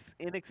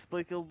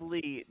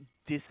inexplicably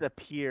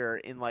disappear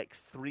in like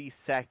 3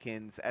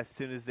 seconds as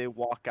soon as they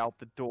walk out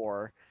the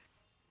door.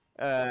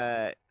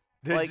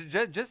 Like,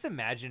 Just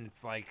imagine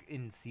it's like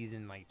in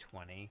season like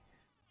 20,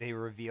 they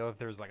reveal that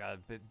there's like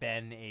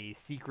been a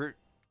secret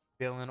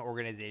villain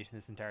organization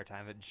this entire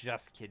time that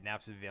just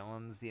kidnaps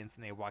villains the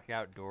instant they walk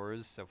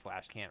outdoors, so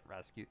Flash can't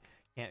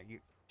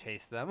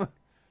chase them.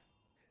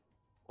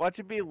 watch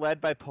it be led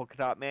by Polka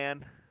Dot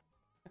Man.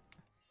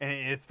 And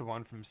it's the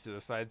one from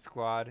Suicide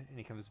Squad, and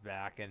he comes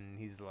back and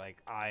he's like,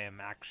 "I am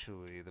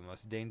actually the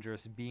most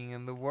dangerous being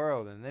in the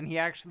world," and then he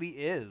actually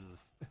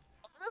is.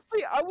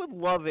 Honestly, I would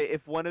love it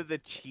if one of the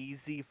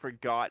cheesy,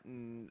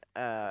 forgotten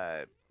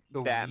The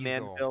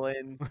Batman Weasel.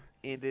 villains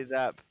ended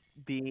up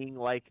being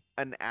like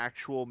an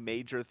actual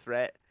major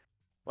threat.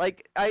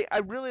 Like, I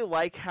really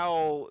like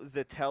how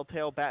the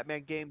Telltale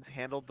Batman games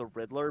handled the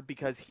Riddler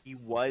because he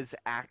was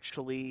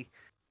actually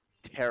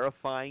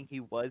terrifying. He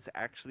was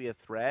actually a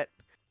threat.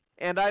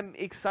 And I'm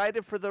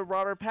excited for the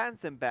Robert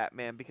Pattinson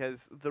Batman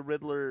because the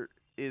Riddler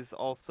is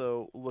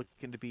also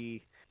looking to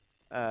be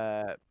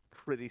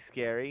pretty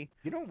scary.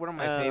 You know, one of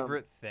my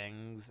favorite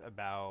things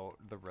about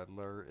the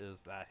Riddler is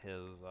that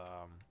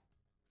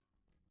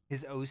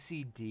his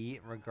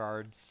OCD in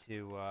regards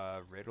to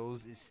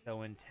riddles is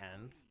so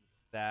intense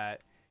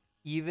that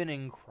even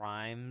in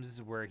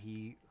crimes where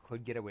he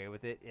could get away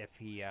with it if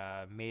he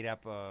made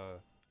up a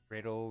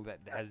riddle that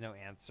has no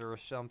answer or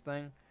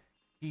something,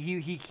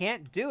 he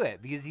can't do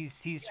it because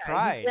he's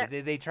tried.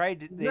 They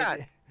tried to. Yeah,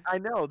 I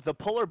know the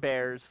polar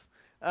bears.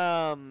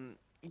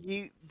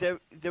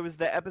 There was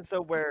the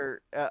episode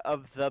where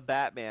of the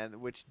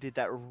Batman, which did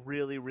that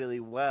really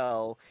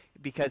well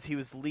because he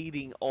was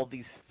leading all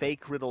these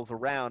fake riddles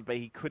around, but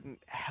he couldn't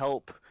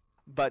help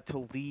but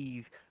to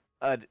leave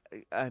a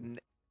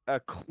a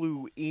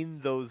clue in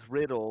those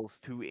riddles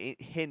to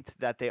hint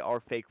that they are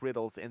fake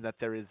riddles and that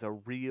there is a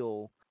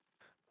real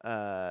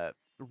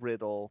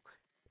riddle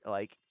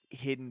like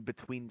hidden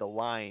between the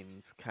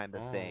lines kind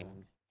of Oh,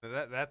 thing.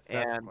 that's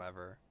And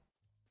clever.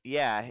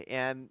 yeah,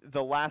 and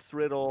the last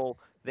riddle,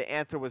 the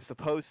answer was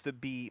supposed to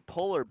be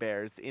polar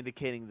bears,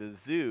 indicating the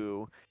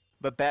zoo,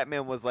 but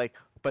Batman was like,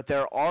 but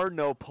there are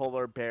no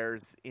polar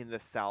bears in the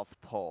South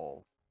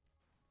Pole.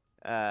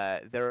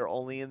 They're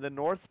only in the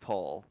North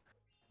Pole.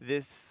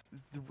 This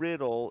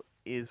riddle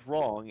is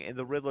wrong, and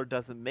the Riddler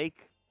doesn't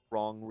make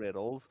wrong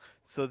riddles,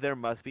 so there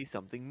must be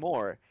something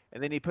more.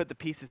 And then he put the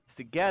pieces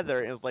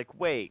together and was like,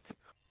 wait,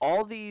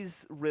 all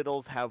these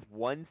riddles have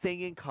one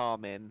thing in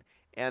common,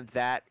 and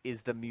that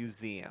is the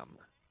museum.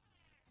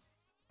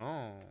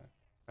 Oh,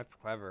 that's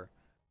clever.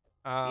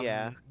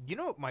 Yeah. You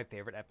know what my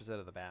favorite episode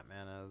of the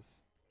Batman is?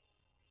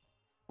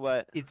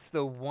 What? It's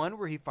the one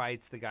where he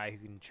fights the guy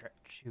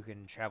who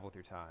can travel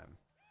through time.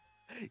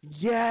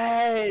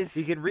 Yes!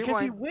 He can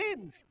Because he rewind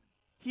wins!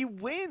 He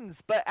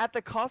wins, but at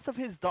the cost of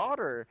his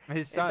daughter.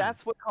 his And son.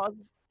 that's what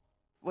causes.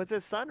 Was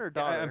his son or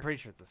daughter? I'm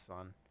pretty sure it's the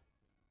son.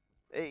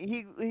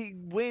 he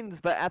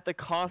wins, but at the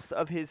cost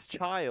of his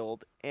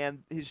child,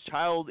 and his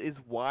child is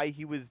why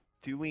he was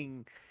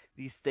doing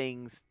these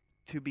things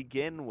to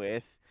begin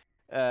with.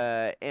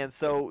 And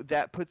so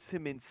that puts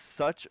him in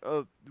such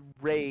a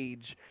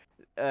rage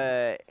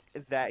uh,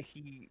 that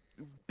he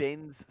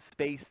bends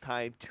space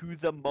time to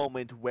the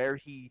moment where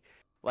he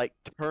like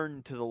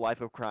turned to the life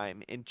of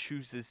crime and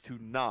chooses to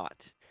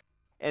not,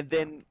 and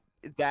Yeah. then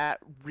that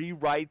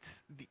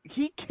rewrites.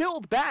 He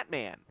killed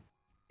Batman.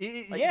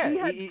 Like Yeah, he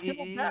had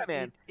killed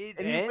Batman, it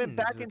and he went ends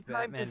back in with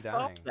time to Batman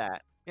stop dying.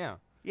 that. Yeah.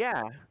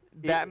 Yeah,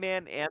 It,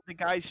 Batman and the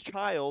guy's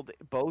child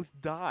both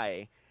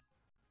die.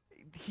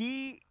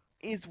 He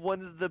is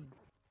one of the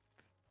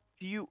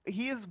few.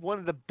 He is one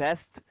of the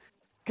best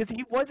because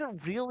he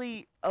wasn't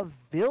really a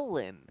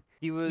villain.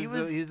 He was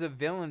he was a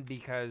villain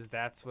because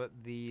that's what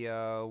the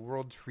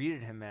world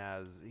treated him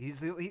as.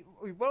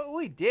 What all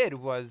he did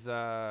was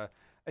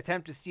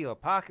attempt to steal a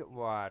pocket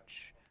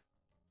watch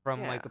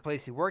from yeah, like the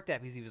place he worked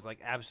at because he was like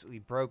absolutely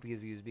broke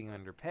because he was being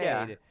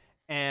yeah, underpaid,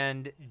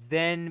 and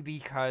then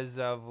because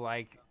of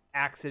like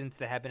accidents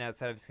that happened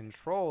outside of his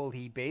control,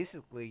 he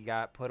basically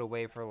got put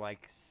away for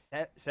like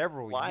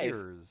several life.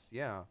 years.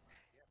 Yeah.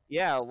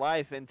 Yeah,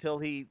 life until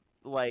he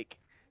like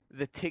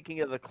the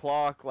ticking of the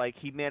clock. Like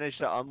he managed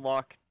to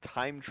unlock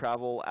time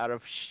travel out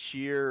of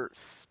sheer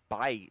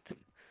spite,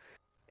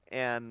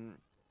 and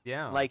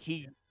Yeah. like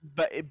he,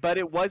 but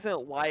it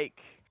wasn't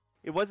like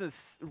it wasn't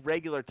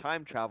regular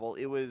time travel.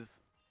 It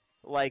was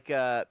like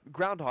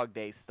Groundhog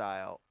Day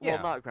style. Well,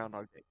 Yeah. not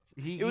Groundhog Day.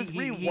 He It he was he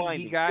he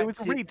he rewinding. It got was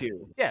a to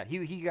redo. yeah,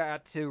 he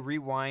got to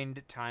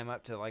rewind time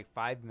up to like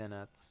 5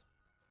 minutes.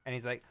 And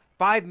he's like,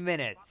 5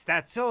 minutes,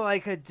 that's all I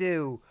could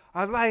do.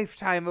 A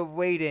lifetime of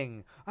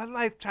waiting, a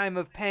lifetime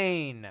of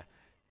pain.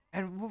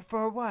 And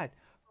for what?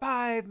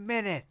 5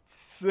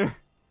 minutes. Well,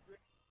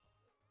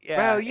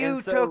 Yeah, and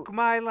you so took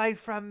my life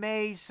from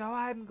me, so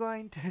I'm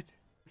going to.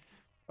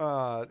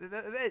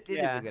 It is a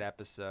yeah, good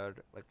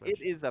episode. Like,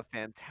 it is a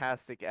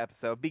fantastic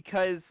episode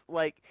because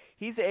like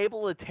he's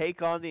able to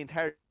take on the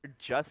entire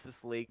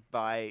Justice League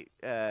by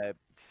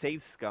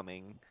save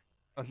scumming.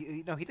 oh,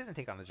 no, he doesn't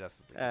take on the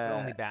Justice League. It's Uh,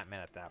 only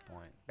Batman at that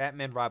point.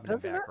 Batman, Robin, and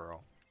does he not? Batgirl.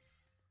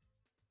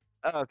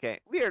 Oh, okay,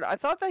 weird. I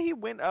thought that he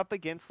went up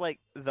against like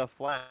the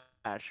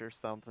Flash or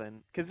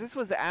something because this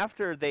was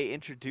after they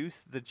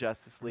introduced the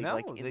Justice League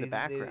like No, in the it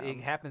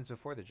background. happens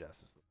before the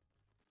Justice League.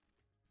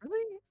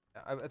 Really?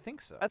 I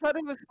think so. I thought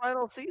it was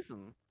final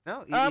season.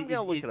 No, I'm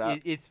gonna look it up.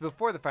 it's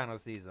before the final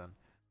season.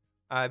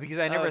 Because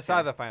I Oh, never saw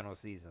okay. the final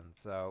season,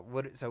 so it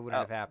wouldn't Oh,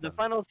 have the happened.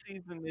 final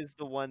season is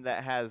the one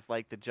that has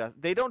like the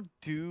just. They don't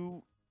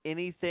do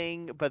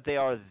anything, but they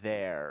are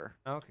there.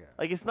 Okay.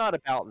 Like it's not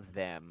about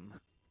them.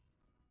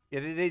 Yeah,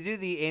 they do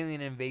the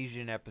alien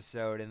invasion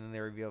episode, and then they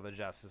reveal the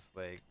Justice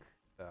League.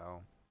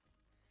 So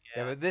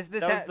yeah, Yeah, but this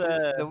that was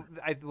the.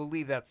 I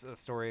believe that's a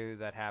story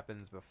that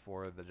happens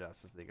before the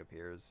Justice League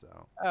appears.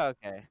 So Oh,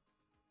 okay.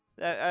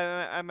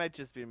 I might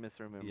just be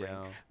misremembering,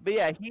 yeah. but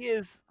yeah, he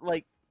is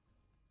like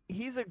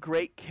he's a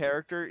great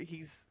character.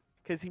 He's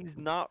because he's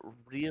not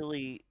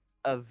really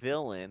a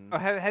Oh, villain.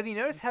 have you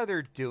noticed how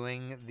they're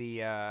doing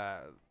the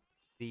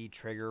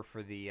trigger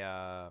for the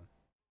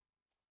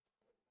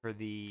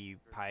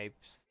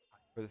pipes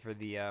for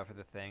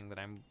the thing that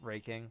I'm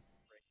raking?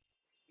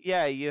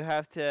 Yeah, you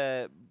have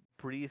to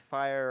breathe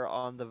fire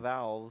on the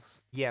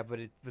valves. Yeah, but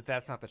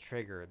that's not the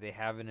trigger. They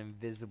have an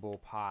invisible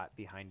pot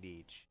behind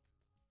each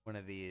one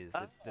of these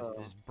that Oh,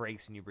 just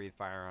breaks when you breathe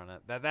fire on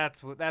it.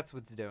 That's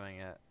what's doing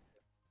it.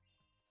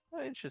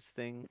 oh,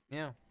 interesting.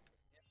 Yeah.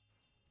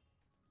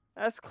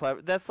 That's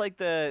clever. That's like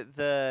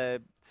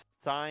the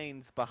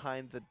signs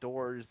behind the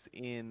doors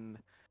in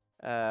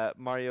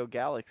Mario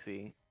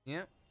Galaxy.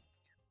 Yeah.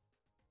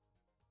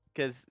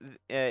 Because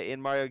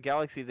in Mario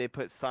Galaxy, they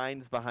put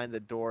signs behind the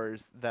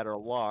doors that are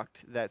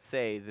locked that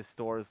say this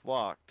door is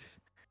locked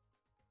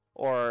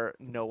or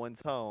no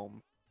one's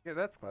home. Yeah,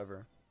 that's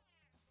clever.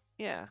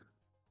 Yeah.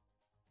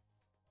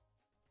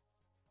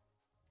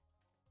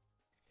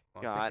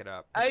 Well, pick God, it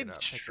up. Pick I it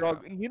up. Pick it up.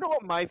 struggle. You know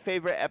what my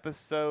favorite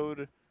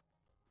episode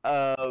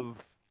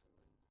of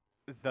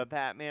the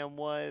Batman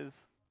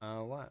was?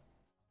 What?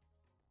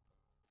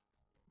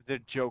 The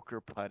Joker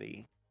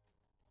putty.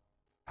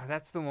 Oh,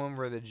 that's the one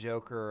where the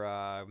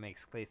Joker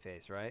makes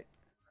Clayface, right?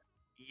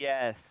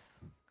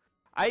 Yes.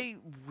 I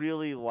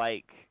really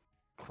like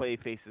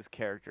Clayface's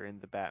character in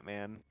the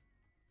Batman.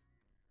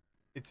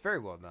 It's very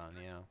well done,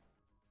 yeah.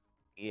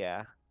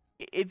 Yeah.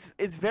 It's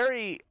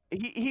very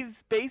he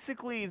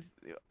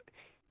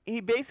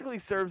basically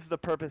serves the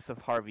purpose of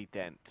Harvey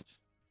Dent.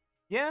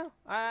 Yeah,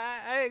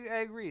 I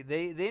agree.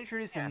 They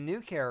introduced a Yeah.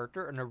 new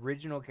character, an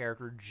original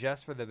character,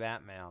 just for the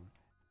Batman,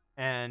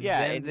 and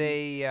Yeah, then and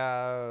they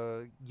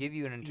give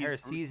you an he's entire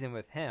season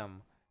with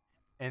him,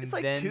 it's and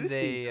like then two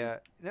they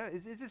seasons. no,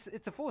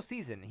 it's a full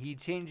season. He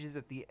changes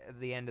at the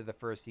end of the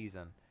first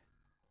season,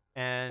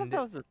 I thought and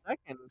that was the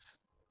second.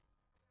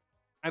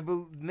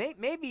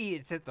 maybe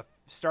it's at the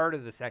start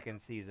of the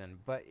second season,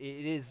 but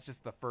it is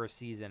just the first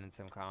season in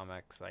some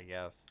comics, I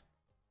guess.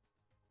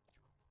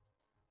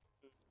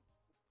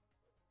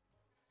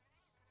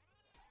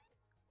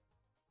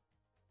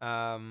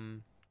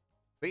 Um,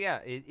 but yeah,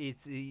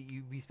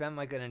 we spend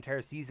like an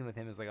entire season with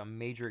him as like a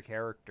major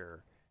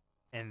character,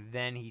 and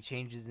then he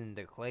changes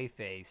into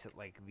Clayface at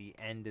like the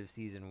end of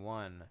season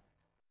one,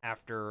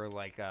 after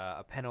like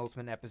a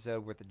penultimate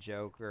episode with the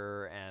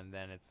Joker, and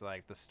then it's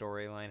like the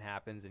storyline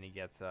happens, and he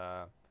gets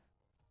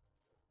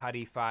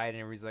puttified, and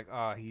everybody's like,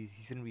 oh, he's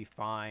gonna be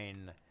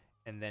fine,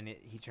 and then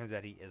he turns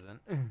out he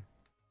isn't.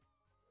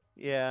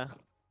 Yeah.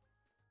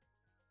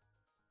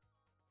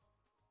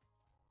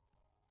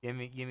 Give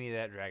me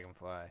that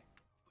Dragonfly.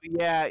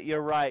 Yeah,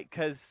 you're right.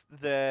 Cause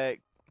the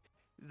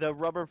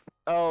rubber.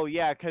 Oh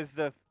yeah, cause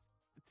the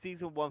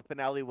season one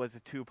finale was a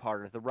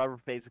two-parter: the rubber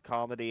face of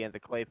comedy and the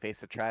clay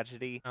face of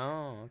tragedy.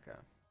 Oh, okay.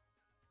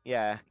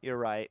 Yeah, you're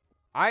right.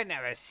 I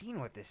never seen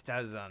what this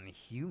does on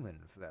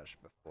human flesh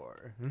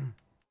before.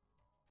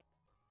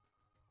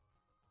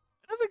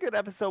 Another good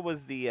episode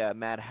was the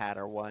Mad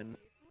Hatter one.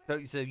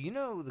 So you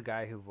know the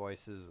guy who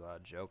voices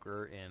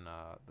Joker in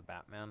the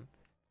Batman?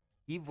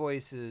 He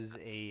voices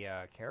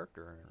a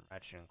character in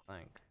Ratchet and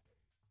Clank.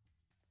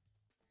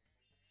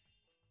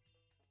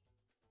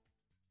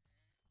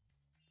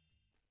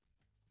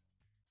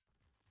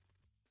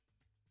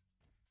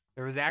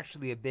 There was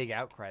actually a big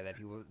outcry that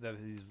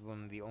he's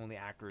one of the only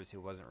actors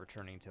who wasn't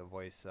returning to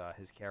voice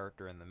his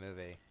character in the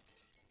movie.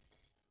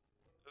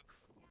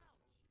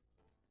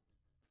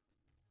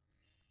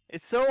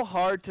 It's so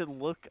hard to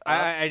look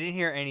up. I didn't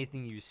hear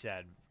anything you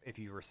said. If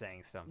you were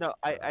saying something, No,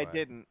 by the I way.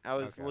 didn't. I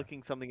was Okay.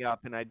 looking something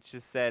up, and I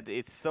just said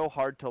it's so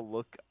hard to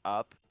look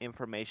up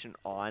information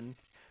on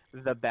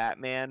the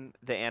Batman,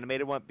 the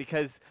animated one,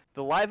 because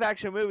the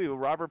live-action movie with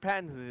Robert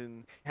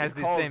Pattinson Has is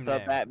the called same The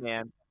name.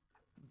 Batman.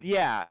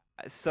 Yeah,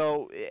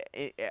 so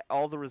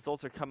all the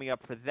results are coming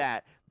up for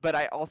that, but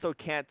I also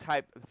can't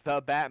type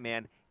The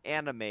Batman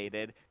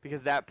animated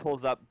because that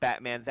pulls up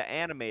Batman the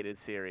Animated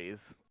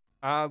Series.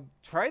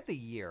 Try the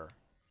year.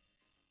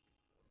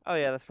 Oh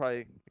yeah, that's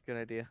probably a good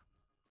idea.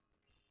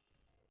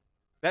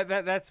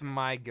 That's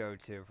my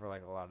go-to for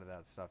like a lot of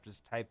that stuff.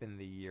 Just type in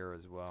the year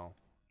as well.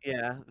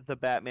 Yeah, The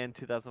Batman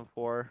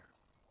 2004.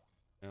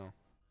 No.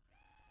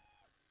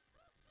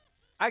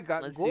 I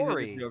got Let's see who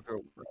the gory. Joker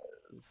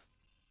was.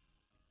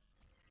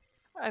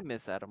 I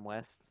miss Adam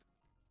West.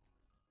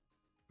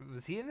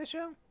 Was he in the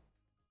show?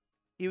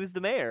 He was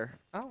the mayor.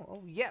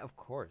 Oh yeah, of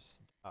course.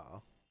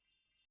 Oh.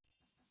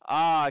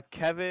 Ah,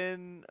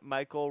 Kevin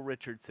Michael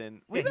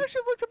Richardson. Yeah, We've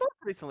actually looked him up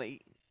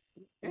recently.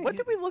 yeah, What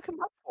did we look him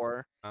up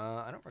for?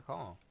 I don't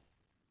recall.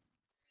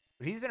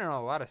 But he's been in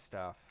a lot of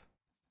stuff.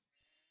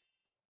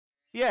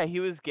 Yeah, he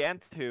was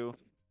Gantu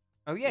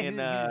Oh yeah, in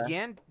he was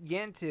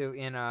Gantu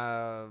in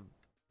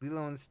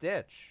Lilo and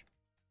Stitch.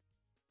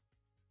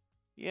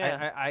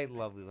 yeah, I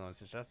love Lilo and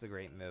Stitch. That's a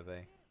great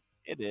movie.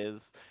 it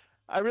is.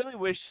 I really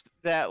wish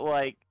that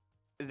like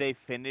they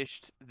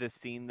finished the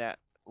scene that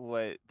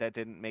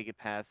didn't make it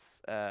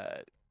past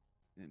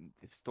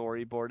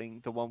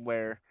storyboarding, the one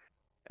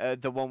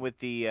with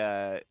the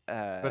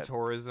The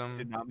tourism.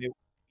 tsunami,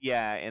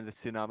 yeah, and the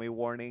tsunami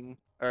warning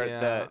or Yeah,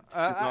 the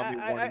tsunami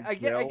warning I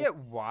drill get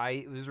why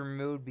it was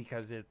removed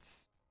because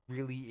it's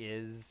really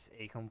is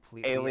a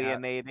completely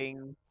out.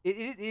 alienating.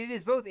 It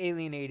is both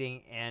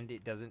alienating and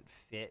it doesn't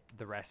fit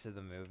the rest of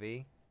the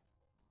movie.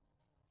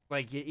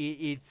 Like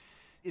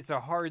it's a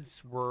hard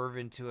swerve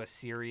into a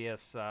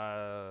serious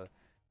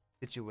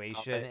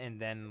situation, Topic. and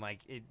then like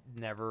it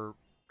never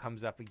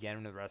comes up again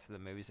in the rest of the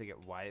movie. So I get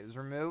why it was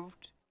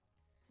removed.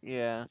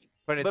 Yeah,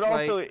 But but it's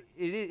like also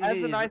it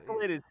as an is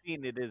isolated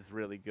scene, it is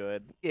really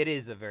good. it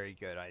is a very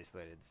good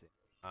isolated scene.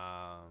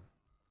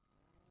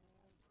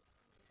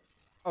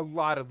 A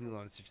lot of Lilo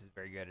and Stitch is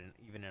very good, and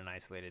even in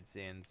isolated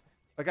scenes.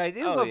 Like I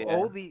do Oh love yeah,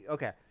 all the.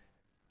 Okay,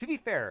 to be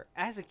fair,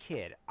 as a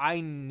kid,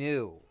 I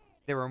knew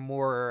there were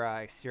more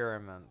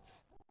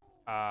experiments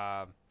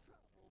uh,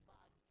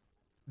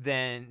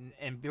 than,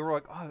 and people were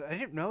like, "Oh, I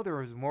didn't know there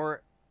was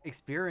more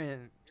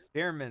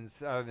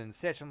experiments other than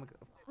Stitch." I'm like,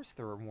 "Of course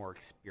there were more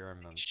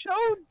experiments."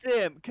 showed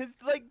them because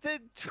like the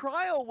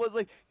trial was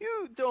like,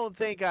 you don't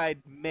think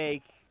I'd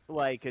make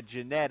like a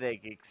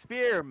genetic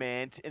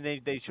experiment, and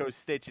then they show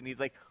Stitch, and he's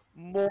like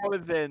more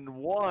than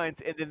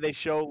once, and then they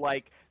show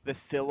like the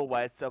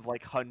silhouettes of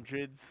like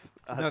hundreds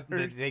No,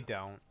 others. they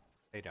don't.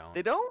 They don't.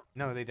 They don't?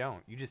 No, they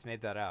don't. You just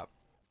made that up.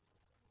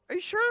 Are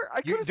you sure?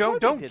 I could You have sworn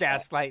they don't did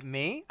that. gaslight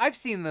me. I've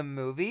seen the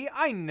movie.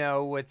 I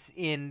know what's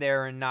in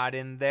there and not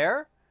in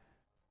there.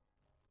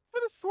 I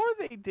could have swore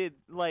they did.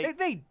 Like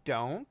They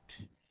don't.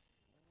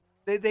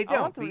 They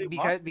I'll have don't to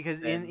rewatch because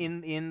it then.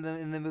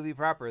 in the movie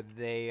proper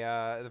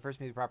the first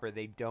movie proper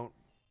they don't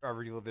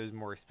reveal there's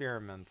more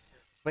experiments,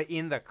 but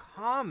in the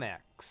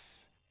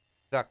comics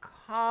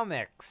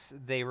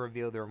they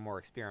reveal there are more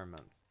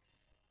experiments.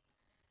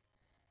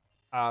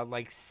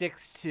 Like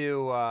six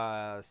to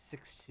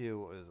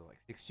what was it, like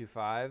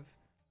 625?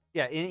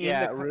 Yeah, in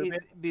Yeah, the Ruben.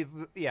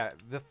 yeah,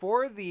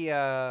 before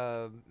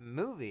the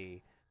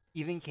movie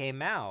even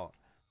came out,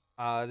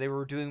 they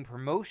were doing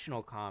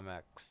promotional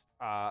comics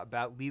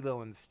about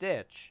Lilo and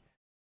Stitch,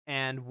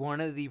 and one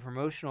of the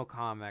promotional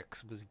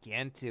comics was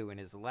Gantu in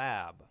his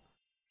lab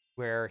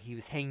where he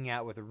was hanging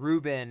out with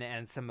Ruben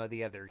and some of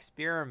the other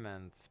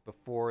experiments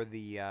before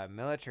the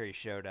military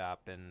showed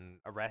up and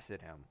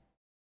arrested him.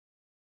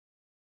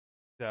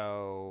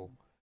 So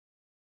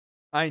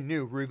I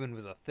knew Ruben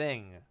was a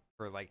thing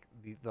for like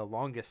the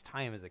longest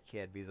time as a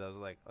kid because I was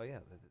like, oh yeah,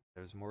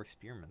 there's more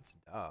experiments.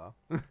 Duh.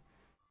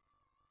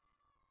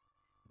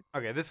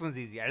 Okay, this one's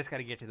easy. I just got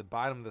to get to the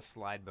bottom of the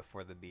slide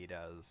before the B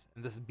does.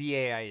 And this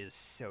BAI is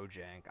so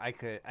jank. I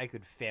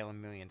could fail a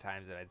million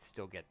times and I'd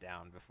still get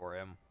down before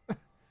him.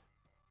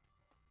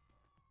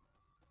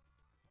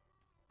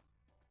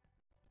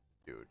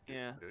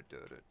 Yeah.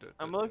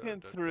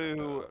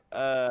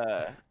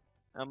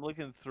 I'm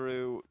looking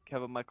through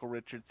Kevin Michael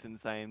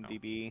Richardson's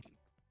IMDb.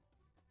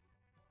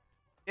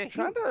 Yeah,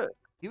 Trying to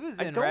he was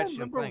I in don't Ratchet and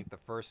remember. Clank, the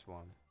first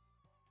one.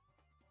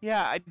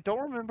 Yeah, I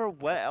don't remember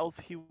what else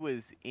he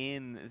was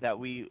in that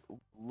we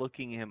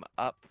looking him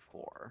up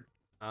for.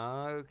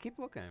 Keep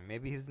looking.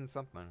 Maybe he was in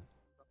something.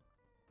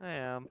 I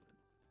am.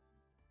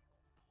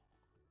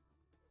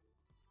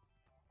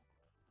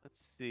 Let's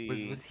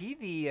see. Was he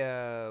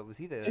the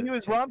He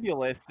was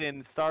Romulus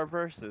in Star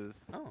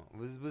Versus. Oh,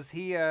 was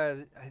he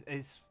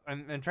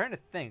I'm trying to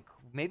think.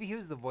 Maybe he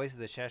was the voice of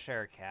the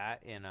Cheshire Cat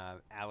in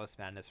Alice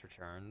Madness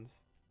Returns.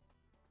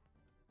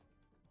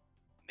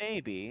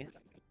 Maybe.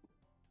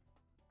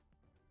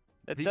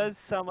 That He- does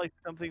sound like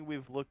something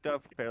we've looked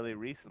up fairly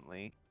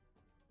recently.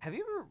 Have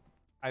you ever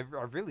I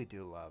really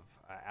do love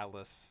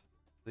Alice.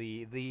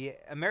 The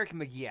American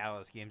McGee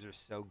Alice games are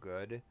so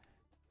good.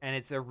 And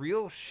it's a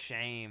real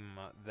shame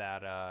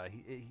that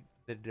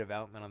the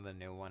development on the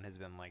new one has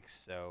been like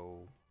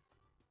so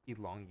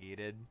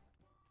elongated.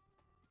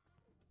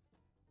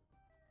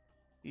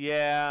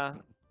 Yeah.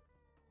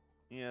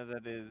 Yeah,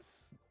 that is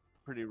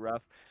pretty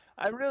rough.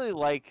 I really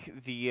like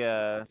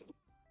the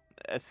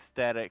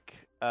aesthetic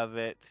of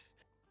it.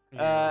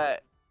 Yeah.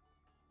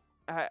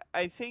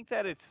 I think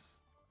that it's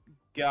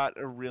got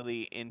a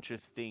really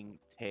interesting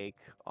take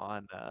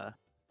on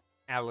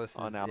Alice's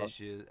Alice.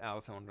 issues,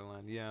 Alice in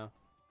Wonderland, yeah.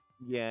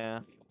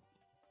 Yeah.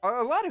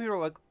 A lot of people are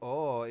like,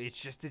 "Oh, it's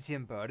just the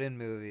Tim Burton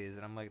movies,"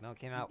 and I'm like, "No, it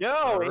came out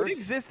No, it first."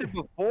 existed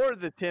before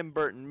the Tim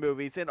Burton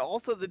movies, and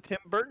also the Tim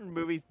Burton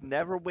movies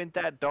never went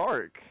that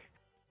dark.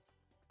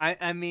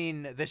 I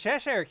mean, the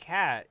Cheshire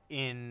Cat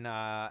in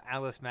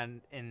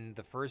in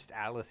the first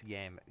Alice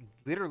game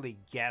literally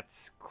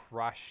gets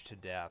crushed to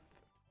death.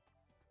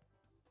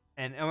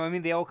 And I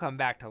mean, they all come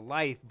back to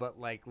life, but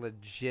like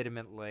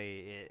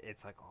legitimately,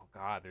 it's like, oh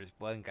god, there's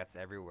blood and guts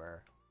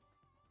everywhere.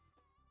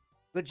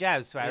 Good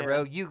job, Yeah.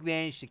 Spyro. You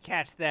managed to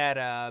catch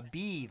that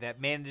bee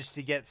that managed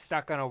to get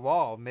stuck on a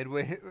wall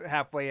midway,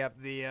 halfway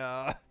up the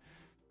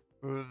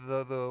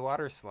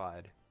water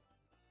slide.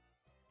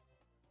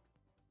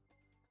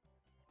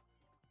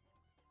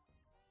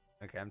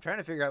 Okay, I'm trying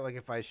to figure out like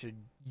if I should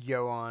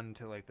go on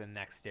to like the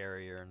next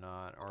area or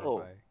not, Oh,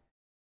 or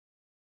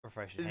if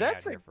I should hang out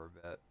that's a here for a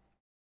bit.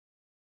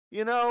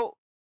 you know,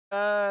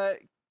 uh,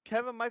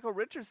 Kevin Michael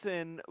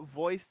Richardson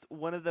voiced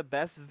one of the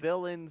best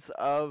villains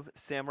of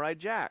Samurai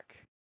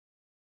Jack.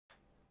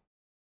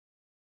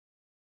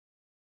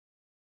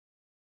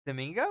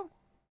 Domingo?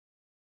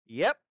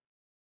 Yep,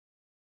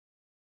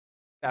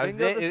 That was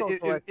Bingo it. the Soul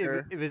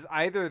Collector. It was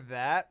either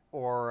that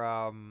or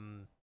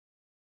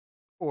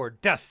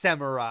the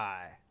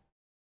Samurai.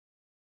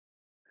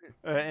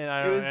 And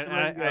I It don't, was Bingo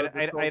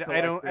the Soul I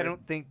Collector.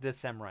 don't think the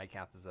Samurai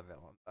counts as a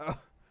villain.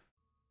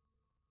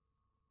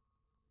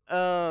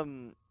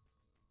 Um,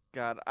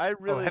 God, I Oh,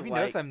 really have you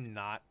noticed like. I'm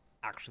not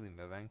actually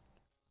moving?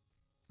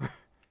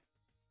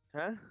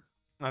 Huh?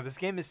 This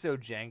game is so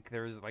jank.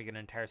 There was like an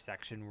entire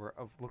section where,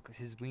 oh look,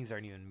 his wings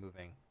aren't even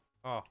moving.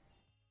 Oh,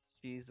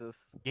 Jesus.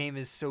 game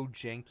is so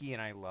janky,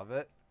 and I love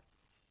it.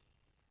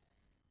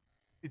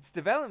 Its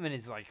development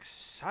is like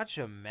such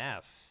a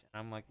mess. And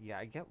I'm like, yeah,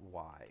 I get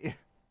why.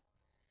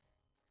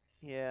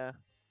 Yeah.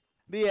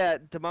 But yeah,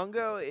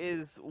 Damongo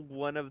is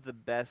one of the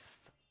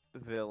best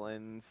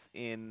villains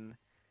in.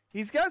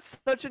 He's got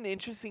such an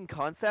interesting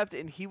concept,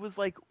 and he was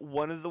like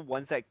one of the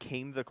ones that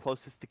came the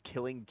closest to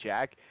killing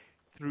Jack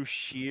through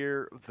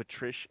sheer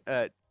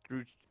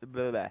through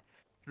blah, blah,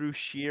 through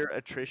sheer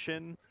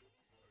attrition.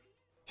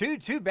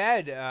 Too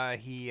bad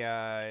he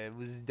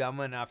was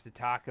dumb enough to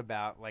talk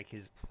about like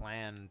his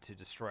plan to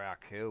destroy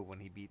Aku when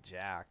he beat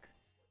Jack.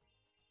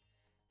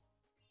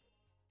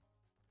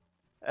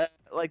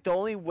 Like the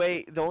only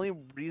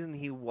reason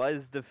he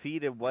was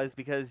defeated was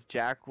because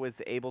Jack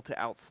was able to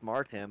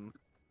outsmart him.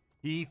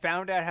 He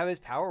found out how his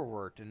power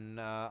worked and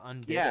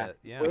undid Yeah, it.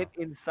 Yeah. went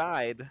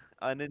inside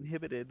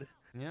uninhibited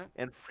Yeah.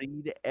 and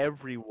freed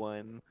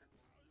everyone.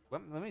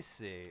 Let me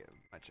see.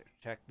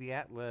 Check the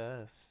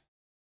atlas.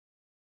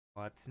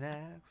 What's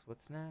next?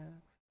 What's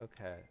next?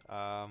 Okay.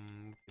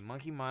 The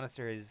Monkey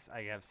Monastery is.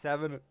 I have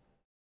 7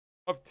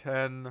 of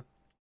 10.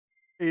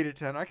 8 of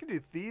 10. I can do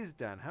Thieves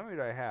Den. How many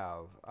do I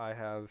have? I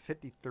have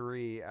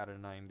 53 out of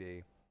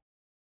 90.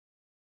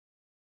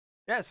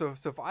 Yeah, so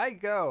if I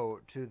go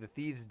to the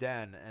Thieves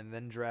Den and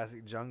then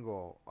Jurassic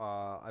Jungle,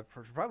 I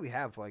probably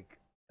have like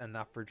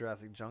enough for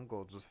Jurassic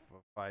Jungle just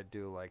if I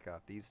do like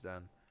Thieves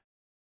Den.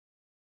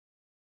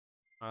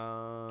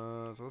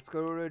 So let's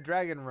go to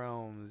Dragon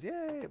Realms.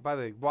 Yay! By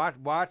the way,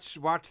 watch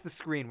the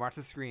screen. Watch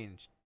the screen.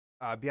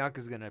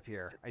 Bianca's gonna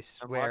appear. I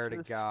I'm swear to watching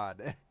this.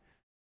 God.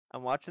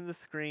 I'm watching the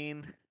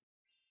screen.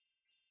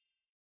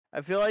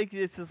 I feel like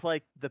this is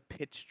like the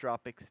pitch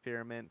drop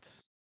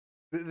experiment.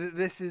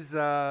 This is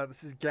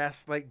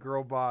Gaslight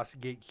Girl Boss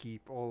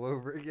Gatekeep all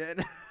over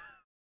again.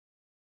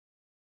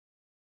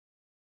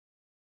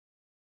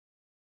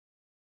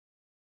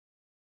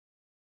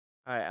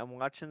 All right, I'm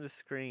watching the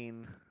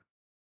screen.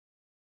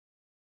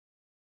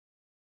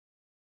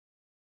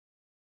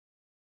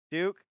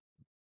 Duke,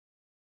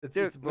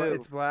 Duke, It's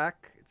move.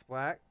 black. It's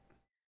black.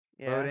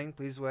 Yeah. Loading.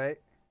 Please wait.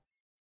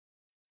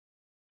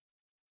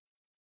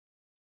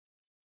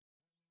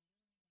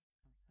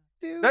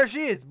 Duke, There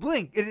she is.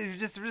 Blink. It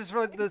just for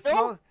like the don't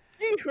small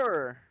see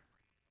her.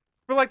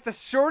 for like the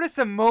shortest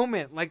of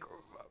moment, like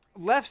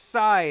left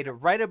side,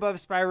 right above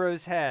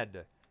Spyro's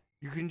head.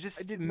 You can I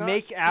just did not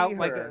make see out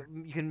her.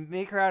 you can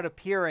make her out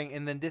appearing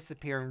and then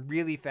disappearing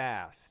really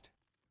fast.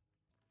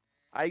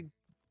 I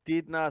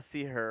did not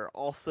see her.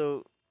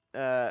 Also,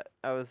 I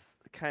was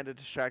kind of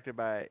distracted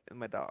by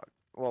my dog.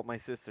 Well, my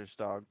sister's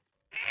dog.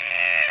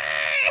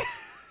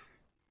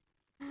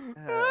 Uh,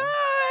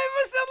 I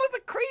must sound like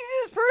the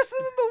craziest person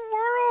in the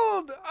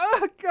world.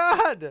 Oh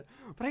God!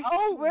 But I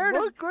I'll swear to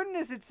look.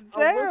 goodness, it's I'll look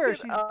there. it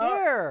She's up.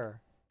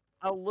 there.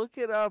 I'll look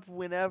it up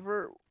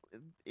whenever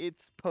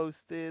it's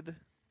posted.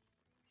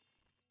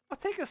 I'll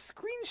take a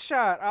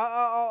screenshot.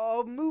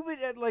 I'll move it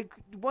at like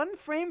 1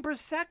 frame per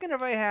second if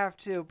I have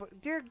to.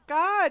 But dear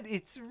God,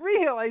 it's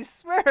real. I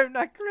swear I'm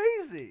not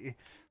crazy.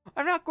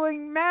 I'm not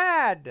going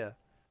mad.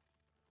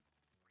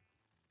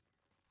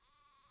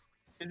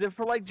 Is it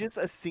for like just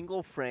a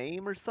single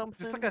frame or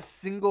Just like something? a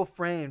single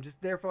frame, just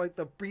there for like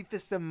the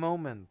briefest of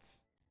moments.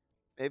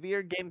 Maybe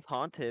your game's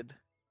haunted.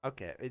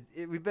 Okay,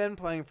 we've been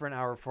playing for an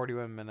hour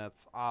 41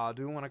 minutes.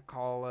 Do we want to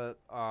call it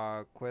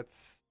quits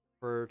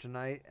for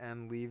tonight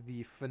and leave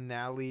the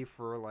finale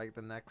for like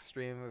the next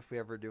stream if we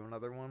ever do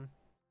another one?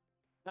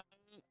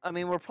 I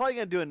mean, we're probably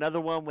gonna do another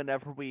one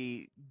whenever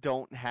we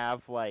don't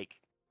have like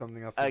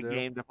Something else to a do?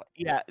 game to play.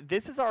 Yeah,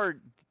 this is our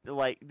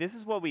this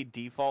is what we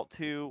default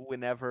to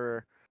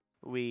whenever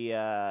we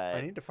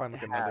I need to find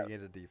like another have. game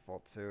to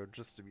default to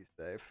just to be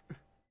safe.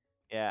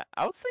 Yeah,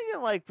 I was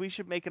thinking like we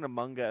should make an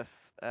Among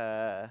Us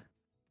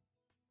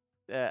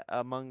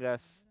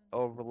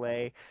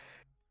overlay.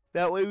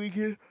 That way we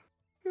can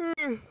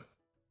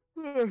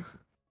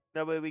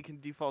that way we can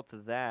default to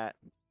that.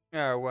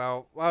 Yeah,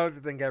 well, I would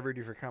like to thank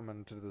everybody for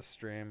coming to the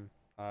stream.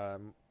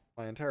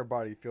 My entire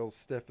body feels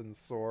stiff and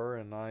sore,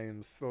 and I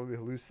am slowly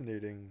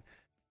hallucinating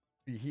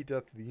the heat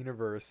death of the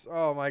universe.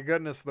 Oh my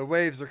goodness, the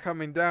waves are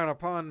coming down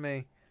upon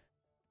me.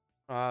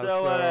 So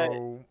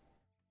So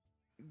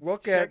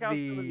look check at out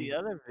some of the the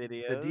other the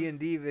D videos. and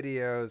D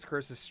videos,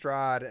 Curse of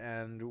Strahd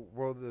and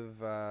World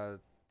of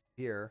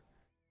Here,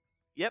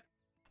 Yep.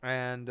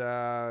 and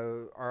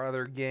our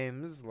other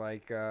games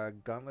like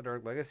Gauntlet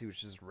Dark Legacy,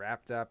 which just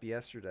wrapped up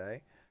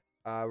yesterday.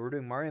 We're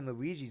doing Mario and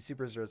Luigi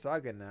Superstar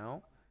Saga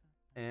now,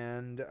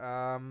 and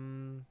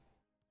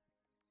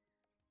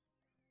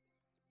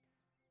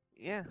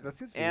Yeah. that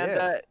seems to be And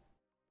it.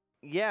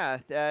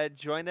 yeah,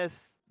 join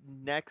us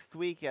next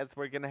week as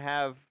we're gonna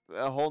have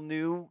a whole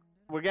new.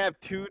 We're gonna have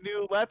 2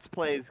 new Let's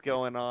Plays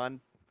going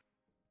on.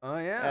 Oh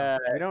yeah,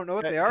 we don't know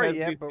what they are Because we.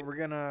 yet, but we're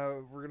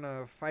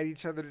gonna fight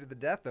each other to the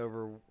death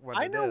over what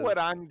I it know is. what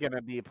I'm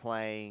gonna be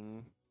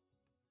playing.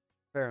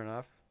 Fair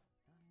enough.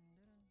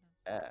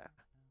 Uh,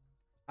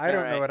 I all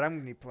don't know right. what I'm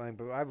gonna be playing,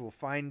 but I will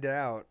find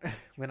out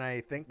when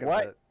I think of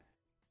What it.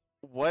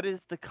 What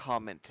is the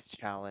comment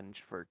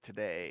challenge for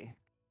today?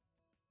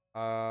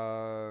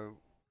 Uh,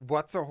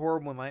 what's a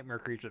horrible nightmare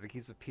creature that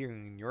keeps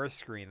appearing in your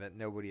screen that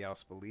nobody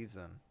else believes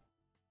in?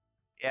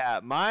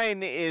 Yeah,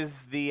 mine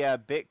is the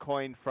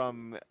Bitcoin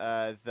from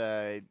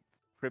the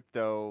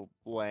Crypto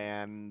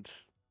Land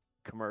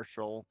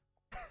commercial.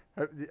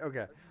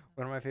 Okay,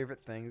 one of my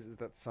favorite things is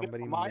that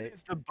somebody Mine made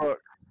is the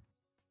book.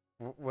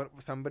 what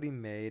somebody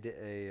made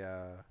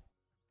a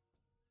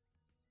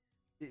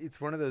it's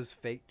one of those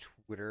fake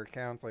Twitter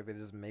accounts like they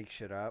just make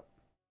shit up.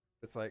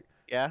 It's like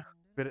Yeah.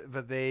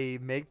 but they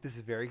make this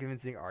very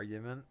convincing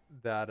argument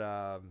that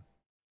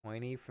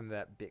Coiny from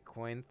that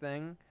Bitcoin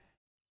thing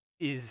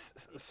is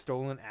a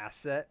stolen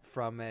asset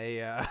from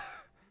a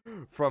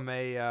from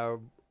a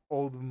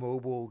old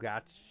mobile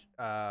Gotcha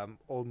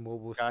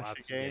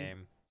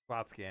game.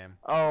 slots game.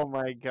 Oh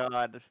my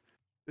god.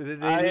 They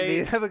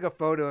I have like a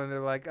photo and they're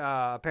like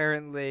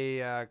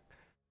apparently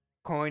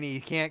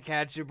Coiny can't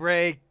catch a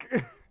break.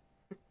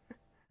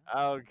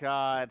 oh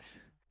god.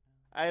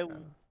 I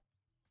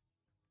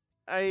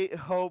I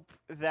hope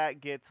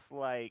that gets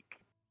like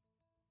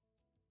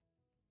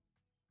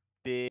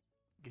big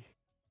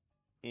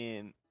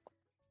in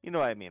you know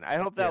what I mean. I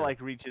hope that Yeah.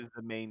 like reaches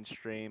the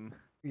mainstream.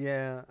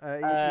 Yeah,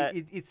 Uh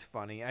it's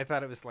funny. I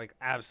thought it was like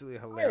absolutely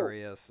oh,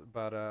 hilarious,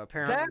 but that's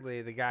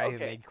apparently the guy who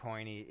okay. made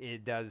Coiny,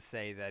 it does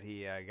say that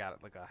he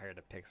got like a hired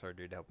a Pixar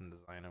dude to help him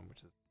design him,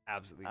 which is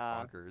absolutely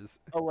Uh bonkers.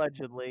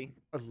 allegedly.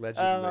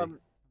 Allegedly. Um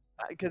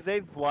Because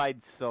they've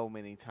lied so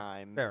many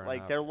times. Fair Like,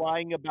 enough. they're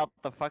lying about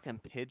the fucking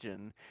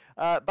pigeon.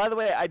 By the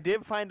way, I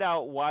did find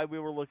out why we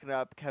were looking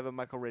up Kevin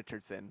Michael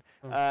Richardson.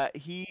 Hmm.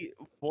 He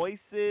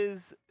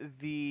voices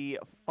the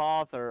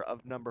father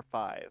of number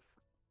 5.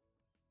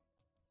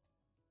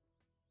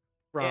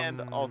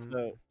 And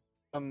also,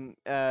 From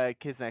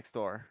Kids Next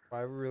Door.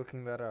 why were we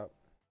looking that up?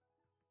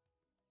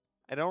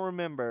 I don't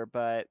remember,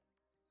 but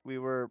we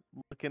were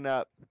looking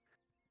up,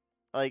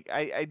 like,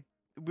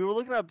 we were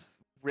looking up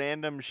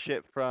random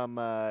shit from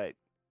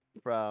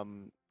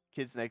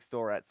Kids Next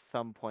Door at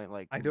some point,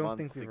 like I don't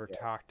think months we ever ago.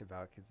 talked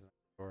about Kids Next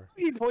Door.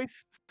 He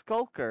voiced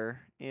Skulker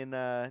in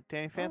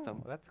Danny Oh,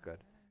 Phantom. that's good.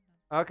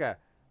 Okay.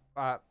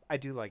 I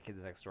do like Kids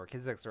Next Door.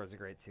 Kids Next Door is a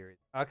great series.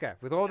 Okay,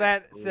 with all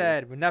that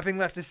said, with nothing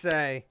left to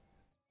say,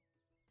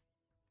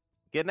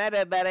 Good night,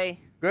 everybody.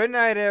 good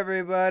night,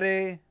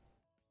 everybody.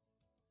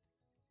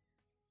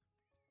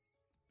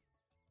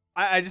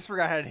 I just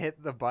forgot how to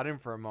hit the button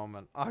for a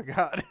moment. Oh,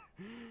 God.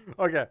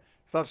 Okay,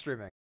 stop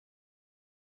streaming.